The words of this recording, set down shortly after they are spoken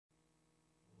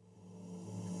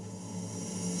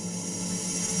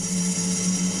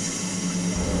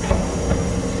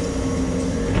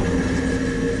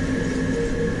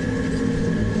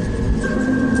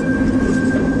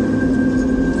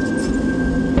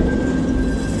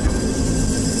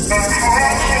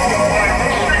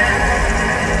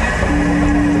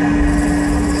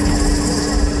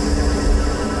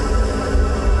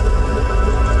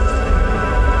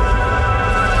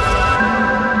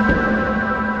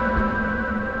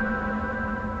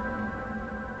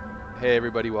Hey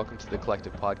everybody, welcome to the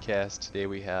Collective Podcast. Today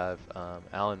we have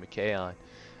Allan McKay on.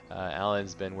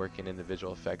 Allan's been working in the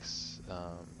visual effects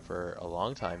for a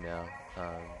long time now.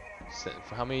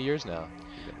 For how many years now?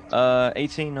 You've been into it?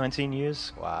 18, 19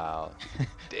 years. Wow,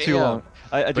 Too long.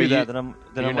 damn! I But do you, that, then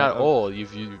but you're I'm like, not oh, old.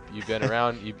 You've been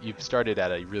around. You've started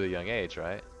at a really young age,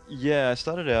 right? yeah. I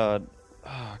started out.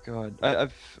 Oh God,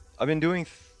 I've been doing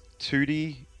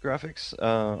 2D graphics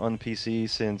on PC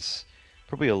since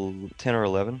probably 10 or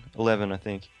 11. 11, I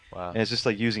think. Wow. And it's just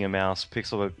like using a mouse,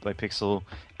 pixel by pixel,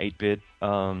 8-bit,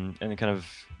 and it kind of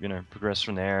progressed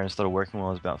from there and started working when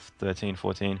I was about 13,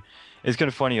 14. It's kind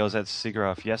of funny. I was at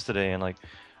SIGGRAPH yesterday, and like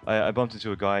I bumped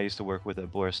into a guy I used to work with at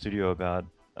Blur Studio about,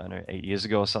 I don't know, 8 years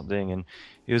ago or something, and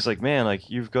he was like, "Man, like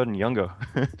you've gotten younger."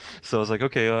 So I was like,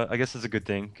 "Okay, I guess that's a good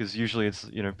thing," because usually it's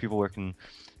people working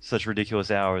such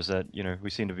ridiculous hours that we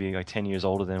seem to be like 10 years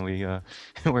older than we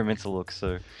we're meant to look.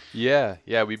 So Yeah,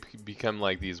 yeah. Become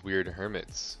like these weird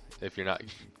hermits if you're not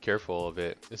careful of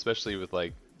it, especially with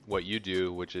like what you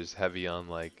do, which is heavy on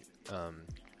like um,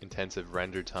 intensive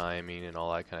render timing and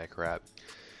all that kind of crap.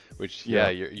 Which, yeah,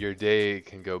 yeah, your day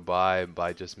can go by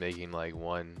just making like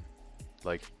one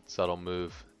like subtle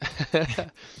move.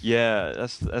 yeah,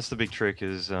 that's the big trick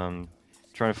is trying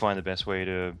to find the best way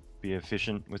to be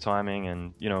efficient with timing,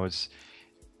 and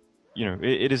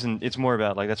it isn't. It's more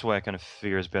about like that's why I kind of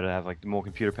figure it's better to have like the more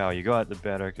computer power you got, the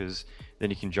better, because then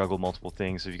you can juggle multiple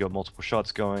things. If you got multiple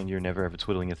shots going, you're never ever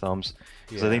twiddling your thumbs.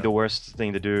 Because I think Yeah. the worst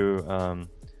thing to do,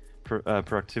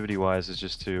 productivity wise, is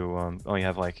just to only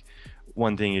have like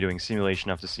one thing you're doing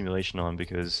simulation after simulation on,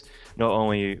 because not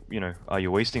only are you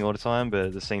wasting all the time, but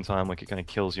at the same time like it kind of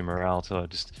kills your morale to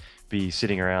just be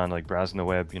sitting around like browsing the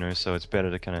web. So it's better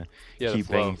to kind of Yeah, the keep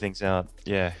banging flow. things out.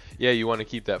 Yeah, Yeah, you want to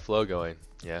keep that flow going.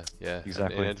 Yeah, yeah. And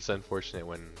exactly. it's unfortunate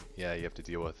when yeah, you have to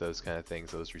deal with those kind of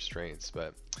things, those restraints.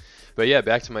 But yeah,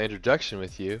 back to my introduction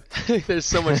with you. There's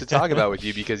so much to talk about with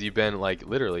you because you've been like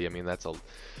literally, I mean,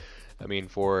 I mean,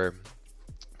 for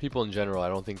people in general, I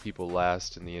don't think people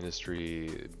last in the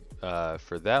industry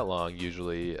for that long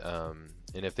usually.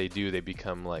 And if they do, they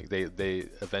become like they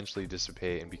eventually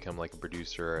dissipate and become like a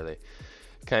producer, or they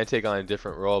kind of take on a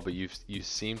different role. But you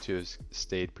seem to have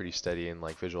stayed pretty steady in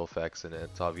like visual effects, and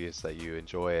it's obvious that you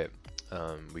enjoy it.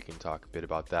 We can talk a bit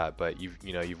about that, but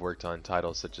you've worked on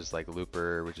titles such as like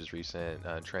Looper, which is recent,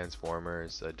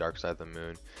 Transformers, Dark Side of the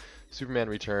Moon, Superman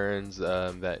Returns,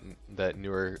 that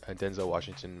newer Denzel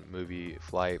Washington movie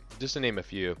Flight, just to name a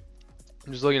few.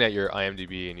 I'm just looking at your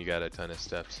IMDb and you got a ton of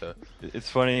stuff. So It's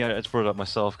funny. I just brought it up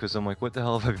myself because I'm like, what the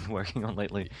hell have I been working on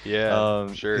lately? yeah,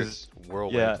 I'm sure 'Cause it's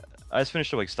whirlwind. yeah, I just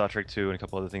finished up like Star Trek 2 and a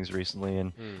couple other things recently,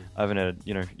 and Hmm. I haven't had,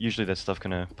 usually that stuff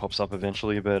kind of pops up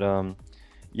eventually, but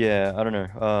yeah, I don't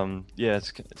know. Yeah,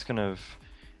 it's kind of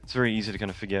it's very easy to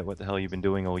kind of forget what the hell you've been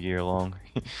doing all year long.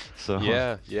 So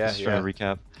Yeah, yeah, just trying yeah. to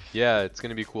recap. Yeah, it's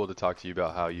gonna be cool to talk to you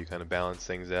about how you kind of balance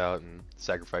things out and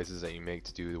sacrifices that you make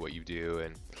to do what you do.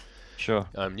 And Sure.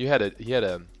 you had a he had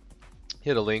a he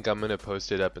had a link. I'm gonna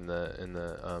post it up in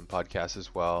the podcast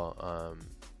as well.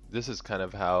 This is kind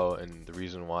of how and the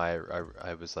reason why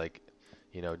I was like,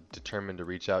 determined to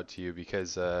reach out to you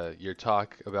because your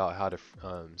talk about how to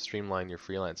streamline your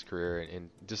freelance career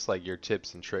and just like your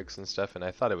tips and tricks and stuff. And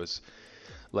I thought it was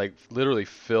like literally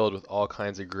filled with all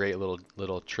kinds of great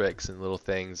little tricks and little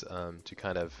things to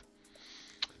kind of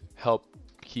help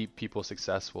keep people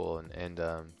successful and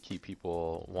keep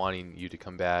people wanting you to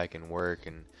come back and work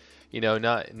and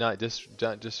not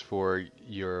just for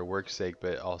your work's sake,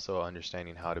 but also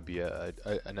understanding how to be a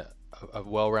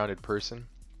well-rounded person.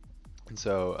 And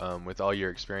so with all your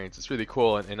experience, it's really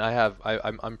cool. And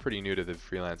I'm pretty new to the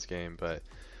freelance game, but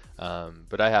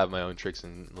I have my own tricks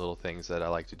and little things that I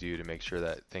like to do to make sure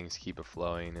that things keep it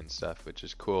flowing and stuff, which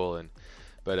is cool.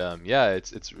 But yeah,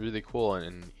 it's really cool,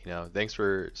 and thanks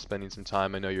for spending some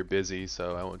time. I know you're busy,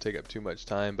 so I won't take up too much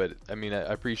time. But I mean, I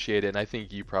appreciate it, and I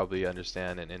think you probably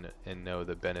understand and know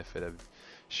the benefit of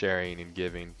sharing and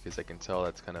giving, because I can tell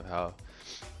that's kind of how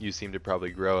you seem to probably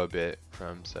grow a bit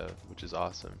from, so which is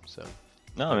awesome. So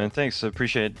No, um, man, thanks. I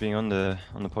appreciate being on the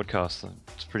podcast.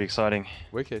 It's pretty exciting.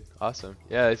 wicked, awesome.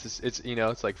 Yeah,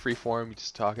 it's like free form. You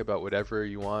just talk about whatever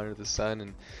you want under the sun,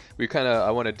 and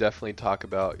I want to definitely talk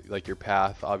about like your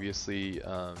path. Obviously,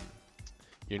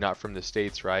 you're not from the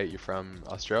States, right? You're from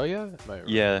Australia? Am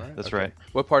Yeah, I right? that's Okay. right.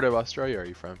 What part of Australia are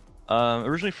you from?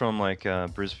 Originally from like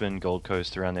Brisbane, Gold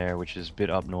Coast, around there, which is a bit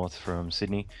up north from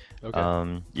Sydney.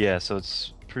 Okay. Yeah, so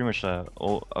it's pretty much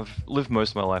all. I've lived most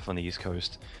of my life on the East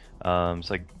Coast. It's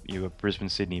like you got Brisbane,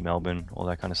 Sydney, Melbourne, all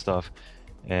that kind of stuff,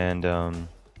 and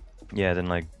yeah, then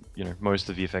like most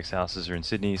of the VFX houses are in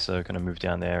Sydney, so I kind of moved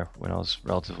down there when I was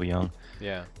relatively young.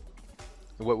 Yeah.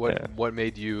 Yeah. what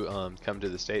made you come to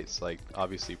the States? Like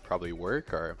obviously probably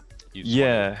work or you just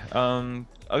wanted Yeah,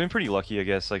 I've been pretty lucky, I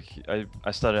guess. Like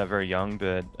I started out very young,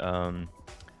 but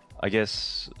I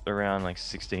guess around like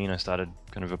 16, I started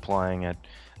kind of applying at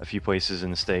a few places in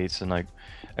the States, and like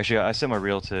actually I sent my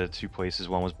reel to two places.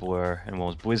 One was Blur and one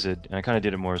was Blizzard, and I kind of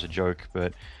did it more as a joke.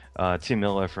 But Tim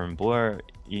Miller from Blur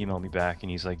emailed me back, and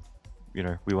he's like,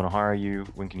 we want to hire you.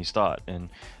 When can you start? And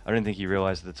I don't think he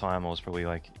realized at the time I was probably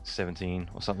like 17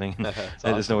 or something. It's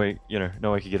There's no awesome. way,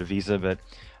 no way I could get a visa. But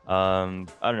I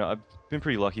don't know. I've been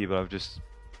pretty lucky, but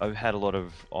I've had a lot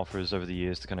of offers over the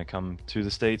years to kind of come to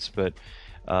the States. But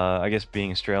I guess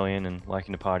being Australian and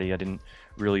liking to party, I didn't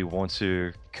really want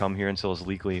to come here until I was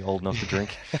legally old enough to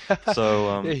drink.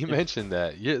 So Yeah, you mentioned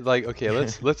that. You're like, okay,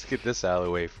 let's get this out of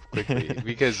the way quickly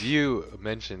because you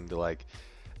mentioned like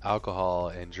alcohol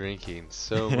and drinking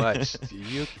so much.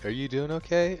 Are you doing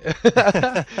okay?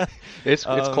 It's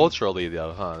um, culturally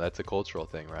though, huh? That's a cultural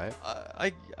thing, right?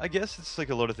 I guess it's like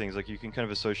a lot of things. Like you can kind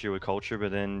of associate with culture,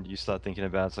 but then you start thinking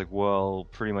about it's like, well,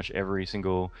 pretty much every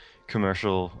single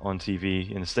commercial on TV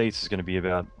in the States is going to be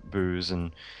about booze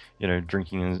and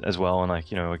drinking as well. And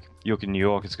like like you look in New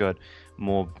York, it's got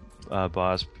more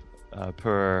bars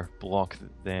per block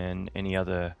than any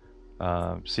other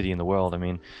city in the world. I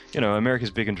mean,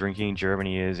 America's big in drinking.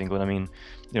 Germany is. England. I mean,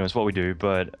 it's what we do.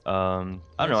 But I don't know.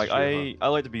 That's Like true, huh? I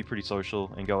like to be pretty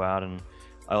social and go out, and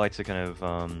I like to kind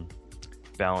of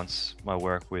balance my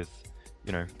work with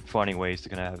finding ways to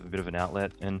kind of have a bit of an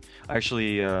outlet. And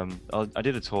actually, I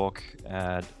did a talk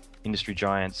at industry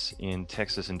giants in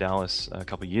Texas and Dallas a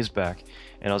couple of years back,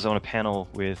 and I was on a panel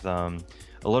with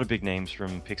a lot of big names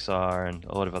from Pixar and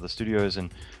a lot of other studios.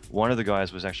 And one of the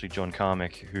guys was actually John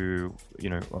Carmack, who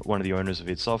one of the owners of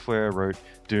id Software, wrote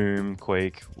Doom,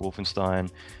 Quake,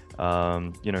 Wolfenstein.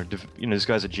 This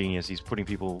guy's a genius. He's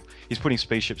putting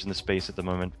spaceships into space at the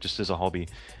moment just as a hobby.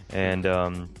 And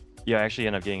yeah, I actually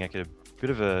ended up getting like a bit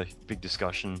of a big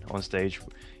discussion on stage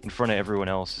in front of everyone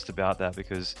else just about that,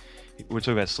 because we're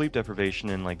talking about sleep deprivation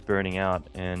and like burning out.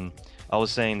 And I was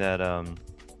saying that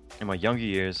in my younger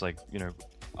years, like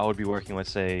I would be working,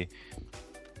 let's say,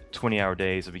 20-hour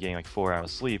days. I'd be getting like 4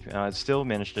 hours sleep, and I'd still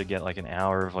manage to get like an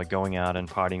hour of like going out and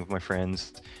partying with my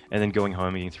friends, and then going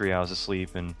home getting 3 hours of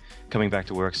sleep and coming back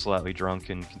to work slightly drunk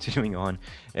and continuing on.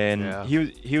 And Yeah.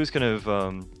 he was kind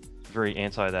of very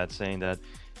anti that, saying that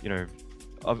you know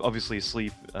obviously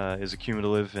sleep is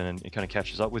accumulative and it kind of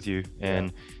catches up with you. Yeah.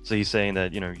 And so he's saying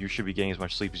that you should be getting as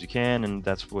much sleep as you can, and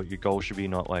that's what your goal should be,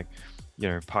 not like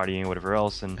partying or whatever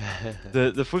else. And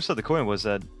the flip side of the coin was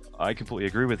that I completely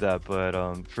agree with that, but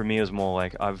for me it was more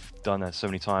like I've done that so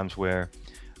many times where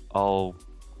I'll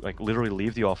like literally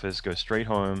leave the office, go straight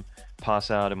home, pass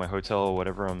out in my hotel or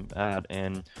whatever I'm at,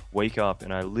 and wake up,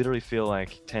 and I literally feel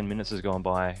like 10 minutes has gone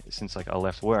by since like I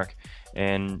left work.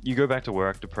 And you go back to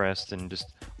work depressed and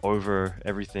just over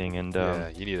everything. And Yeah,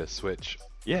 you need a switch.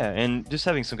 yeah, and just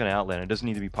having some kind of outlet. It doesn't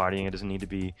need to be partying. It doesn't need to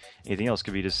be anything else. It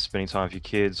could be just spending time with your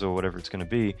kids or whatever it's going to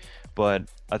be. But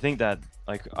I think that,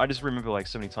 like, I just remember like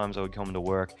so many times I would come into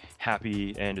work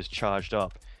happy and just charged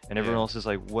up, and everyone Yeah. else is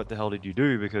like, "What the hell did you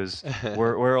do?" Because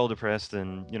we're all depressed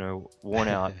and worn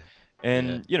out. Yeah.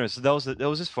 And so that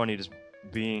was just funny, just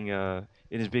being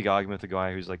in his big argument with a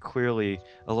guy who's like clearly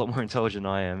a lot more intelligent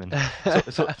than I am. And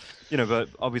so but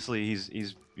obviously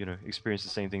he's experienced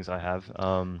the same things I have.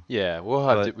 Yeah,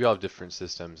 But we all have different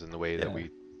systems in the way that yeah, we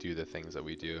do the things that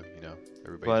we do, you know.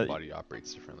 Everybody's but body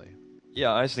operates differently.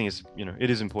 yeah, I just think it's it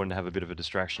is important to have a bit of a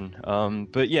distraction.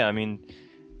 But yeah, I mean,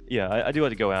 yeah, I do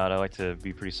like to go out. I like to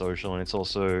be pretty social, and it's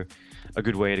also a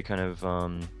good way to kind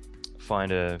of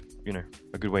find a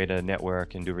good way to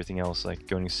network and do everything else, like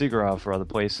going to Cigarette or other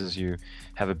places. You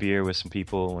have a beer with some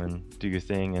people and do your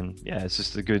thing, and yeah, it's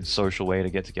just a good social way to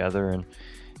get together and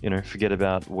forget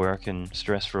about work and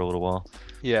stress for a little while.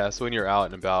 Yeah, so when you're out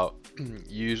and about,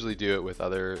 you usually do it with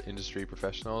other industry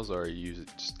professionals or you use it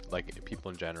just like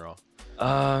people in general?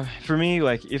 For me,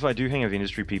 like if I do hang out with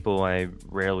industry people, I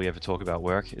rarely ever talk about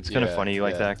work. It's kind of Yeah, funny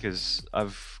like yeah. that, because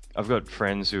I've got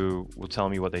friends who will tell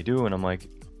me what they do, and I'm like,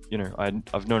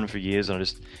 I've known them for years, and I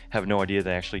just have no idea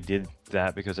they actually did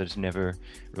that, because I just never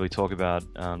really talk about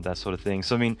that sort of thing.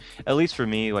 So I mean, at least for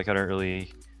me, like I don't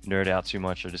really nerd out too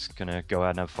much. I just kind of go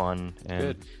out and have fun, and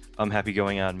Good. I'm happy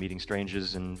going out and meeting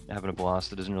strangers and having a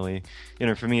blast. It doesn't really,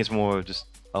 for me, it's more just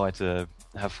I like to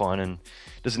have fun, and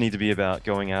it doesn't need to be about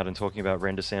going out and talking about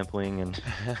render sampling and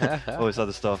all this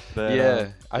other stuff. But Yeah,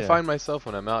 I yeah, find myself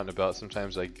when I'm out and about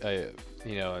sometimes like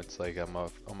it's like I'm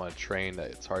on a train that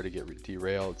it's hard to get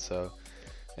derailed, so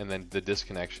and then the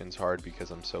disconnection's hard because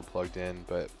I'm so plugged in,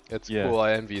 but it's yeah, cool.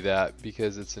 I envy that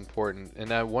because it's important.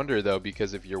 And I wonder though,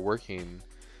 because if you're working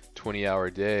 20-hour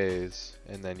days,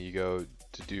 and then you go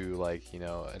to do like,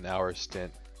 an hour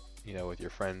stint, with your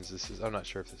friends. I'm not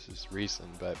sure if this is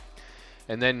recent, but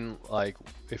and then like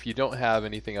if you don't have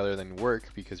anything other than work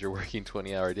because you're working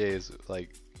 20-hour days, like,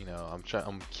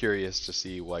 I'm curious to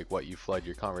see like what you flood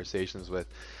your conversations with.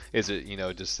 Is it,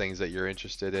 just things that you're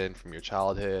interested in from your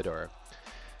childhood, or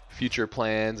future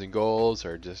plans and goals,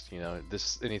 or just,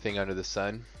 this anything under the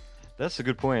sun? That's a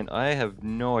good point. I have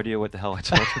no idea what the hell I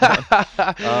talked about.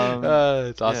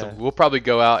 It's Yeah. awesome. We'll probably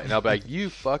go out and I'll be like, "You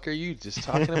fucker, you just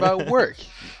talking about work."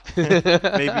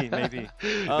 Maybe.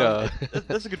 No.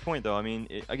 That's a good point, though. I mean,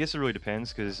 I guess it really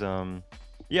depends, because,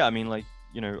 yeah, I mean, like,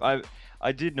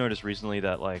 I did notice recently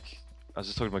that, like, I was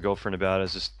just talking to my girlfriend about it.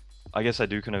 It's just, I guess I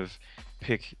do kind of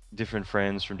pick different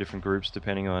friends from different groups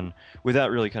depending on,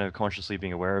 without really kind of consciously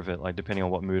being aware of it, like, depending on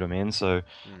what mood I'm in. So,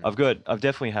 Mm, I've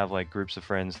definitely have like groups of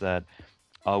friends that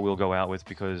I will go out with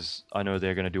because I know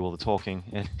they're going to do all the talking,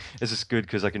 and it's just good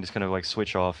because I can just kind of like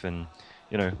switch off and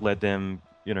let them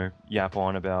yap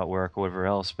on about work or whatever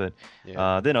else. But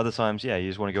yeah. then other times, yeah, you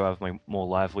just want to go out with like more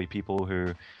lively people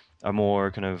who are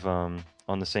more kind of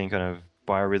on the same kind of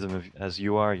biorhythm as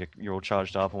you are. You're all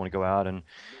charged up and want to go out and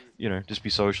just be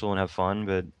social and have fun.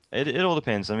 But it all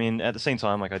depends. I mean, at the same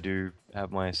time, like I do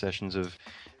have my sessions of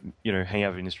hang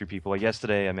out with industry people. Like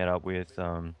yesterday, I met up with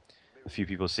a few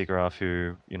people at SIGGRAPH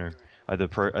who, are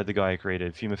the guy who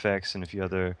created Fume Effects and a few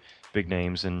other big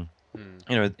names. And,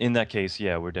 Mm, in that case,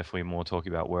 yeah, we're definitely more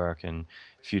talking about work and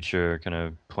future kind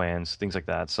of plans, things like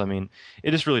that. So, I mean,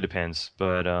 it just really depends.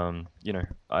 But,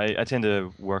 I tend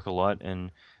to work a lot.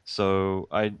 And so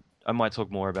I might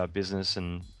talk more about business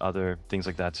and other things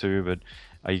like that too. But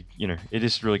it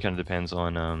just really kind of depends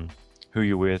on who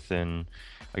you're with, and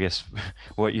I guess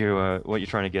what you're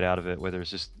trying to get out of it, whether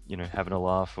it's just having a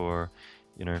laugh, or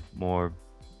more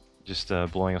just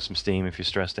blowing off some steam if you're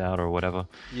stressed out or whatever.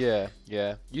 yeah,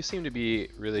 yeah. You seem to be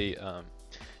really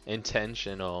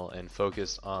intentional and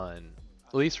focused on,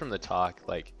 at least from the talk,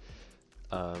 like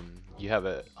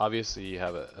obviously you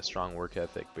have a strong work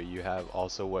ethic, but you have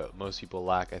also what most people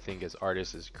lack, I think, as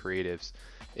artists, as creatives,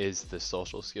 is the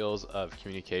social skills of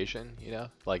communication.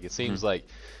 Like it Hmm. seems like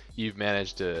you've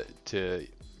managed to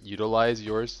utilize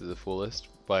yours to the fullest.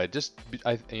 But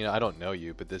I don't know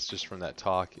you, but this just from that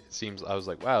talk, it seems I was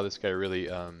like, wow, this guy really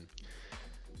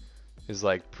is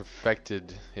like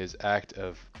perfected his act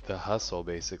of the hustle,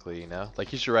 basically. Like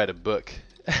he should write a book.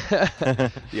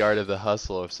 The art of the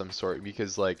hustle of some sort,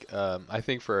 because like I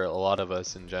think for a lot of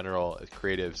us in general as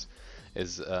creatives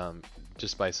is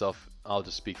just myself, I'll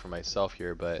just speak for myself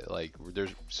here, but like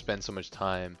there's spend so much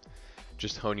time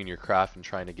just honing your craft and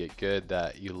trying to get good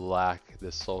that you lack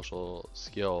the social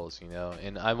skills.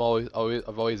 And I've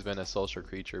always been a social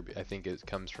creature. I think it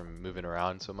comes from moving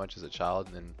around so much as a child,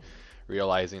 and then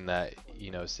realizing that,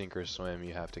 sink or swim,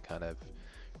 you have to kind of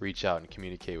reach out and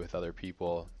communicate with other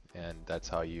people, and that's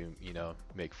how you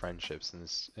make friendships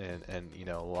and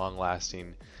long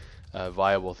lasting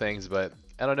viable things. But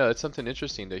I don't know, it's something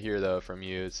interesting to hear though from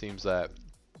you. It seems that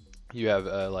you have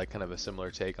like kind of a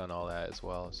similar take on all that as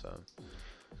well. So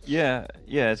Yeah,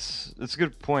 it's a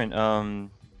good point. I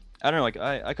don't know, like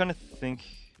I kind of think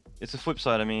it's a flip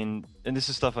side. I mean, and this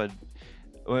is stuff when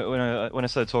I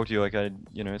started talking to you, like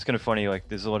it's kind of funny. Like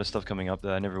there's a lot of stuff coming up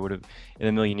that I never would have in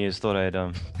a million years thought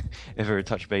I'd ever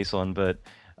touch base on. But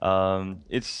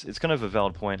it's kind of a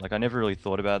valid point. Like I never really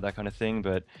thought about that kind of thing.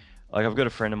 But like I've got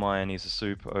a friend of mine. He's a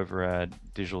soup over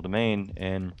at Digital Domain,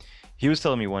 and he was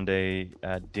telling me one day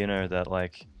at dinner that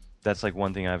like that's like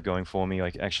one thing I have going for me.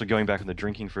 Like actually going back on the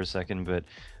drinking for a second, but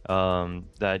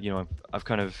that I've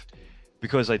kind of,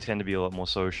 because I tend to be a lot more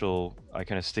social, I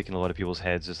kind of stick in a lot of people's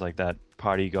heads as like that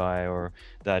party guy, or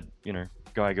that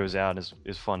guy goes out and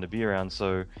is fun to be around.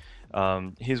 So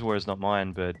his words, not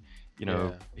mine, but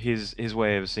yeah, his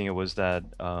way of seeing it was that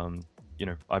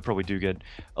I probably do get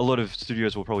a lot of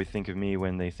studios will probably think of me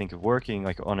when they think of working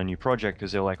like on a new project,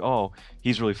 because they're like, oh,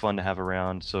 he's really fun to have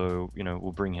around, so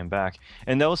we'll bring him back.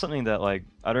 And that was something that like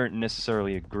I don't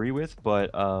necessarily agree with, but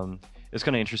it's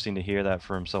kind of interesting to hear that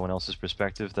from someone else's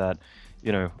perspective, that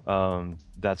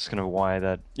that's kind of why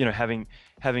that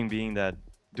having being that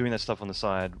doing that stuff on the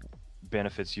side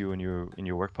benefits you in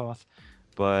your work path.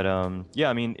 But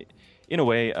yeah, I mean, in a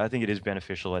way, I think it is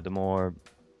beneficial. Like the more,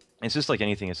 it's just like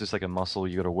anything. It's just like a muscle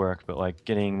you got to work. But like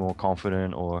getting more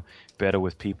confident or better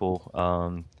with people,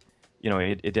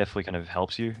 it definitely kind of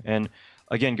helps you. And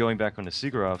again, going back on the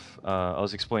SIGGRAPH, I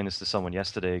was explaining this to someone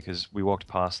yesterday because we walked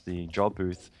past the job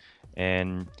booth,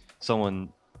 and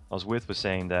someone I was with was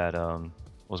saying that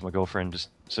was my girlfriend, just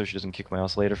so she doesn't kick my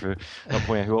ass later for not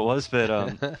pointing out who it was.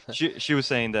 But she was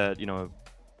saying that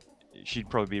she'd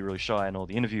probably be really shy in all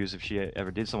the interviews if she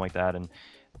ever did something like that. And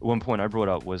one point I brought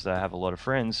up was that I have a lot of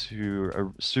friends who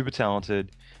are super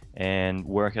talented and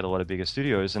work at a lot of bigger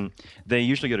studios, and they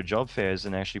usually go to job fairs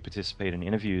and actually participate in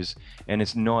interviews. And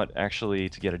it's not actually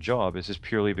to get a job; it's just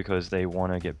purely because they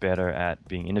want to get better at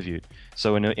being interviewed.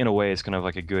 So in a way, it's kind of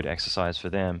like a good exercise for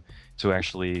them to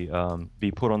actually be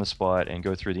put on the spot and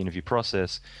go through the interview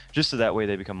process, just so that way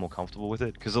they become more comfortable with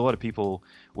it. Because a lot of people,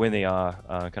 when they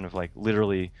are kind of like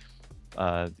literally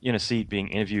in a seat being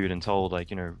interviewed and told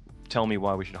like, tell me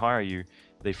why we should hire you,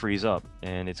 they freeze up.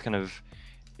 And it's kind of,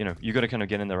 you got to kind of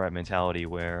get in the right mentality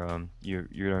where you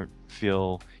don't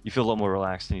feel, you feel a lot more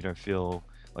relaxed and you don't feel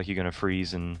like you're going to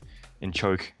freeze and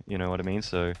choke, you know what I mean?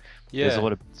 So there's a Yeah,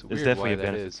 lot of, it's there's weird definitely why a that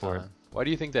benefit is, for huh? it. Why do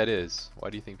you think that is?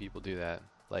 Why do you think people do that?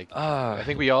 Like, I Ah,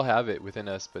 think we all have it within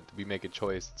us, but we make a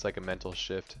choice. It's like a mental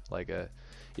shift. Like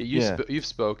yeah. you've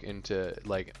spoke into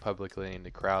like publicly into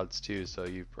crowds too, so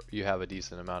you have a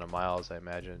decent amount of miles, I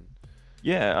imagine.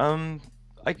 Yeah,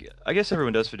 I guess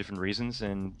everyone does for different reasons,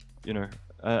 and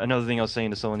another thing I was saying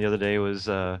to someone the other day was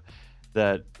that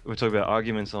we're talking about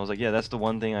arguments, and I was like, yeah, that's the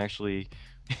one thing I actually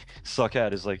suck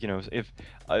at is like, if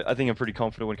I think I'm pretty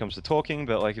confident when it comes to talking,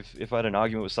 but like if I had an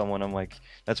argument with someone, I'm like,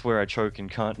 that's where I choke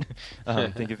and can't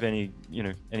think of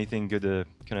anything good to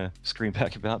kind of scream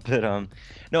back about. But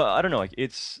no, I don't know, like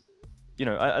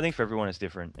I think for everyone it's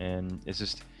different, and it's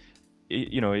just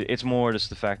it's more just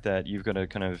the fact that you've got to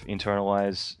kind of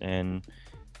internalize and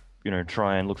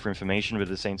try and look for information, but at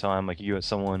the same time, like you got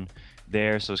someone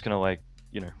there, so it's kind of like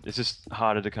it's just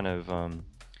harder to kind of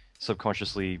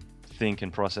subconsciously think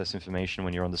and process information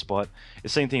when you're on the spot.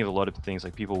 It's the same thing with a lot of things,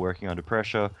 like people working under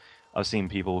pressure. I've seen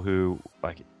people who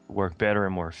like work better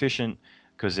and more efficient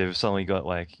because they've suddenly got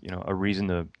like a reason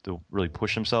to really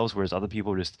push themselves, whereas other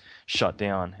people just shut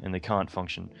down and they can't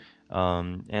function.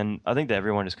 And I think that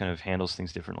everyone just kind of handles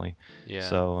things differently. Yeah.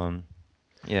 So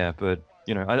yeah, but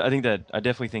I think that I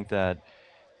definitely think that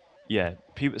yeah,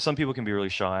 some people can be really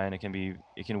shy, and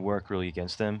it can work really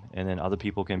against them, and then other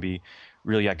people can be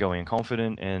really outgoing and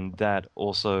confident, and that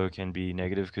also can be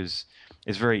negative because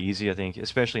it's very easy, I think,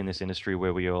 especially in this industry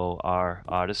where we all are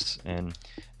artists, and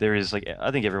there is like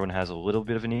I think everyone has a little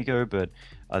bit of an ego, but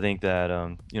I think that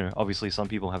obviously some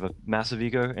people have a massive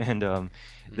ego, and Mm.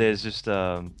 there's just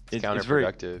It's it's very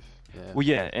counterproductive. Yeah. well,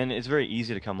 yeah, and it's very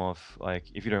easy to come off like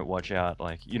if you don't watch out,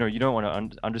 like you don't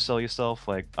want to undersell yourself.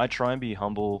 Like I try and be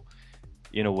humble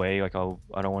in a way. Like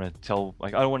I don't want to tell,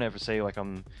 like I don't want to ever say like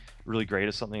I'm really great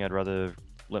at something. I'd rather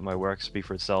let my work speak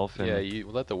for itself, Yeah, and you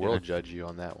let the you know, world judge you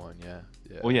on that one. Yeah.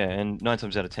 Yeah. well, yeah, and 9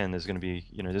 times out of 10, there's going to be,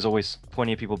 there's always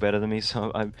plenty of people better than me.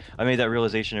 So I made that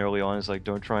realization early on. Is like,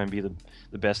 don't try and be the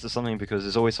best at something because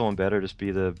there's always someone better. Just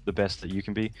be the best that you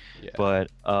can be. Yeah. Good But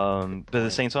at the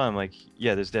point. same time, like,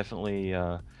 yeah, there's definitely,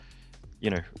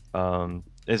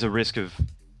 there's a risk of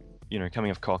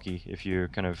coming off cocky if you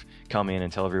kind of come in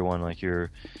and tell everyone like you're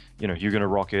gonna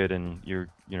rock it and you're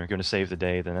gonna save the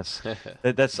day. Then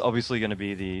that's obviously gonna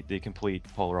be the complete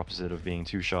polar opposite of being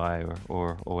too shy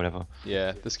or whatever.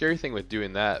 Yeah, the scary thing with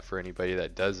doing that for anybody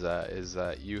that does that is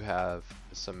that you have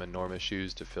some enormous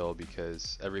shoes to fill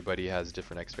because everybody has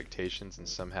different expectations and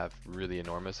some have really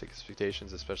enormous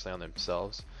expectations, especially on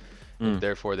themselves, and Mm.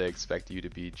 therefore they expect you to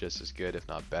be just as good, if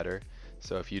not better.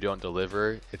 So if you don't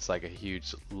deliver, it's like a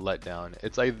huge letdown.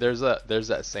 It's like there's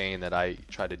that saying that I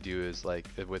try to do is like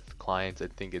with clients, I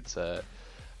think it's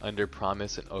under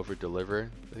promise and over deliver.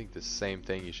 I think the same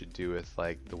thing you should do with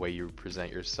like the way you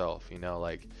present yourself,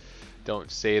 like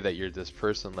don't say that you're this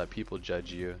person, let people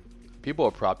judge you. People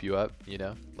will prop you up,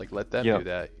 like let them Yeah. do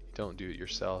that. Don't do it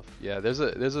yourself. Yeah, there's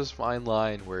this fine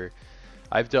line where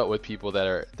I've dealt with people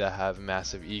that have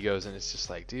massive egos and it's just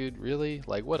like, dude, really?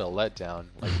 Like what a letdown.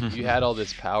 Like you had all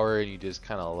this power and you just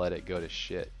kind of let it go to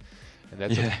shit. And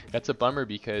Yeah. that's a bummer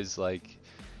because like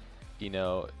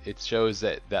it shows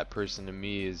that that person to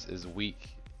me is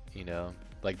weak, you know,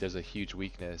 like there's a huge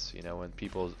weakness, when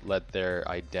people let their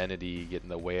identity get in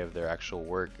the way of their actual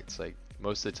work. It's like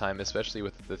most of the time, especially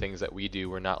with the things that we do,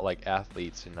 we're not like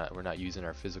athletes and we're not using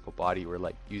our physical body, we're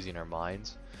like using our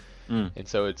minds. Mm. And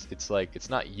so it's like it's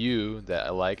not you that I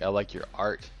like your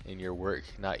art and your work,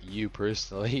 not you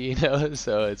personally,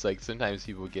 So it's like sometimes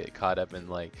people get caught up in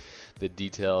like the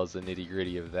details, the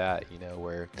nitty-gritty of that,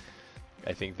 where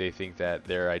I think they think that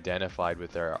they're identified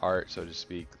with their art, so to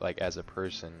speak, like as a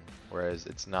person, whereas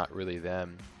it's not really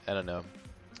them. I don't know.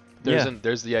 Yeah.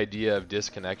 There's the idea of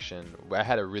disconnection. I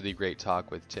had a really great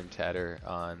talk with Tim Tatter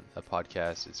on a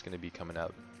podcast. It's going to be coming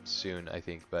out soon, I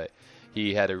think, but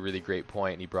he had a really great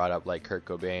point. He brought up like Kurt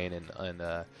Cobain and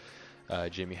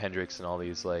Jimi Hendrix and all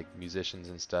these like musicians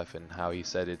and stuff, and how he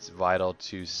said it's vital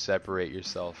to separate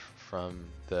yourself from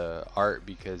the art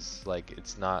because like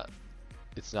it's not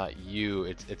you,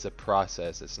 it's a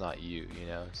process, it's not you, you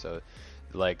know. So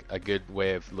like a good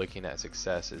way of looking at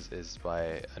success is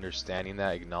by understanding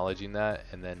that, acknowledging that,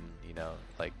 and then, you know,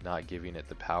 like not giving it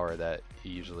the power that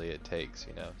usually it takes,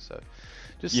 you know. So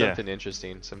just Yeah, something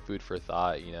interesting, some food for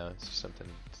thought, you know. It's just something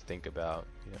to think about,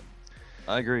 you know.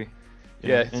 I agree. Yeah,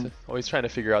 Yeah, it's and always trying to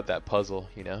figure out that puzzle,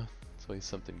 you know. It's always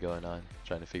something going on,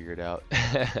 trying to figure it out.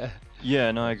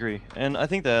 yeah, no, I agree. And I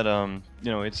think that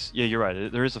yeah, you're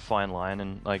right. There is a fine line,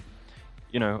 and like,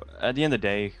 at the end of the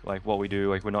day, like what we do,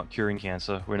 like we're not curing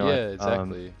cancer. We're not, Yeah,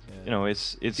 exactly. Yeah.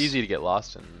 it's It's easy to get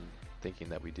lost in thinking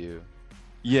that we do.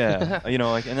 yeah,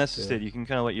 like, and that's just Yeah, it. You can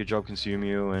kind of let your job consume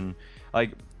you, and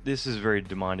like this is a very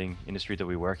demanding industry that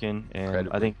we work in, and I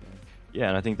incredibly. think, yeah,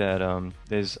 and I think that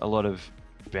there's a lot of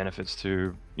benefits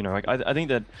to, like I think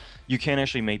that you can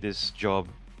actually make this job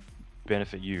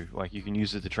benefit you. Like you can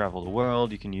use it to travel the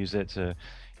world. You can use it to,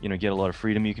 get a lot of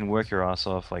freedom. You can work your ass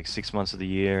off like 6 months of the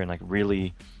year and like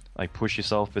really like push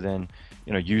yourself, but then,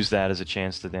 use that as a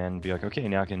chance to then be like, okay,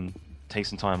 now I can take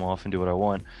some time off and do what I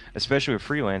want. Especially with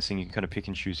freelancing, you can kind of pick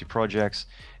and choose your projects,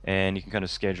 and you can kind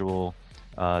of schedule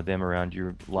them around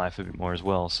your life a bit more as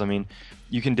well. So I mean,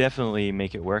 you can definitely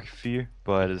make it work for you,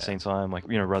 but at the Yeah. same time, like,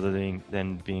 rather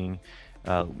than being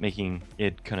making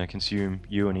it kind of consume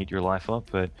you and eat your life up,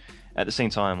 but at the same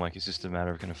time, like it's just a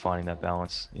matter of kind of finding that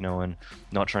balance, and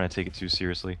not trying to take it too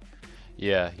seriously.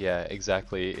 Yeah, yeah,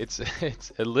 exactly.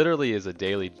 It literally is a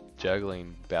daily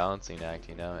juggling, balancing act,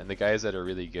 you know. And the guys that are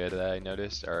really good at that, I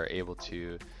noticed, are able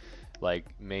to like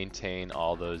maintain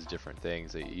all those different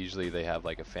things. Usually they have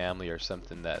like a family or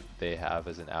something that they have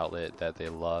as an outlet that they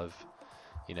love,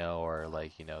 you know, or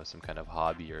like, you know, some kind of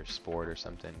hobby or sport or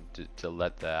something to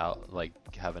let the out like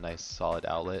have a nice solid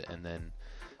outlet,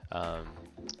 um,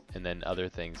 and then other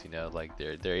things, you know, like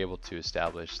they're able to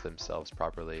establish themselves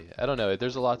properly. I don't know.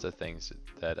 There's lots of things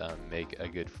that make a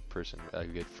good person, a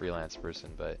good freelance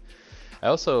person. But I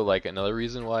also like another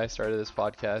reason why I started this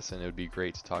podcast, and it would be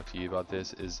great to talk to you about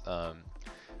this. Is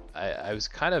I was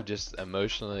kind of just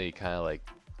emotionally kind of like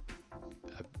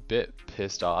a bit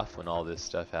pissed off when all this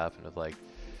stuff happened with like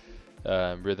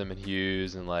Rhythm and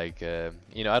Hughes and like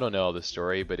you know, I don't know all the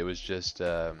story, but it was just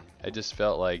I just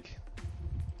felt like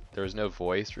there was no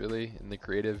voice really in the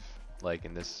creative, like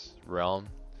in this realm,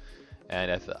 and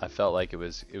I felt like it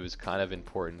was kind of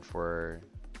important for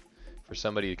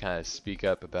somebody to kind of speak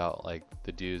up about like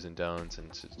the do's and don'ts,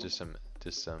 and just some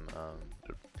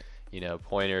you know,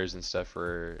 pointers and stuff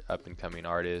for up and coming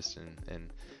artists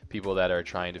and people that are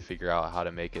trying to figure out how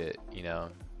to make it, you know,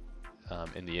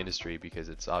 in the industry, because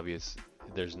it's obvious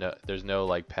there's no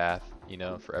like path, you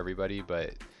know, for everybody.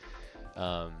 But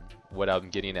um, what I'm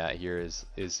getting at here is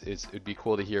it'd be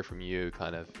cool to hear from you,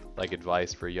 kind of like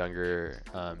advice for younger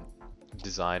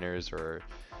designers or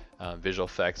visual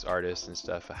effects artists and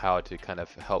stuff, how to kind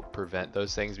of help prevent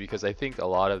those things, because I think a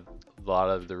lot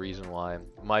of the reason why, in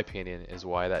my opinion, is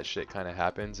why that shit kind of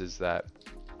happens is that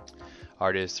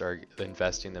artists are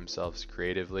investing themselves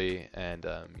creatively and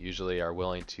usually are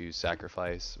willing to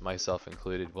sacrifice, myself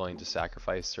included, willing to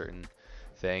sacrifice certain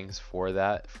things for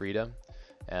that freedom,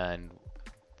 and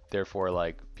therefore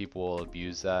like people will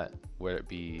abuse that, whether it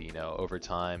be, you know, over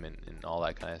time and all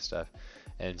that kind of stuff.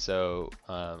 And so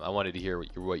I wanted to hear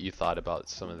what you thought about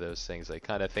some of those things, like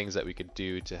kind of things that we could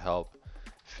do to help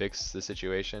fix the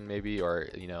situation maybe, or,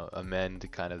 you know,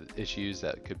 amend kind of issues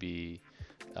that could be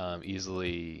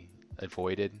easily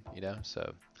avoided, you know.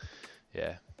 So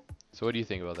yeah, so what do you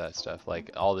think about that stuff, like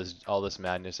all this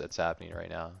madness that's happening right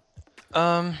now?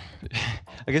 Um,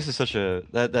 I guess it's such a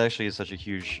that actually is such a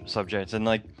huge subject, and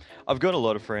like I've got a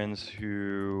lot of friends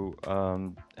who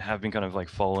have been kind of like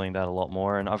following that a lot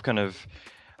more, and I've kind of,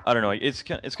 I don't know, it's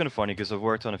kind of funny because I've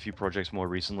worked on a few projects more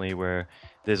recently where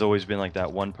there's always been like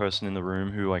that one person in the room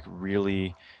who like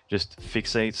really just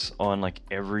fixates on like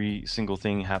every single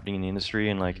thing happening in the industry,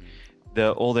 and like Mm,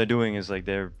 all they're doing is like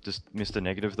they're just Mr.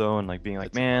 Negative though, and like being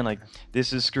like, that's a man, like bummer.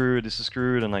 this is screwed,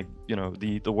 and like,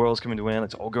 the world's coming to an end.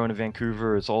 It's all going to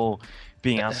Vancouver. It's all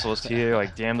being outsourced here.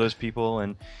 Like, damn those people.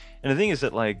 And the thing is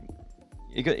that like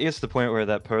it gets to the point where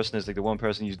that person is like the one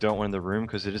person you don't want in the room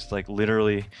because they're just like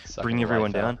literally Sucking bringing the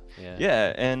everyone life out. down. Yeah.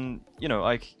 Yeah, and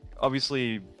like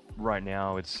obviously right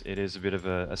now it is a bit of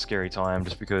a scary time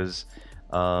just because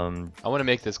um I want to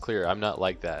make this clear. I'm not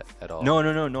like that at all. no,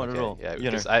 no, no, not at Okay, all. yeah,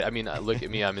 because I mean, look at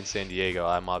me. I'm in San Diego.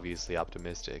 I'm obviously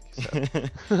optimistic.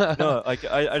 So No, like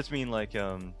I just mean like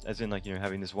as in like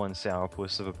having this one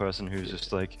sourpuss of a person who's yeah,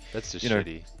 just like that's just you know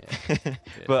shitty. Yeah,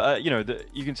 yeah. but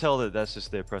you can tell that that's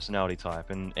just their personality type,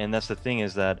 and that's the thing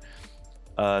is that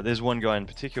there's one guy in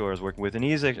particular I was working with, and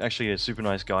he's actually a super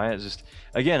nice guy. It's just,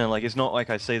 again, and like it's not like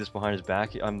I say this behind his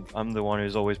back. I'm the one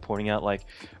who's always pointing out like,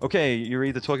 okay, you're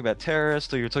either talking about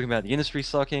terrorists, or you're talking about the industry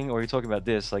sucking, or you're talking about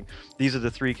this. Like these are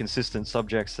the three consistent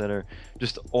subjects that are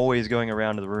just always going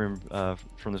around the room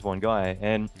from this one guy.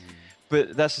 And Mm.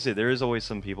 but that's just it. There is always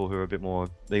some people who are a bit more.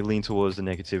 They lean towards the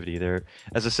negativity. They're,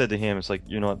 as I said to him, it's like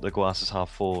you're not the glass is half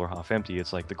full or half empty.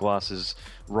 It's like the glass is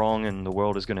wrong and the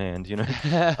world is going to end.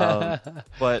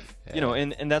 But Yeah.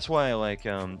 and that's why like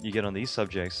you get on these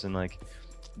subjects and like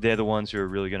they're the ones who are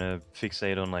really going to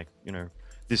fixate on like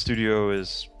this studio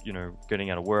is getting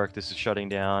out of work. This is shutting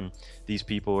down. These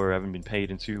people haven't been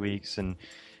paid in 2 weeks, and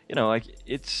like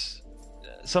it's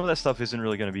some of that stuff isn't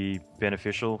really going to be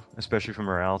beneficial, especially for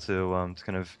morale to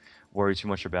kind of worry too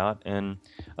much about. And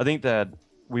I think that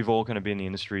we've all kind of been in the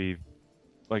industry,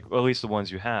 like or at least the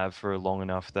ones you have, for long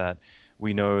enough that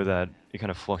we know that it kind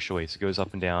of fluctuates. It goes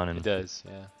up and down, It and does.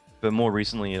 Yeah. but more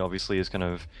recently, it obviously has kind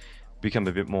of become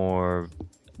a bit more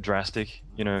drastic,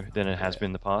 than it has Yeah. been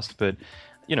in the past. But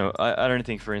I don't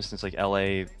think, for instance, like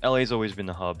LA's always been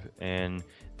the hub, and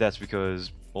that's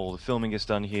because all the filming gets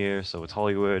done here. So it's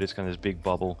Hollywood. It's kind of this big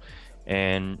bubble,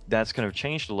 and that's kind of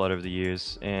changed a lot over the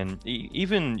years. And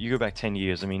even you go back 10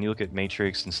 years. I mean, you look at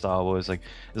Matrix and Star Wars. Like,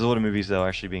 there's a lot of movies that are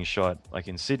actually being shot like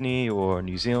in Sydney or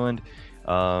New Zealand.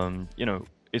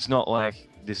 It's not like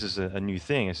this is a new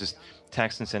thing. It's just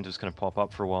tax incentives kind of pop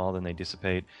up for a while, then they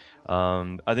dissipate.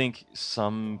 I think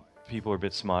some people are a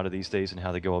bit smarter these days in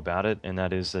how they go about it, and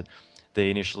that is that they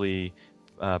initially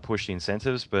push the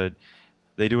incentives, but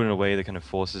they do it in a way that kind of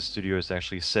forces studios to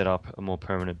actually set up a more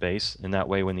permanent base, and that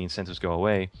way, when the incentives go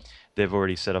away, they've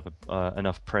already set up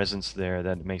enough presence there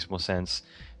that it makes more sense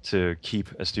to keep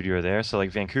a studio there. So,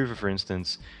 like Vancouver, for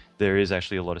instance, there is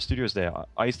actually a lot of studios there.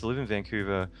 I used to live in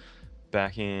Vancouver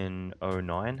back in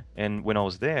 '09, and when I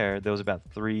was there was about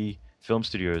three film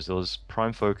studios. There was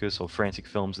Prime Focus or Frantic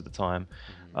Films at the time.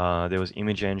 Hmm. There was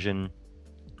Image Engine,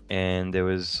 and there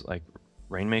was like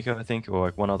Rainmaker, I think, or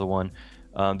like one other one.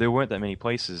 There weren't that many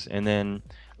places, and then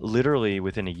literally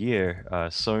within a year,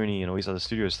 Sony and all these other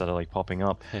studios started like popping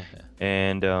up,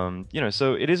 and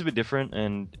so it is a bit different.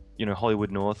 And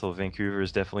Hollywood North or Vancouver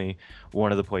is definitely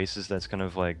one of the places that's kind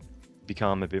of like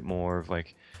become a bit more of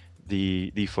like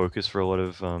the focus for a lot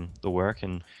of the work.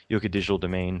 And you look at digital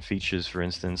domain features, for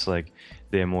instance, like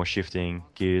they're more shifting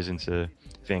gears into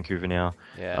Vancouver now.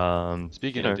 Yeah. Um, you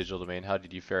Speaking of know, digital domain, how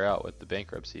did you fare out with the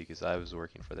bankruptcy? Because I was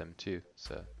working for them too.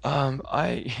 So.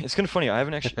 it's kind of funny. I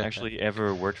haven't actually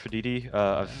ever worked for DD.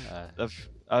 Ah.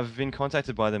 I've been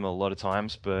contacted by them a lot of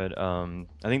times, but I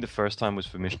think the first time was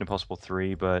for Mission Impossible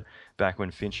 3, but back when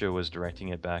Fincher was directing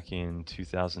it back in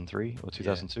 2003 or Yeah.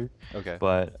 2002. Okay.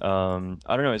 But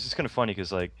I don't know. It's just kind of funny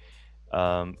because like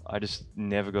I just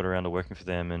never got around to working for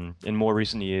them, and in more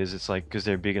recent years, it's like because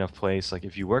they're a big enough place, like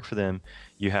if you work for them,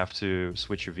 you have to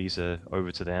switch your visa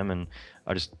over to them, and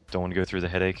I just don't want to go through the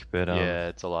headache. But Yeah,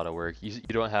 it's a lot of work. You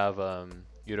don't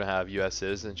have U.S.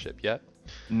 citizenship yet?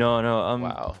 no, no,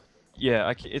 Wow. yeah,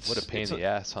 What a pain in the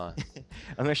ass, huh?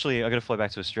 I got to fly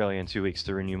back to Australia in 2 weeks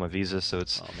to renew my visa, so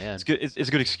it's Oh man. it's good. It's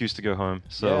a good excuse to go home.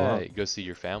 So Yeah, go see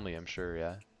your family, I'm sure,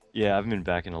 yeah. yeah, I haven't been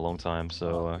back in a long time, so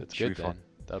Oh, that's should good be fun. then.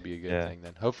 That'll be a good Yeah. thing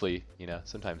then. Hopefully,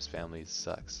 sometimes family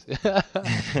sucks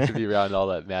to be around all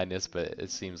that madness, but it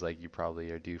seems like you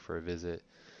probably are due for a visit.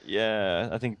 Yeah,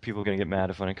 I think people are gonna get mad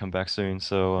if I don't come back soon.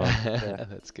 So yeah,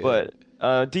 That's good. but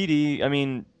DD, I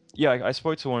mean, yeah, I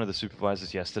spoke to one of the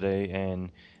supervisors yesterday,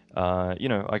 and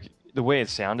like the way it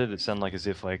sounded like as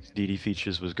if like DD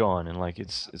Features was gone, and like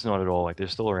it's not at all. Like they're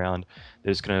still around.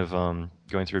 They're just kind of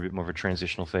going through a bit more of a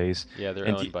transitional phase, Yeah, they're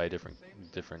and owned by a different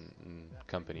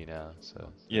company now, so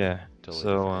yeah, totally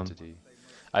so different entity.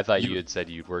 I thought you you had said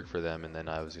you'd work for them, and then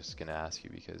I was just gonna ask you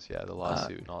because yeah, the uh,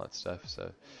 lawsuit and all that stuff.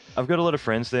 So I've got a lot of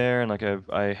friends there, and like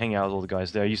I hang out with all the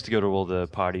guys there. I used to go to all the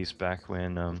parties back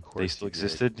when of they course still you did.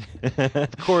 existed.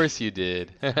 Of course you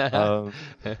did. um,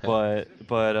 but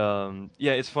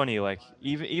yeah, it's funny. Like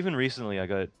even recently, I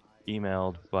got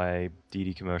emailed by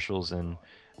DD Commercials, and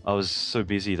I was so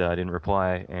busy that I didn't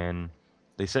reply, and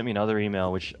they sent me another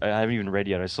email which I haven't even read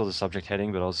yet. I saw the subject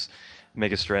heading, but I was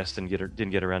mega stressed and didn't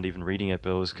get around to even reading it.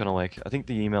 But it was kind of like I think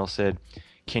the email said,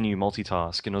 "Can you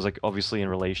multitask?" And it was like obviously in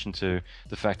relation to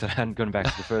the fact that I hadn't gone back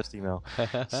to the first email.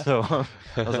 So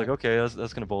I was like, okay,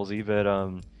 that's kind of ballsy, but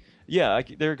yeah,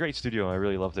 they're a great studio. I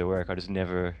really love their work. I just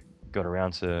never got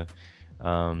around to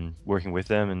working with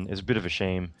them, and it's a bit of a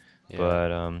shame. Yeah.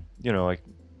 But like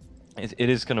it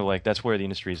is kind of like that's where the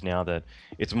industry is now. That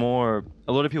it's more.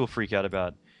 A lot of people freak out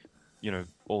about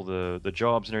all the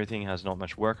jobs and everything has not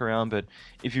much work around. But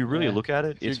if you really Yeah, look at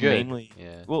it, if you're it's good. mainly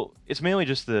Yeah. well, it's mainly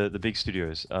just the big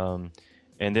studios,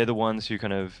 and they're the ones who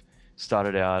kind of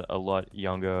started out a lot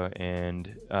younger, and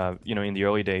in the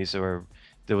early days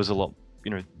there was a lot,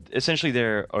 essentially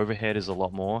their overhead is a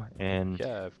lot more, and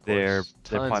Yeah, of their course.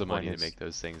 their Tons of pipeline money to is. make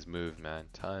those things move, man.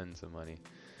 Tons of money.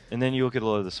 And then you look at a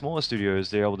lot of the smaller studios,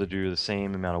 they're able to do the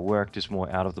same amount of work, just more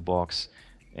out of the box,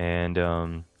 and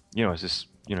it's just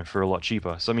for a lot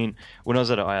cheaper. So I mean, when I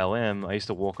was at ILM, I used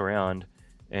to walk around,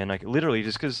 and like literally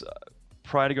just because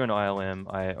prior to going to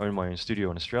ILM, I owned my own studio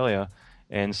in Australia,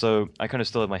 and so I kind of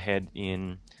still had my head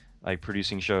in like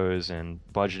producing shows and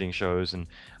budgeting shows, and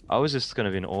I was just kind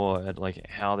of in awe at like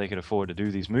how they could afford to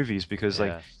do these movies because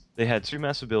like Yeah. they had two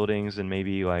massive buildings and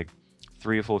maybe like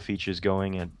three or four features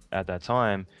going at that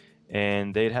time,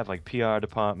 and they'd have like PR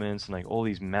departments and like all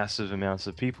these massive amounts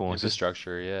of people. And it's just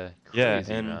Infrastructure, yeah. yeah,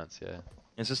 Crazy and amounts, yeah.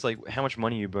 it's just like how much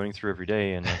money you're burning through every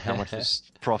day and like how much is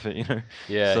profit.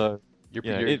 Yeah, So you're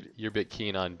yeah, you're you're a bit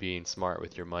keen on being smart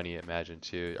with your money, I imagine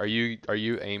too. Are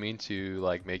you aiming to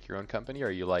like make your own company, or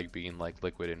are you like being like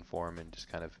liquid in form and just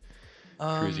kind of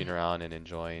cruising um, around and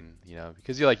enjoying,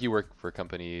 because you work for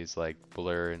companies like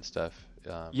Blur and stuff,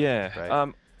 yeah,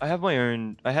 right? I had my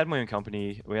own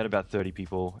company. We had about 30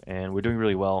 people, and we're doing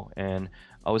really well. And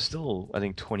I was still, I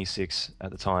think, 26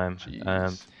 at the time.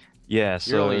 Jeez. Yeah,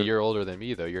 You're only a so year older than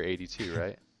me though. You're 82,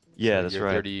 right? So yeah, that's you're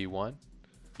right. 31?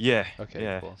 Yeah, Okay,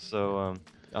 yeah. cool. So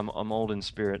I'm old in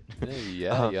spirit.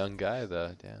 Yeah, Uh, young guy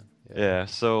though. Damn. Yeah. yeah.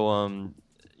 So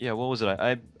yeah. What was it?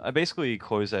 I basically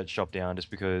closed that shop down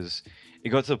just because it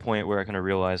got to the point where I kind of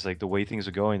realized like the way things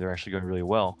are going, they're actually going really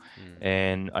well, Mm.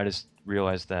 and I just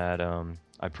realized that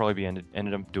I'd probably be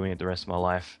ended up doing it the rest of my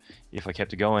life if I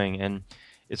kept it going. And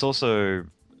it's also,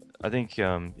 I think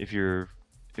if you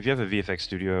have a VFX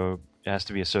studio, it has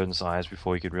to be a certain size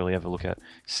before you could really ever look at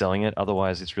selling it.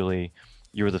 Otherwise, it's really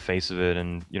you're the face of it,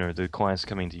 and the client's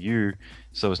coming to you.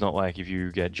 So it's not like if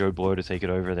you get Joe Blow to take it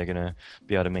over, they're gonna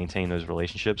be able to maintain those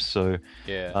relationships. So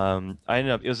Yeah. I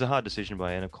ended up. It was a hard decision, but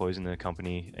I ended up closing the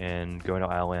company and going to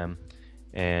ILM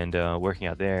and working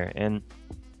out there. And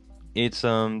it's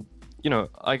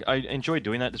I enjoyed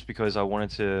doing that just because I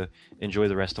wanted to enjoy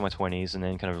the rest of my 20s and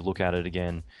then kind of look at it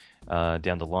again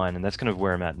down the line. And that's kind of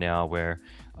where I'm at now, where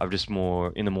I've just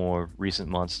more in the more recent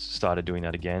months started doing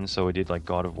that again. So I did like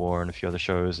God of War and a few other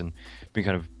shows, and been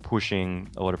kind of pushing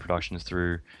a lot of productions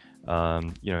through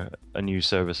a new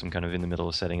service I'm kind of in the middle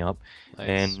of setting up. Nice.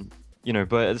 And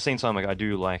but at the same time, like I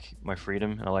do like my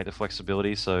freedom and I like the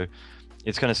flexibility. So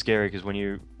it's kind of scary because when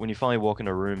you finally walk in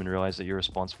a room and realize that you're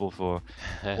responsible for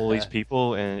all these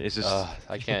people, and it's just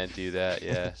I can't do that.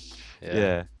 Yeah. Yeah.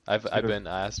 yeah, it's I've kind of been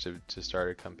asked to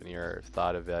start a company or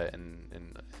thought of it,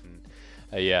 and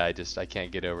yeah, I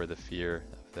can't get over the fear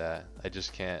of that. I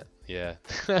just can't. Yeah.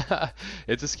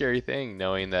 It's a scary thing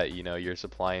knowing that, you're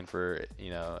supplying for,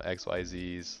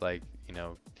 XYZ's like,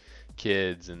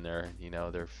 kids and their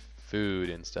food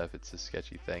and stuff. It's a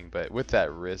sketchy thing, but with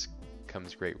that risk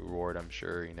comes great reward, I'm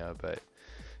sure, but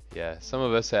yeah, some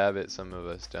of us have it, some of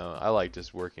us don't. I like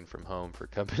just working from home for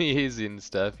companies and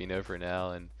stuff, for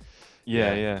now. And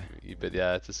yeah, yeah, yeah. but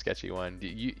yeah, it's a sketchy one.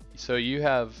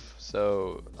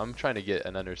 So I'm trying to get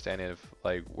an understanding of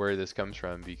like where this comes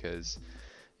from, because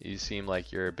you seem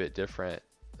like you're a bit different,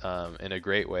 in a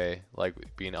great way, like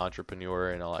being an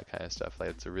entrepreneur and all that kind of stuff.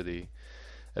 Like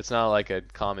it's not like a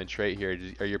common trait here.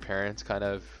 Are your parents kind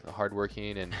of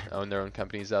hardworking and own their own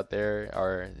companies out there,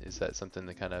 or is that something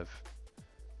that kind of,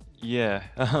 Yeah.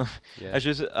 yeah, I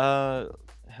just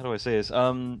how do I say this?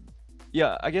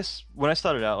 Yeah, I guess when I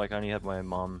started out, like I only had my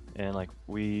mom, and like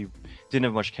we didn't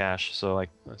have much cash, so like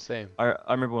same? I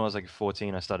remember when I was like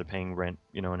 14, I started paying rent,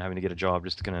 and having to get a job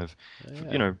just to kind of,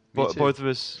 Yeah, me too. both of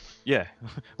us. Yeah.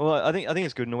 Well, I think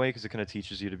it's good in a way because it kind of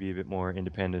teaches you to be a bit more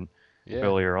independent Yeah,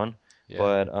 earlier on. yeah,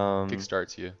 But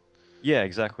kickstarts you. yeah,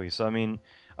 exactly. So I mean,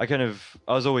 I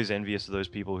was always envious of those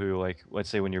people who like, let's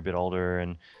say when you're a bit older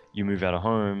and you move out of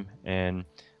home, and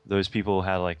those people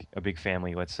had like a big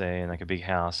family, let's say, and like a big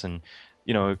house, and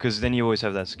because then you always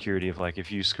have that security of like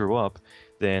if you screw up,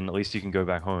 then at least you can go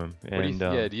back home. And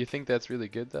Yeah, do you think that's really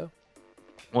good though?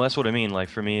 well, that's what I mean. Like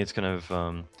for me, it's kind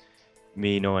of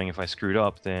me knowing if I screwed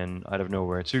up, then I'd have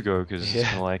nowhere to go because it's kind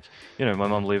Yeah, of like, my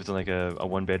mom lived in like a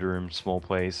one bedroom small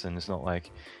place, and it's not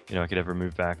like, I could ever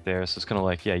move back there. So it's kind of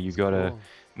like, yeah, you that's gotta cool.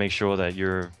 make sure that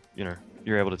you're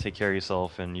able to take care of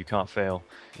yourself and you can't fail.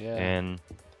 Yeah. And,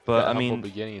 You but got I humble mean,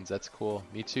 beginnings. That's cool.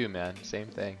 Me too, man. Same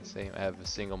thing. Same. I have a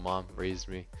single mom raised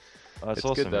me. that's It's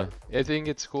good awesome, though. man. I think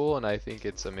it's cool, and I think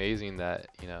it's amazing that,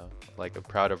 like I'm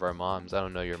proud of our moms. I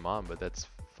don't know your mom, but that's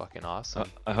fucking awesome.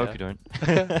 I You hope know? you don't.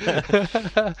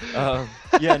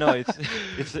 Yeah, no,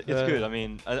 it's good. I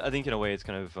mean, I think in a way it's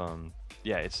kind of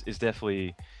yeah, it's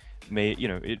definitely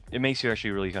it makes you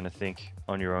actually really kind of think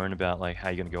on your own about like how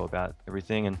you're gonna go about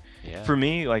everything. And Yeah. for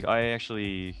me, like I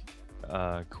actually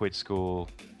quit school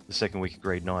the second week of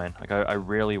grade 9. Like I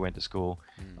rarely went to school.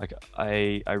 Mm. Like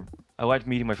I liked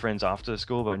meeting my friends after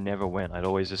school, but I never went. I'd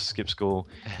always just skip school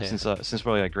since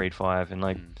probably like grade 5, and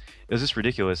like Mm. it was just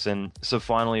ridiculous. And so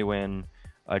finally, when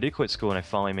I did quit school and I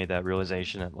finally made that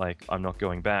realization that like I'm not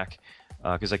going back,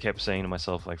 because I kept saying to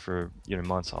myself like for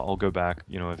months I'll go back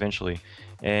eventually,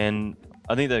 and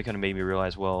I think that kind of made me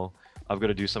realize, well, I've got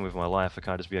to do something with my life. I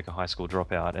can't just be like a high school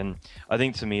dropout. And I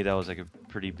think to me that was like a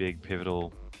pretty big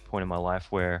pivotal point in my life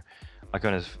where I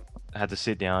kind of had to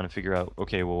sit down and figure out,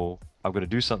 okay, well, I've got to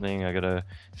do something. I got to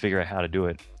figure out how to do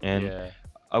it. And Yeah.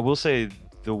 I will say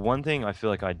the one thing I feel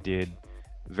like I did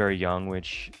very young,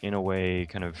 which in a way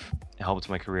kind of helped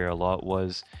my career a lot,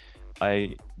 was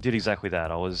I did exactly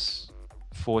that. I was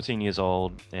 14 years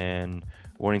old and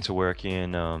wanting to work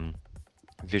in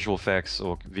visual effects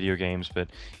or video games, but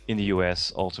in the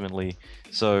US ultimately.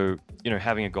 So,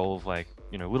 having a goal of like,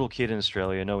 little kid in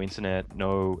Australia, no internet,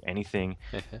 no anything,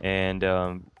 and,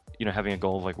 having a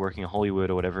goal of like working in Hollywood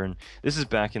or whatever. And this is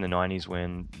back in the 90s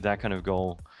when that kind of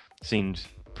goal seemed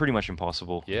pretty much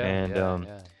impossible. Yeah, And yeah,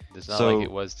 yeah. It's not like so,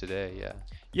 it was today. Yeah.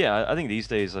 yeah, I think these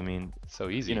days, I mean, So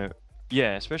you easy. know,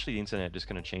 yeah, especially the internet just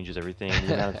kind of changes everything.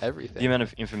 The amount of the Everything. amount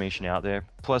of information out there.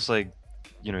 Plus, like,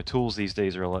 tools these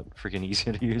days are a lot freaking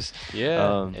easier to use. Yeah,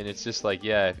 Um, and it's just like,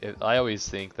 yeah, if, I always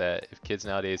think that if kids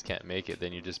nowadays can't make it,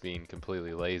 then you're just being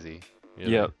completely lazy, yeah,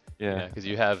 really. yeah, Because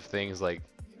you have things like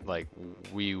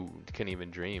we couldn't even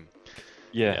dream.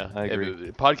 yeah, I agree.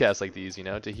 Podcasts like these,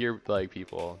 to hear like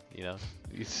people,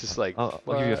 it's just like I'll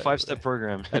give you a what? five-step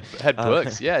program. Had uh,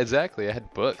 books, yeah, exactly. I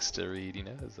had books to read,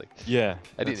 It's like yeah,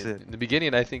 I that's didn't it. in the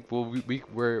beginning. I think well, we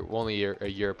were only a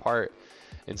year apart,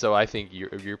 and so I think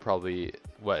you're probably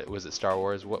what was it Star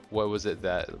Wars? What was it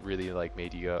that really like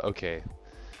made you go okay?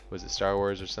 Was it Star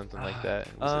Wars or something like that?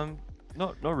 Was it? Um,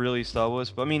 not really Star Wars,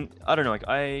 but I mean, I don't know. Like,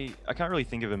 I can't really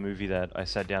think of a movie that I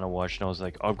sat down and watched and I was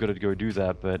like, I've got to go do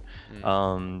that. But Mm,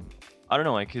 um, I don't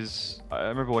know, like, cause I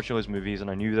remember watching those movies and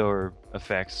I knew there were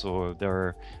effects or there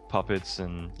were puppets,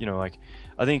 and like,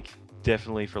 I think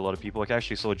definitely for a lot of people, like, I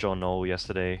actually saw John Knoll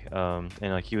yesterday, and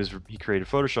like he created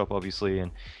Photoshop obviously,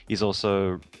 and he's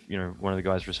also one of the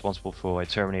guys responsible for like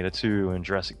Terminator 2 and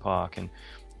Jurassic Park and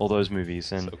all those movies.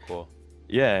 so And cool.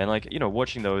 yeah, and like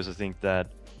watching those, I think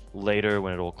that later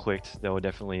when it all clicked, they were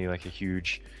definitely like a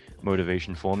huge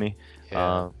motivation for me.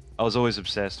 Yeah. I was always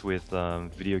obsessed with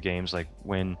video games. Like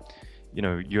when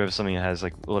you have something that has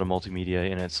like a lot of multimedia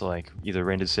in it, so like either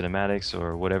rendered cinematics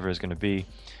or whatever is going to be,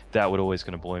 that would always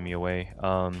kind of blow me away.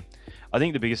 I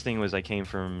think the biggest thing was I came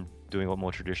from doing a lot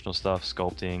more traditional stuff,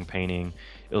 sculpting, painting,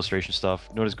 illustration stuff.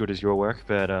 Not as good as your work,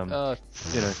 but Uh,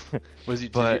 you know, was you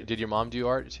but did your mom do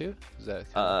art too? Is that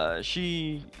kind of?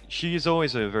 she is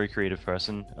always a very creative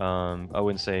person. I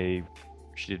wouldn't say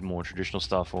she did more traditional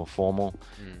stuff or formal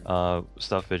Mm,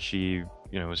 stuff, but she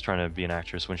was trying to be an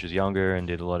actress when she was younger and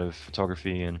did a lot of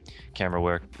photography and camera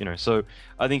work. So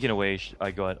I think in a way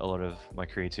I got a lot of my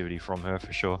creativity from her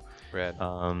for sure. rad.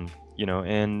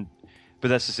 And but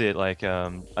that's just it. Like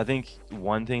I think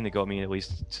one thing that got me at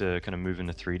least to kind of move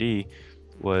into 3D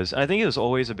was, and I think it was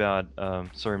always about.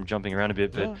 Sorry, I'm jumping around a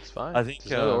bit, but No, it's fine. I think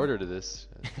There's no order to this.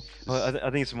 well, I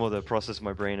think it's more the process of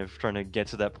my brain of trying to get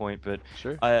to that point. But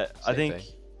Sure. I Same think thing.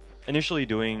 initially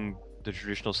doing the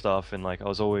traditional stuff, and like I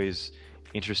was always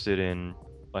interested in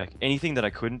like anything that I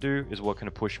couldn't do is what kind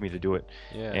of pushed me to do it.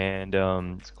 Yeah, And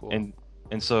it's cool.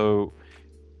 and so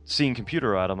seeing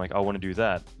computer art, I'm like, I want to do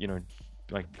that.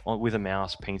 Like with a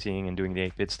mouse, painting and doing the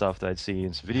 8-bit stuff that I'd see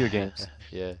in some video games.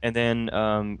 Yeah. And then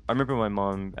I remember my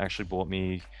mom actually bought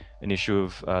me an issue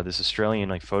of this Australian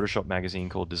like Photoshop magazine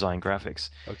called Design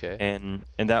Graphics, Okay. and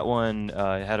that one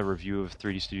had a review of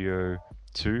 3D Studio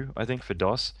 2, I think, for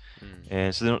DOS, Mm,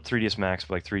 and so they're not 3ds Max,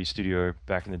 but like 3D Studio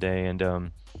back in the day. And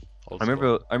old I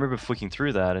school. remember flicking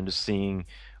through that and just seeing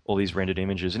all these rendered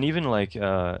images, and even like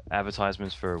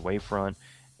advertisements for Wavefront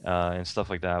and stuff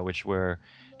like that, which were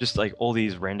just like all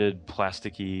these rendered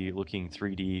plasticky looking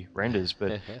 3D renders.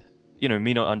 But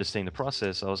me not understanding the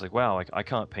process, I was like, wow, like I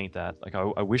can't paint that. Like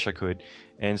I wish I could.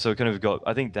 And so it kind of got.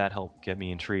 I think that helped get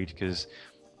me intrigued because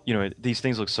these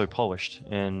things look so polished,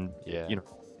 and Yeah.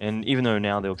 and even though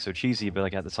now they look so cheesy, but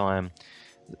like at the time,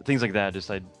 things like that just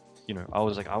I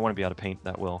was like, I want to be able to paint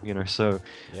that well. So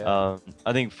Yeah.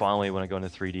 I think finally when I got into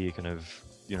 3D, it kind of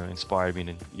inspired me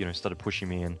and started pushing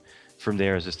me, and from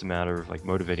there it's just a matter of like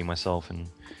motivating myself and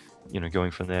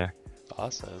going from there.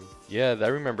 Awesome. Yeah, I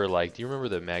remember like, do you remember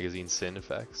the magazine Sin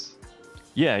Effects?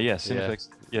 Yeah, yeah, Yeah. Cinefix.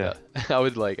 Yeah. Yeah. I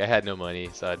would like I had no money,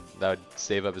 so I would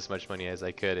save up as much money as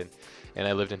I could and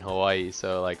I lived in Hawaii,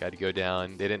 so like I'd go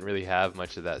down. They didn't really have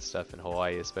much of that stuff in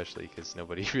Hawaii, especially because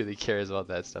nobody really cares about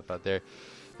that stuff out there.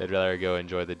 They'd rather go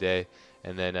enjoy the day.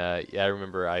 And then yeah, I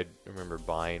remember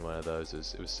buying one of those.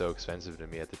 It was so expensive to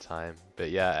me at the time.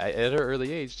 But yeah, at an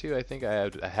early age too, I think I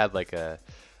had like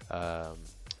um,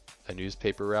 a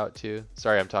newspaper route too.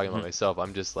 Sorry, I'm talking about Hmm. myself.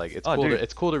 I'm just like Oh, dude.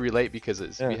 it's cool to relate because we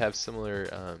Yeah. have similar.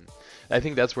 I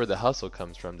think that's where the hustle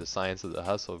comes from. The science of the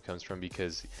hustle comes from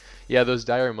because, yeah, those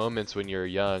dire moments when you're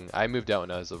young. I moved out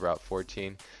when I was about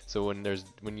 14. So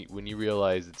when you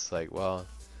realize it's like, well,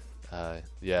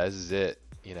 yeah, this is it.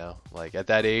 Like at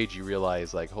that age, you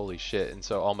realize like, holy shit. And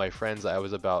so all my friends, I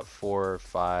was about 4,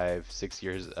 5, 6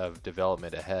 years of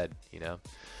development ahead.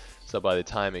 So by the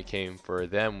time it came for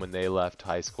them when they left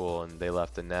high school and they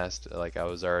left the nest, like I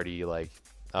was already like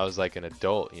I was like an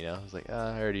adult. I was like,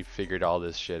 I already figured all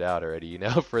this shit out already,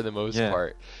 for the most Yeah.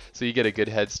 part. So you get a good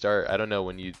head start. I don't know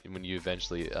when you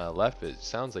eventually left, but it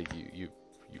sounds like you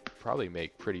probably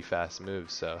make pretty fast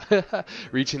moves. So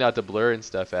reaching out to Blur and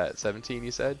stuff at 17,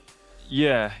 you said?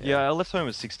 Yeah, Yeah. yeah. I left home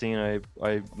at 16.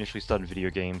 I initially started video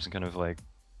games and kind of like,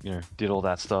 did all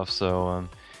that stuff. So,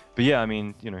 but yeah, I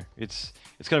mean, it's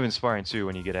kind of inspiring too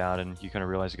when you get out and you kind of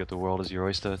realize you got the world as your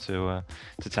oyster to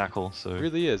tackle. So,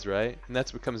 Really is, right? And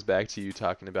that's what comes back to you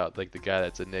talking about like the guy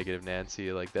that's a negative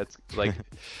Nancy, like that's like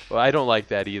well, I don't like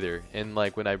that either. And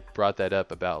like when I brought that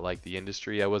up about like the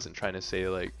industry, I wasn't trying to say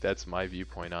like that's my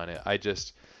viewpoint on it.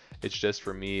 It's just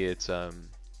for me, it's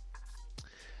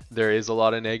there is a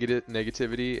lot of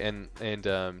negativity and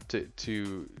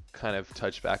to kind of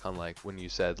touch back on like when you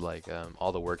said like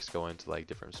all the works go into like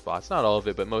different spots, not all of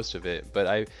it but most of it, but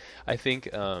I think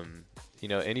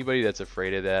anybody that's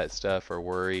afraid of that stuff or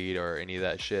worried or any of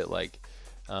that shit, like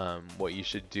what you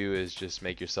should do is just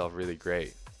make yourself really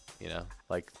great,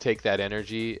 like take that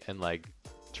energy and like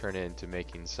turn it into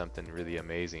making something really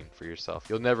amazing for yourself.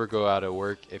 You'll never go out of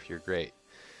work if you're great.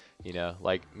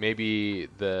 Like maybe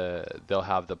they'll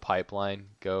have the pipeline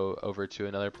go over to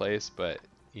another place, but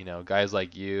guys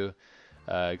like you,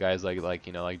 guys like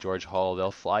like George Hall,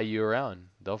 they'll fly you around.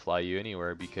 They'll fly you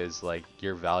anywhere because like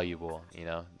you're valuable.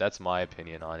 That's my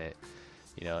opinion on it.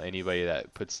 Anybody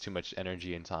that puts too much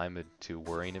energy and time into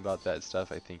worrying about that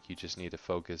stuff, I think you just need to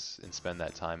focus and spend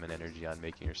that time and energy on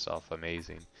making yourself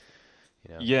amazing.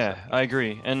 So yeah, I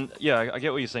agree. And yeah, I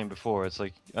get what you're saying before. It's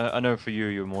like I know for you,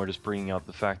 you're more just bringing up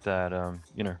the fact that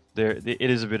it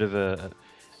is a bit of a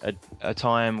a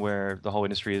time where the whole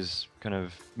industry is kind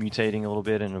of mutating a little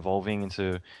bit and evolving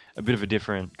into a bit of a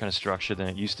different kind of structure than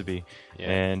it used to be. yeah,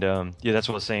 And yeah, that's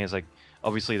what I was saying is like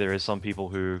obviously there is some people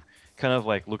who kind of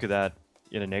like look at that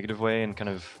in a negative way and kind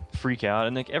of freak out,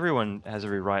 and like everyone has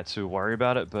every right to worry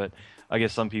about it, but I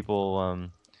guess some people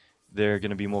they're going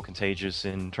to be more contagious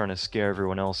in trying to scare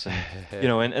everyone else, and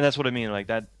and that's what I mean, like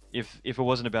that. If it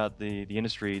wasn't about the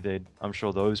industry, they'd, I'm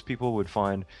sure those people would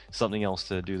find something else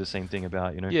to do the same thing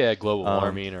about. yeah, global Um,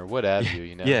 warming or what have yeah, you.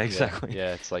 yeah, Yeah, exactly.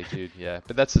 yeah. It's like, dude, yeah.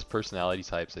 But that's just personality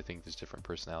types. I think there's different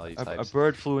personality A types.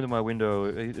 bird flew into my window.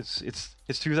 It's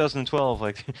 2012.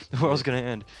 Like the Yeah. world's gonna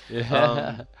end.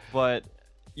 Yeah. But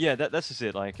yeah, that's just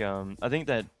it. Like I think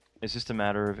that it's just a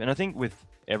matter of, and I think with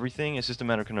everything, it's just a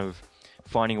matter of kind of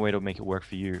finding a way to make it work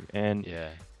for you. Yeah.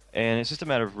 And it's just a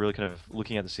matter of really kind of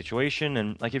looking at the situation,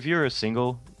 and like if you're a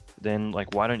single, then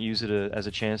like why don't you use it as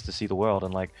a chance to see the world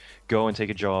and like go and take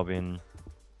a job in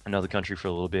another country for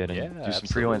a little bit Yeah, and do some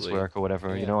freelance absolutely. work or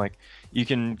whatever. Yeah. Like you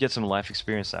can get some life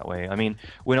experience that way. I mean,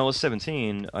 when I was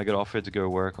 17, I got offered to go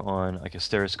work on like a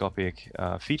stereoscopic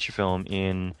feature film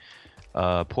in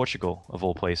Portugal of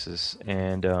all places,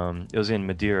 and it was in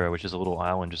Madeira, which is a little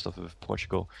island just off of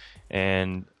Portugal,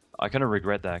 and I kind of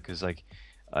regret that because like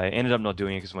I ended up not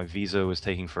doing it because my visa was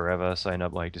taking forever, so I ended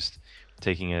up like just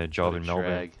taking a What job a in Melbourne.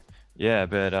 drag. Yeah,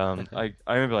 but I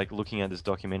remember like looking at this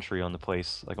documentary on the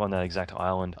place, like on that exact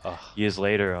island, Ugh. years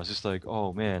later. I was just like,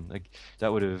 oh man, like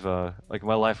that would have like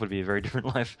my life would be a very different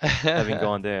life having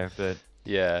gone there. But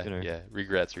Yeah, you know, yeah.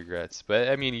 Regrets, regrets. But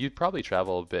I mean, you'd probably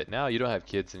travel a bit now. You don't have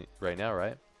kids right now,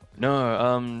 right?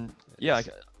 no, yeah, It's,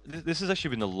 this has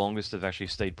actually been the longest I've actually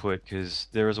stayed put because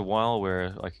there was a while where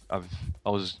like I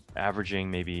was averaging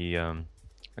maybe a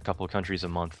couple of countries a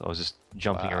month. I was just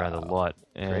jumping around a wow. lot,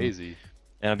 Crazy.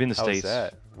 and I've been in the How was States.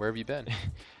 that? Where have you been?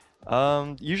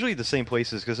 Usually the same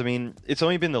places because I mean it's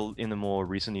only been in the more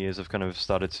recent years I've kind of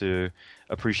started to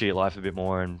appreciate life a bit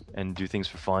more and do things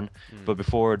for fun. Hmm. But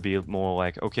before it'd be more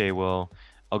like okay, well,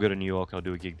 I'll go to New York, I'll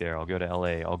do a gig there. I'll go to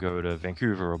LA, I'll go to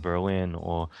Vancouver or Berlin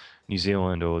or New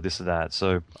Zealand or this or that.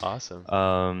 So Awesome.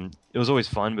 it was always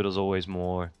fun, but it was always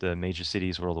more the major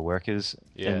cities where all the work is.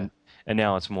 Yeah. And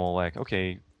now it's more like,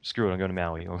 okay, screw it, I'm going to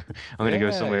Maui or I'm going to go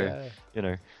Yeah, somewhere, yeah. you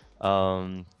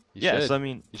know. You Yeah, so should. I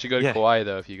mean, You should go to yeah, Kauai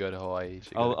though. If you go to Hawaii, you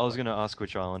should go to I was Kauai. going to ask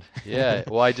which island. Yeah.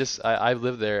 Well, I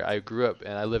lived there. I grew up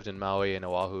and I lived in Maui and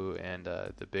Oahu and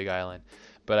the Big Island.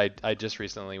 But I just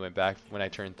recently went back when I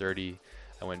turned 30.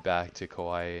 I went back to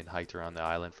Kauai and hiked around the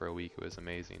island for a week. It was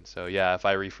amazing. So yeah, if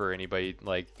I refer anybody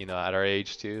like, at our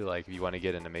age too, like if you want to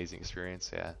get an amazing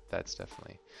experience, yeah, that's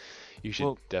definitely you should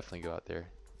Well, definitely go out there.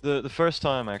 the first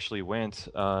time I actually went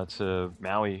to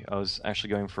Maui, I was actually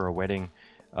going for a wedding.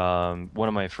 One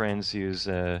of my friends, he was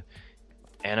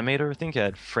animator, I think,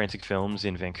 at Frantic Films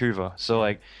in Vancouver. So Yeah.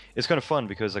 like it's kind of fun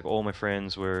because like all my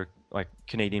friends were like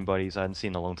Canadian buddies I hadn't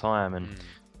seen in a long time, and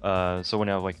Mm. so went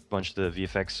out like a bunch of the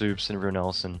VFX soups and everyone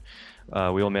else, and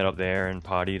we all met up there and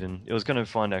partied, and it was kind of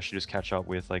fun to actually just catch up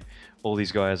with like all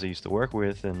these guys I used to work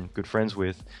with and good friends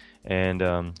with, and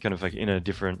kind of like in a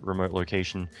different remote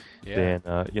location Yeah.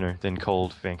 than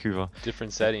cold Vancouver.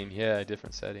 Different setting. Yeah,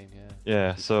 different setting. Yeah.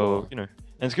 Yeah, It's so cool. and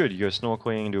it's good. You go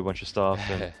snorkeling, do a bunch of stuff,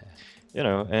 and Eat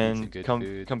some and good come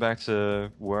food. come back to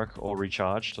work all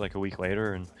recharged like a week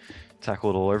later and tackle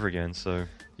it all over again. So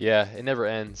Yeah, it never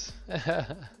ends.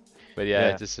 But yeah,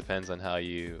 it yeah, just depends on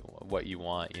what you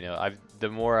want. The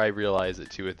more I realize it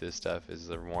too with this stuff is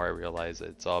the more I realize that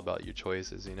it's all about your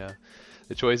choices.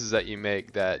 The choices that you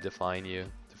make that define you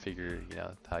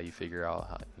to how you figure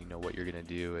out what you're gonna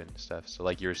do and stuff. So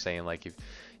like you were saying, like if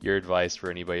your advice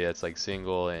for anybody that's like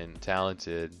single and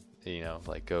talented,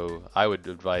 like I would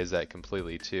advise that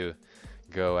completely too.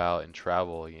 Go out and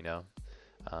travel.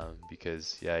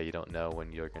 Because yeah, you don't know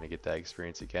when you're going to get that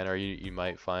experience again, or you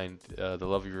might find the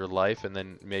love of your life and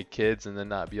then make kids and then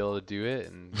not be able to do it,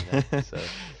 and so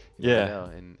you never yeah. know,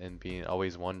 and being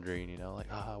always wondering,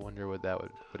 like, I wonder what that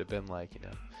would have been like.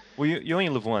 Well, you only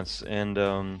live once, and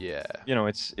Yeah,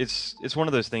 it's one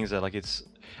of those things that like it's.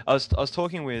 I was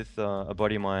talking with a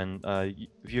buddy of mine. Have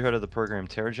you heard of the program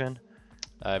TerraGen?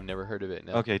 I've never heard of it.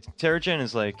 No. Okay, TerraGen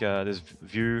is like there's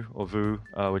Vue or Vue,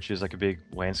 which is like a big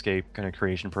landscape kind of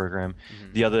creation program.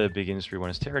 Hmm. The other big industry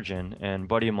one is TerraGen, and a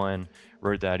buddy of mine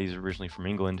wrote that. He's originally from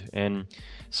England, and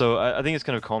so I think it's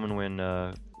kind of common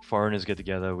when foreigners get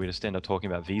together, we just end up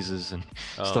talking about visas and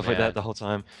Oh stuff like that man. the whole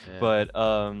time. Yeah.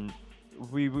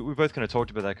 But we both kind of talked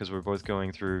about that because we're both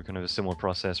going through kind of a similar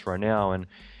process right now, and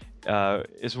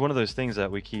it's one of those things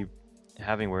that we keep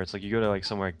having where it's like you go to like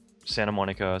somewhere Santa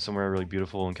Monica, somewhere really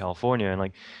beautiful in California, and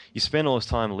like you spend all this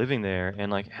time living there,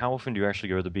 and like how often do you actually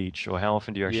go to the beach, or how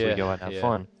often do you actually go Yeah. out and have Yeah.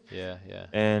 fun? Yeah. Yeah.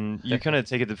 And you kind of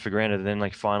take it for granted, and then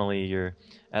like finally you're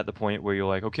at the point where you're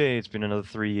like, okay, it's been another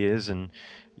 3 years, and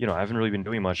I haven't really been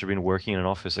doing much. I've been working in an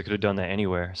office. I could have done that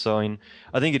anywhere. So I mean,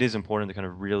 I think it is important to kind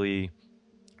of really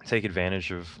take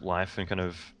advantage of life and kind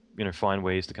of find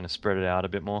ways to kind of spread it out a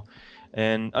bit more.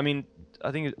 And I mean,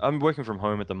 I think I'm working from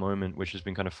home at the moment, which has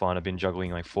been kind of fun. I've been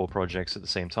juggling like 4 projects at the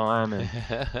same time, and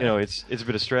it's a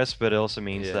bit of stress, but it also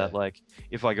means Yeah. that like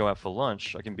if I go out for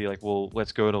lunch, I can be like, well,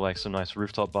 let's go to like some nice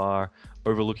rooftop bar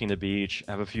overlooking the beach,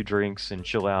 have a few drinks and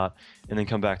chill out, and then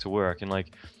come back to work. And like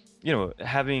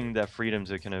having that freedom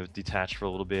to kind of detach for a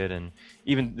little bit. And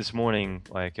even this morning,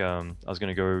 like I was going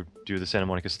to go do the Santa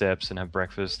Monica steps and have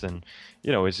breakfast, and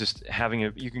it's just having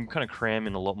you can kind of cram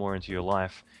in a lot more into your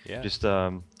life. Yeah. Just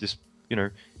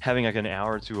having like an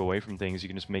hour or two away from things, you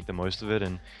can just make the most of it.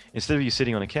 And instead of you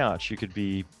sitting on a couch, you could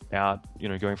be out,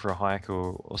 going for a hike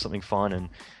or something fun. And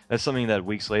that's something that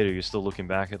weeks later you're still looking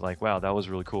back at like, wow, that was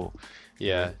really cool.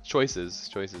 Yeah, choices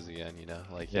again,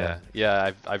 like Yeah.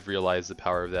 yeah, I've realized the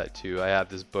power of that too. I have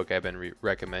this book I've been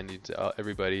recommending to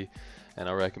everybody, and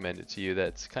I'll recommend it to you.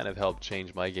 That's kind of helped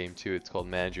change my game too. It's called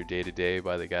Manage Your Day to Day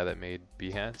by the guy that made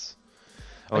Behance.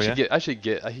 Oh yeah. I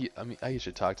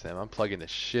should talk to them. I'm plugging the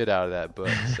shit out of that book.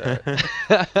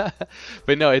 So.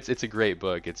 But no, it's a great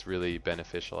book. It's really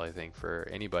beneficial, I think, for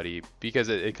anybody because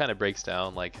it kind of breaks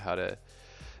down like how to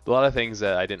a lot of things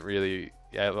that I didn't really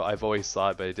I've always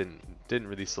thought, but it didn't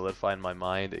really solidify in my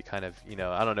mind. It kind of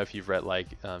I don't know if you've read like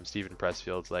Stephen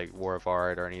Pressfield's like War of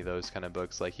Art or any of those kind of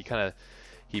books. Like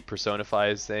he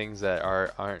personifies things that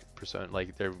aren't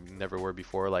like there never were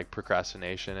before, like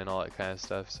procrastination and all that kind of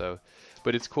stuff. So,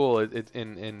 but it's cool. It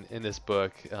in this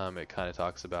book, it kind of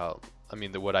talks about. I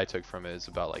mean, what I took from it is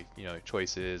about like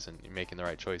choices and making the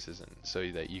right choices, and so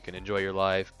that you can enjoy your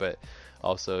life, but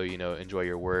also enjoy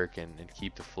your work and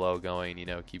keep the flow going.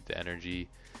 Keep the energy,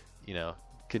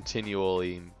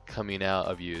 continually coming out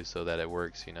of you so that it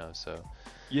works. So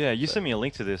Yeah, you but sent me a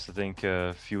link to this, I think,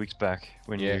 a few weeks back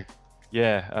when yeah. you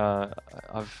Yeah,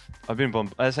 I've been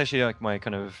bummed. That's actually like my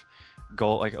kind of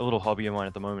goal, like a little hobby of mine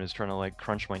at the moment is trying to like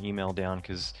crunch my email down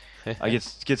because I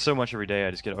get so much every day.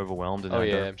 I just get overwhelmed and Oh I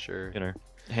yeah, don't, I'm sure. you know,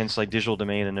 hence like Digital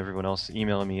Domain and everyone else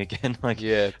emailing me again. Like,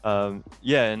 Yeah,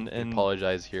 yeah, we and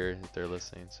apologize here if they're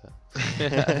listening. So,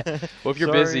 well, if you're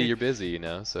busy, sorry. you're busy, you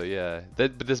know. So yeah,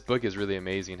 but this book is really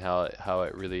amazing how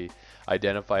it really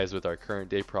identifies with our current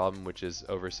day problem, which is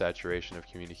oversaturation of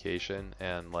communication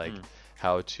and like Mm,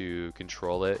 how to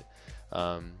control it,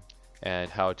 um, and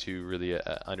how to really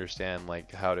understand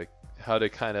like how to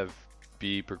kind of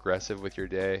be progressive with your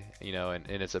day, you know, and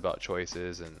it's about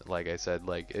choices. And like I said,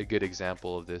 like a good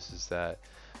example of this is that.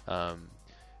 Um,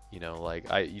 like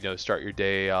start your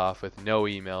day off with no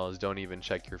emails, don't even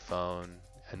check your phone,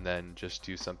 and then just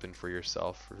do something for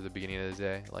yourself for the beginning of the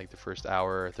day, like the first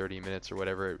hour or 30 minutes or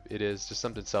whatever it is, just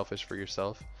something selfish for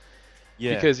yourself.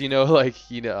 yeah. Because,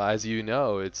 as you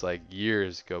know, it's like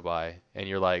years go by and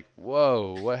you're like,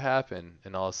 whoa, what happened?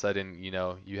 And all of a sudden,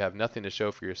 you have nothing to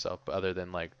show for yourself other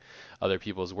than like other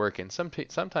people's work. And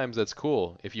sometimes that's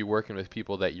cool if you're working with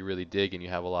people that you really dig and you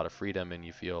have a lot of freedom and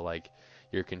you feel like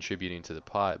you're contributing to the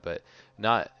pot. But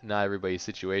not everybody's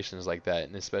situation is like that.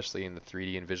 And especially in the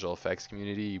 3D and visual effects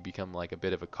community, you become like a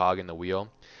bit of a cog in the wheel.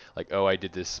 Like, oh, I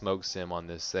did this smoke sim on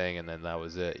this thing and then that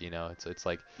was it. It's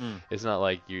like Mm. it's not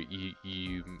like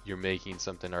you're making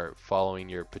something or following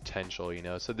your potential, you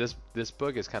know. So this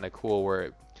book is kind of cool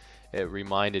where it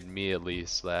reminded me at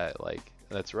least that like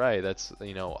that's right. That's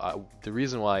the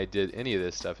reason why I did any of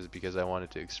this stuff is because I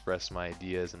wanted to express my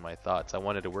ideas and my thoughts. I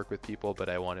wanted to work with people, but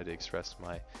I wanted to express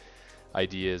my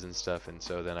ideas and stuff. And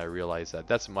so then I realized that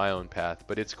that's my own path.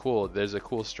 But it's cool. There's a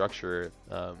cool structure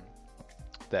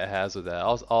that has with that.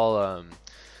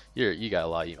 You got a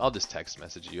lot. I'll just text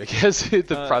message you. I guess it's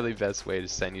the Uh, probably best way to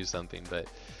send you something. But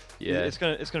yeah, it's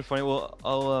kind of funny. Well,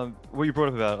 I'll what you brought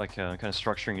up about like kind of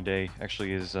structuring your day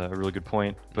actually is a really good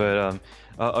point. But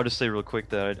I'll just say real quick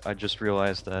that I just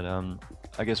realized that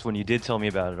I guess when you did tell me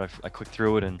about it, I clicked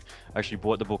through it and I actually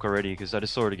bought the book already because I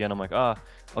just saw it again. I'm like, I'll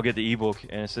get the ebook,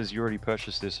 and it says you already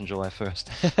purchased this on July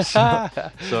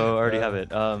 1st. So I already have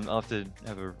it. I'll have to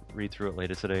have a read through it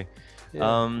later today.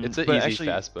 yeah, it's an But easy, actually,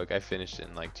 fast book. I finished it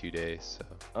in like 2 days. So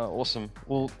awesome.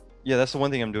 Well, yeah, that's the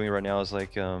one thing I'm doing right now is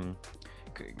like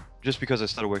just because I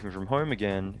started working from home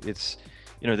again, it's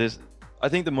there's I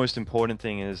think the most important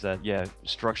thing is that yeah,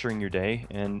 structuring your day,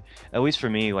 and at least for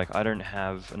me, like I don't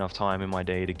have enough time in my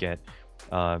day to get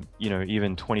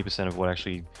even 20% of what I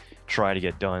actually try to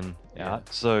get done yeah,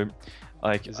 out. So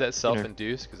like is that you know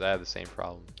self-induced? Because I have the same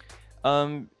problem.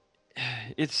 um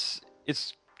it's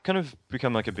kind of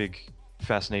become like a big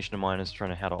fascination of mine is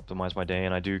trying to how to optimize my day,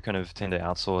 and I do kind of tend to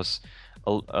outsource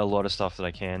a lot of stuff that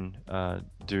I can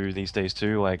do these days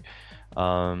too. Like,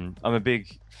 I'm a big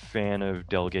fan of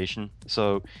delegation,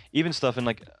 so even stuff and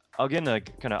like I'll get in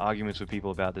like kind of arguments with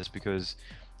people about this because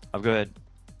I've got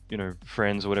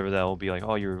friends or whatever that will be like,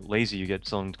 oh, you're lazy, you get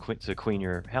someone to clean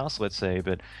your house, let's say,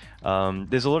 but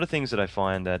there's a lot of things that I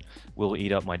find that will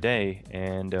eat up my day,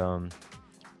 and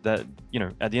that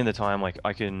at the end of the time like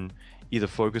I can either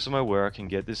focus on my work and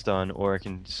get this done or I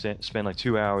can spend like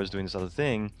 2 hours doing this other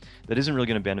thing that isn't really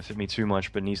going to benefit me too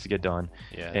much but needs to get done.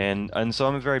 Yeah, And so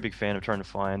I'm a very big fan of trying to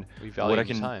find we what I value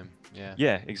can. time. Yeah,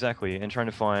 Yeah, exactly, and trying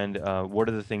to find what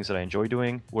are the things that I enjoy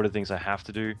doing, what are the things I have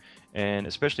to do, and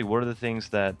especially what are the things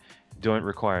that don't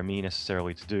require me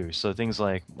necessarily to do. So things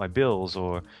like my bills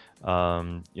or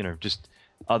just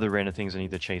other random things I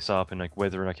need to chase up, and like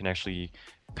whether I can actually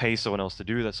pay someone else to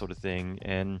do that sort of thing.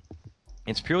 And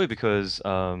it's purely because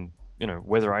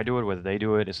whether I do it, whether they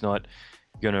do it, it's not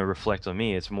going to reflect on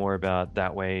me. It's more about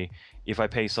that way. If I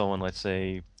pay someone, let's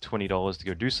say $20 to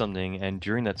go do something, and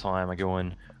during that time I go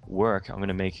and work, I'm going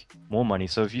to make more money.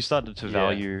 So if you start to yeah,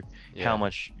 value how yeah.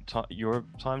 much your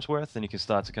time's worth, then you can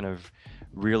start to kind of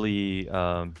really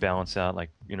balance out like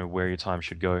where your time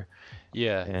should go.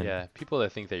 Yeah, And yeah. People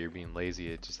that think that you're being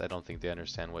lazy, I don't think they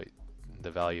understand what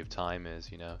the value of time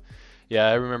is, you know. Yeah,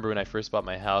 I remember when I first bought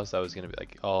my house, I was gonna be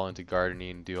like all into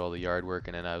gardening, do all the yard work,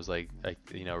 and then I was like,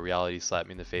 reality slapped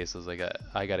me in the face. I was like,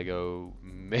 I gotta go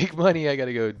make money, I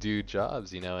gotta go do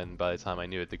jobs, you know. And by the time I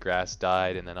knew it, the grass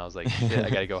died, and then I was like, shit, I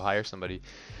gotta go hire somebody.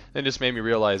 And it just made me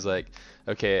realize like,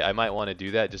 okay, I might want to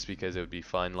do that just because it would be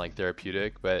fun, like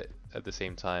therapeutic, but at the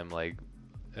same time, like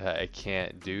I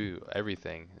can't do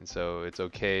everything, and so it's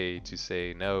okay to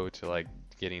say no to like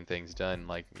getting things done.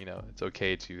 Like, it's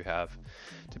okay to have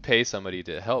to pay somebody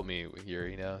to help me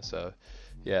here, So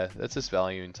yeah, that's just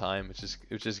valuing time, which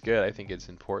is good. I think it's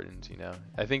important,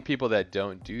 I think people that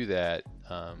don't do that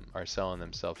are selling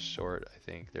themselves short. I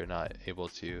think they're not able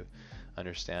to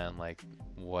understand like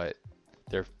what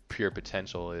their pure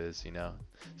potential is, you know.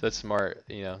 So that's smart,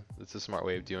 you know. That's a smart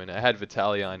way of doing it. I had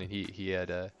Vitaly on, and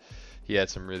he had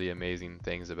some really amazing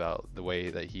things about the way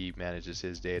that he manages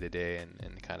his day to day,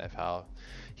 and kind of how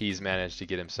he's managed to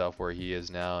get himself where he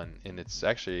is now. And it's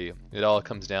actually, it all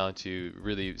comes down to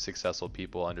really successful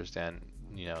people understand,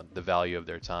 you know, the value of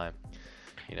their time,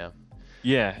 you know.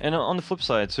 Yeah, and on the flip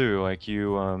side too, like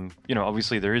you know,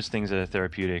 obviously there is things that are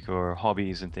therapeutic or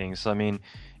hobbies and things. So, I mean,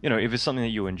 you know, if it's something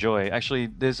that you enjoy, actually,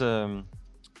 there's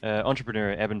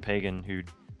entrepreneur Evan Pagan who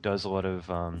does a lot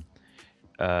of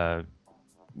uh,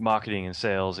 marketing and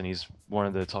sales, and he's one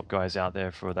of the top guys out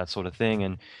there for that sort of thing.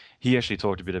 And he actually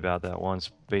talked a bit about that once,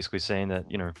 basically saying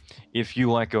that, you know, if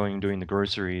you like going and doing the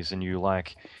groceries and you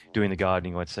like doing the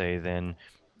gardening, let's say, then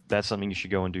that's something you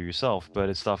should go and do yourself. But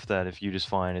it's stuff that if you just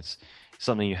find it's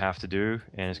something you have to do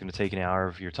and it's going to take an hour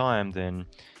of your time, then,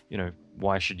 you know,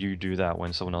 why should you do that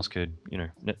when someone else could, you know,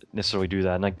 necessarily do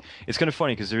that? And like, it's kind of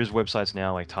funny because there is websites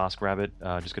now like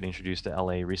TaskRabbit, just got introduced to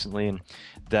LA recently, and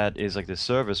that is like this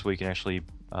service where you can actually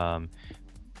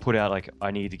put out like, I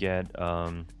need to get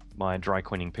my dry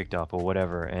cleaning picked up or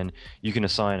whatever, and you can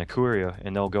assign a courier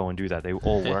and they'll go and do that. They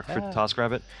all work for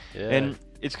TaskRabbit. Yeah. And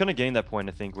it's kind of getting that point,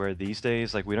 I think, where these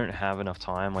days, like, we don't have enough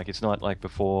time. Like, it's not like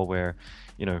before where,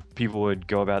 you know, people would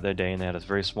go about their day and they had a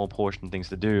very small portion of things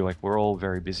to do. Like, we're all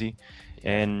very busy.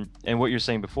 And what you're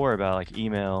saying before about like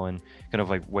email and kind of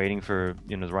like waiting for,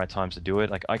 you know, the right times to do it,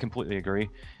 like, I completely agree.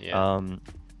 Yeah.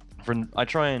 I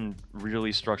try and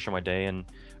really structure my day, and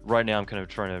right now I'm kind of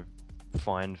trying to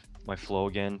find my flow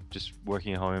again, just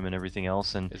working at home and everything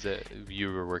else. And Is it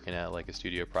you were working at like a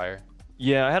studio prior?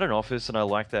 yeah, I had an office, and I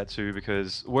like that too,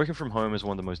 because working from home is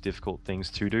one of the most difficult things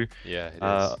to do. Yeah, it is.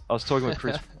 I was talking with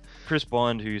Chris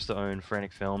Bond, who used to own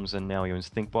Frantic Films, and now he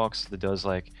owns ThinkBox, that does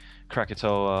like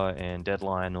Krakatoa and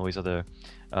Deadline and all these other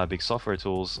big software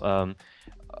tools.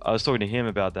 I was talking to him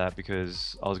about that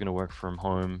because I was going to work from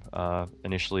home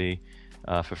initially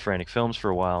for Frantic Films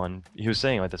for a while, and he was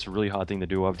saying like that's a really hard thing to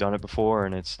do. I've done it before,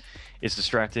 and it's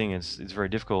distracting. It's very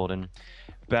difficult. And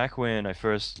back when I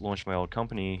first launched my old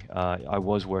company, I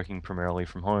was working primarily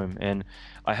from home, and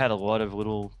I had a lot of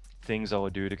little things I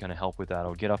would do to kind of help with that. I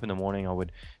would get up in the morning, I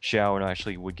would shower, and I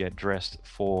actually would get dressed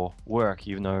for work,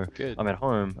 even though Good. I'm at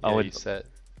home. Yeah, I would, you set.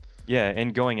 yeah,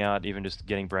 and going out, even just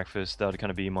getting breakfast, that would kind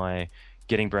of be my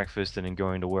getting breakfast and then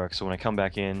going to work. So when I come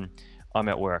back in, I'm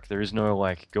at work. There is no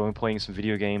like going playing some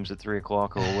video games at 3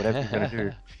 o'clock or whatever you're gonna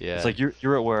do. Yeah. It's like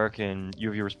you're at work and you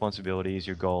have your responsibilities,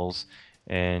 your goals,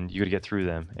 and you got to get through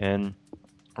them. And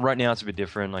right now it's a bit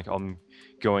different. Like I'm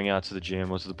going out to the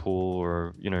gym or to the pool,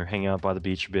 or you know, hanging out by the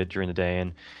beach a bit during the day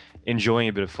and enjoying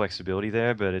a bit of flexibility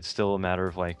there. But it's still a matter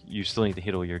of like you still need to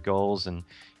hit all your goals and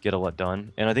get a lot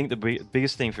done. And I think the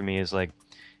biggest thing for me is like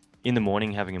in the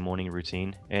morning having a morning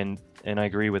routine. And I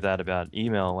agree with that about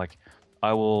email. Like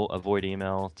I will avoid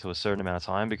email to a certain amount of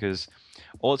time, because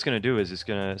all it's going to do is it's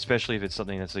going to, especially if it's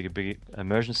something that's like a big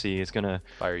emergency, it's going to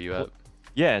Fire you up.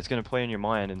 yeah, it's going to play in your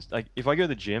mind. And like if I go to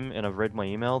the gym and I've read my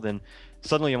email, then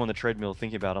suddenly I'm on the treadmill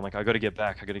thinking about it. I'm like, I got to get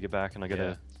back, and I got to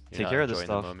You're take not care of this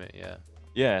enjoying stuff. the moment, yeah.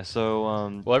 Yeah,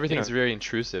 so Well, everything's you know, very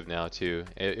intrusive now too.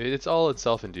 It's all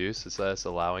self-induced. It's us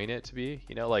allowing it to be.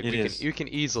 You know, like It is. you can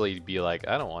easily be like,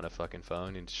 I don't want a fucking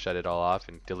phone, and shut it all off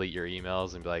and delete your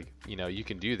emails and be like, you know, you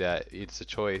can do that. It's a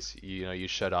choice. You know, you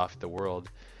shut off the world.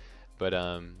 But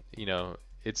you know,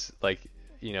 it's like,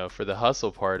 you know, for the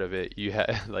hustle part of it, you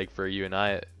have like for you and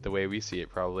I, the way we see it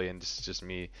probably, and just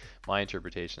me, my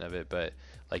interpretation of it. But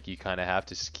like you kind of have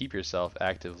to keep yourself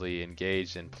actively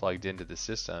engaged and plugged into the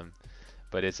system.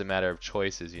 But it's a matter of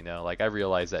choices, you know. Like I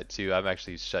realize that too. I've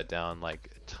actually shut down like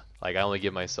I only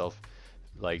give myself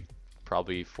like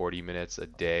probably 40 minutes a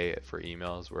day for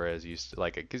emails, whereas used to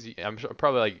like because I'm sure,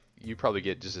 probably like you probably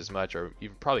get just as much or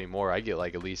even probably more. I get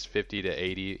like at least 50 to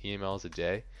 80 emails a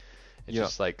day. It's yeah,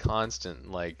 just like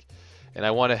constant like, and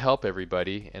I want to help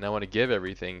everybody and I want to give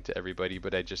everything to everybody,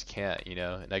 but I just can't, you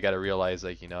know. And I got to realize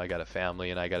like, you know, I got a family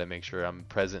and I got to make sure I'm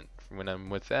present when I'm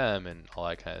with them and all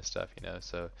that kind of stuff, you know.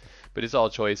 So, but it's all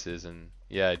choices, and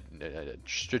yeah,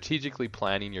 strategically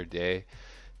planning your day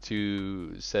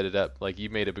to set it up. Like you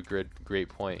made a great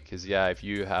point, because yeah, if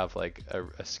you have like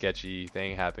a sketchy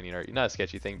thing happening, or not a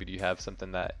sketchy thing, but you have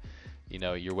something that, you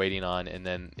know, you're waiting on, and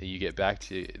then they get back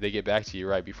to you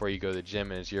right before you go to the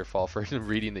gym, and it's your fault for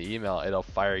reading the email, it'll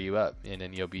fire you up, and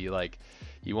then you'll be like,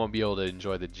 you won't be able to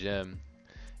enjoy the gym,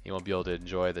 you won't be able to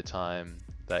enjoy the time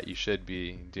that you should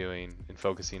be doing and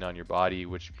focusing on your body,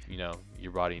 which, you know,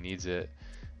 your body needs it,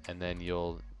 and then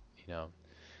you'll, you know,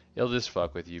 It'll just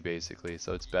fuck with you basically.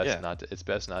 So it's best Yeah. not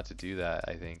to do that.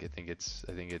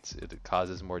 It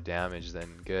causes more damage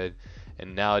than good.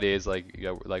 And nowadays, like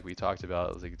like we talked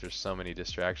about, like there's so many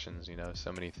distractions,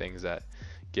 so many things that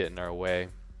get in our way.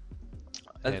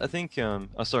 I And think oh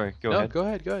sorry, go no, ahead. go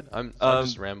ahead, go ahead. I'm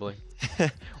just Um, rambling.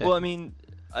 well, I mean,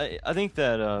 I think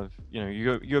that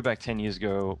you go back 10 years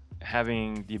ago,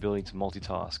 having the ability to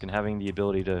multitask and having the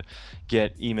ability to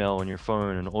get email on your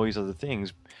phone and all these other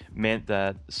things meant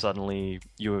that suddenly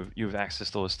you have access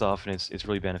to all this stuff, and it's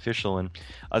really beneficial. And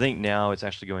I think now it's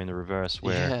actually going the reverse,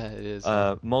 where Yeah, it is,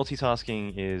 huh?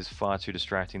 multitasking is far too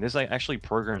distracting. There's like actually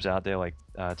programs out there like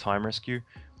Time Rescue,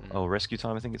 Mm. or Rescue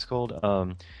Time, I think it's called,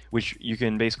 which you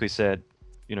can basically set,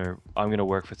 I'm going to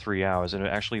work for 3 hours, and it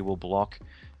actually will block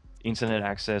internet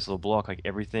access. It'll block like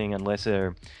everything unless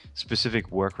they're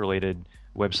specific work-related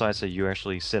websites that you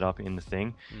actually set up in the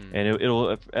thing, Mm. and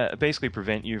it'll basically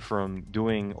prevent you from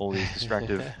doing all these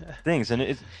distractive things. And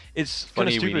it's kind of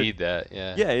Funny, we stupid. need that.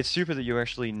 Yeah. Yeah, it's stupid that you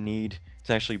actually need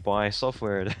to actually buy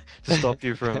software to stop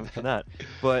you from that.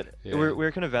 But Yeah.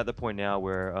 we're kind of at the point now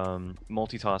where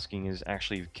multitasking is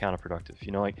actually counterproductive.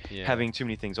 Like Yeah. having too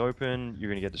many things open, you're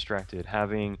gonna get distracted.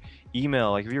 Having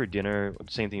email, like if you're at dinner,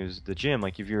 same thing as the gym.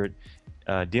 Like if you're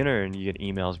at dinner and you get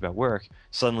emails about work,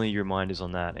 suddenly your mind is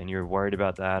on that, and you're worried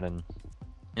about that, and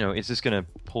it's just gonna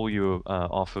pull you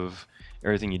off of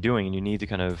everything you're doing, and you need to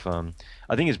kind of.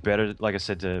 I think it's better, like I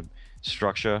said, to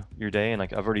structure your day. And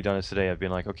like I've already done this today. I've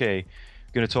been like, okay,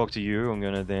 I'm gonna talk to you. I'm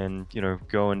gonna then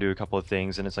go and do a couple of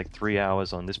things, and it's like 3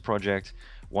 hours on this project,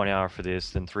 1 hour for this,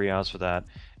 then 3 hours for that,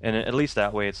 and at least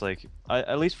that way it's like,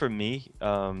 at least for me,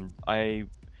 I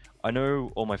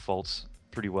know all my faults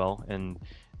pretty well, and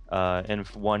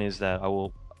one is that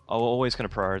I'll always kind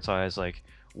of prioritize like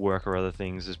work or other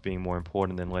things as being more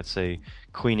important than, let's say,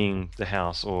 cleaning the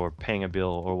house or paying a bill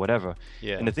or whatever. And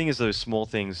Yeah. the thing is, those small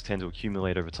things tend to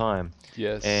accumulate over time.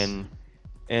 Yes.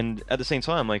 And at the same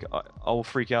time, like I'll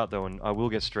freak out though, and I will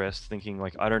get stressed, thinking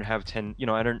like I don't have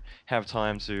I don't have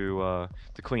time to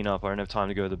clean up. I don't have time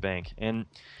to go to the bank. And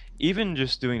even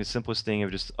just doing the simplest thing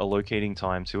of just allocating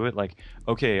time to it, like,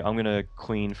 okay, I'm gonna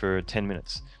clean for 10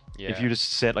 minutes. If Yeah. you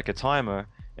just set like a timer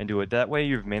and do it that way,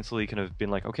 you've mentally kind of been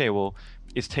like, okay, well,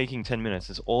 it's taking 10 minutes.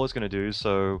 It's all it's going to do.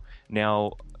 So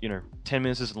now, 10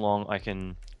 minutes isn't long. I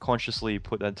can consciously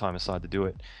put that time aside to do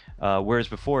it. Whereas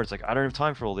before, it's like, I don't have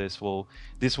time for all this. Well,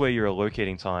 this way you're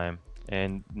allocating time,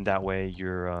 and that way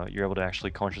you're able to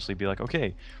actually consciously be like,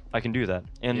 okay, I can do that.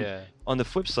 And Yeah. on the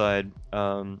flip side,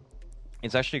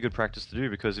 it's actually a good practice to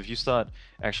do, because if you start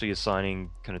actually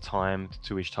assigning kind of time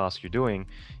to each task you're doing,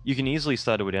 you can easily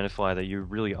start to identify that you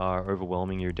really are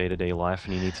overwhelming your day-to-day life,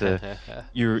 and you need to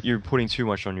you're putting too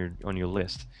much on your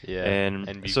list. Yeah. And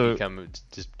And so, become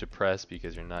just depressed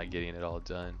because you're not getting it all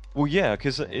done. well, yeah,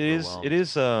 because And it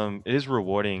is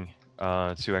rewarding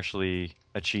to actually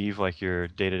achieve like your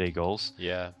day-to-day goals.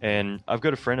 Yeah. And I've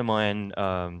got a friend of mine,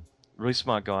 really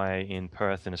smart guy in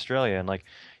Perth in Australia, and like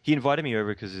he invited me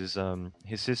over because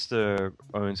his sister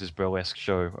owns this burlesque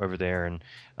show over there, and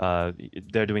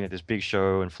they're doing like this big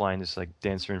show and flying this like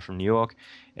dancer in from New York,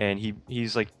 and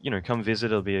he's like, come visit.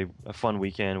 It'll be a fun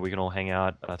weekend. We can all hang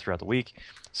out throughout the week.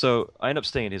 So I end up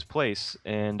staying at his place,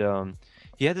 and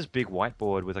he had this big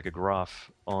whiteboard with like a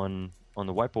graph on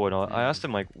the whiteboard. I asked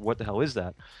him like, what the hell is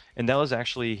that? And that was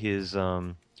actually his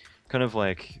kind of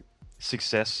like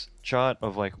success chart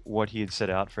of like what he had set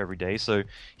out for every day. So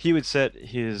he would set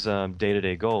his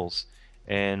day-to-day goals,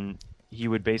 and he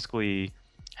would basically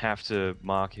have to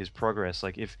mark his progress.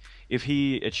 Like if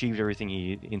he achieved everything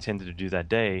he intended to do that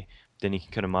day, then he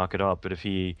can kind of mark it up. But if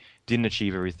he didn't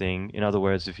achieve everything, in other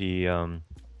words, if he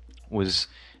was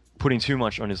putting too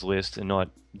much on his list and not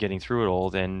getting through it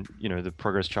all, then the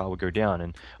progress chart would go down.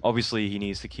 And obviously he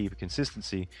needs to keep a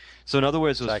consistency. So in other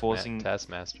words, it was forcing.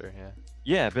 Taskmaster. Yeah.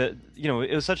 Yeah, but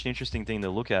it was such an interesting thing to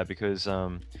look at, because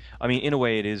I mean, in a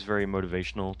way, it is very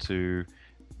motivational to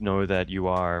know that you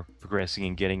are progressing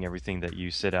and getting everything that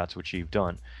you set out to achieve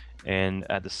done. And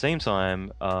at the same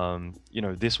time,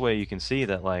 this way you can see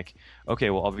that, like,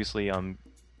 okay, well, obviously I'm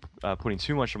putting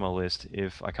too much on my list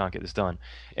if I can't get this done.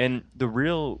 And the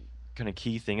real kind of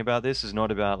key thing about this is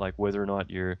not about like whether or not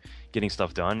you're getting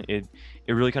stuff done. It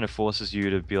really kind of forces you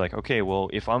to be like, okay, well,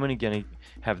 if I'm going to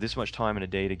have this much time in a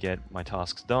day to get my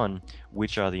tasks done,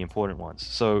 which are the important ones?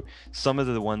 So some of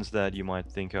the ones that you might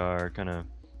think are kind of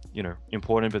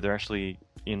important, but they're actually,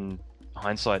 in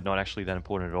hindsight, not actually that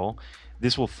important at all.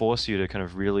 This will force you to kind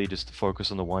of really just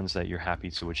focus on the ones that you're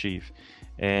happy to achieve,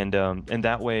 and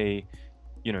that way,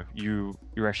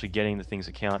 you're actually getting the things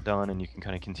that count done, and you can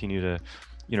kind of continue to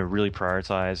really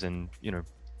prioritize and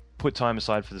put time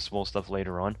aside for the small stuff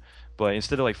later on. But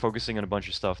instead of like focusing on a bunch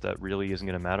of stuff that really isn't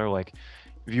going to matter, like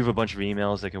if you have a bunch of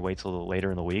emails that can wait till later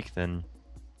in the week, then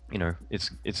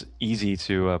it's easy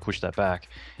to push that back.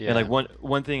 And like Yeah.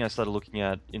 one thing I started looking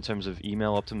at in terms of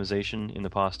email optimization in the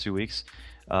past 2 weeks,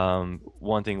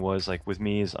 one thing was like with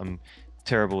me is I'm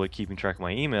terrible at keeping track of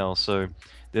my email. So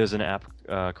there's an app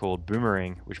called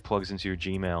Boomerang which plugs into your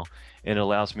Gmail, and it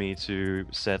allows me to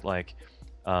set like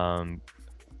um,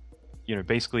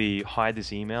 basically hide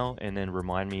this email and then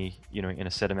remind me, in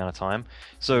a set amount of time.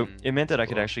 So it meant that I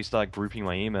could Cool. actually start grouping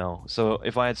my email. So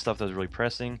if I had stuff that was really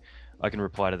pressing, I can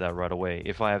reply to that right away.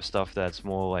 If I have stuff that's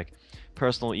more like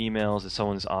personal emails that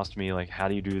someone's asked me, like, how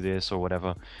do you do this or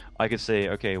whatever, I could say,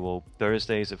 okay, well,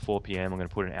 Thursdays at 4 p.m., I'm going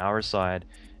to put an hour aside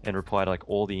and reply to like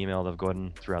all the email I've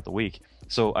gotten throughout the week.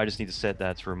 So I just need to set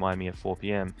that to remind me at 4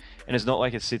 p.m. And it's not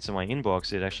like it sits in my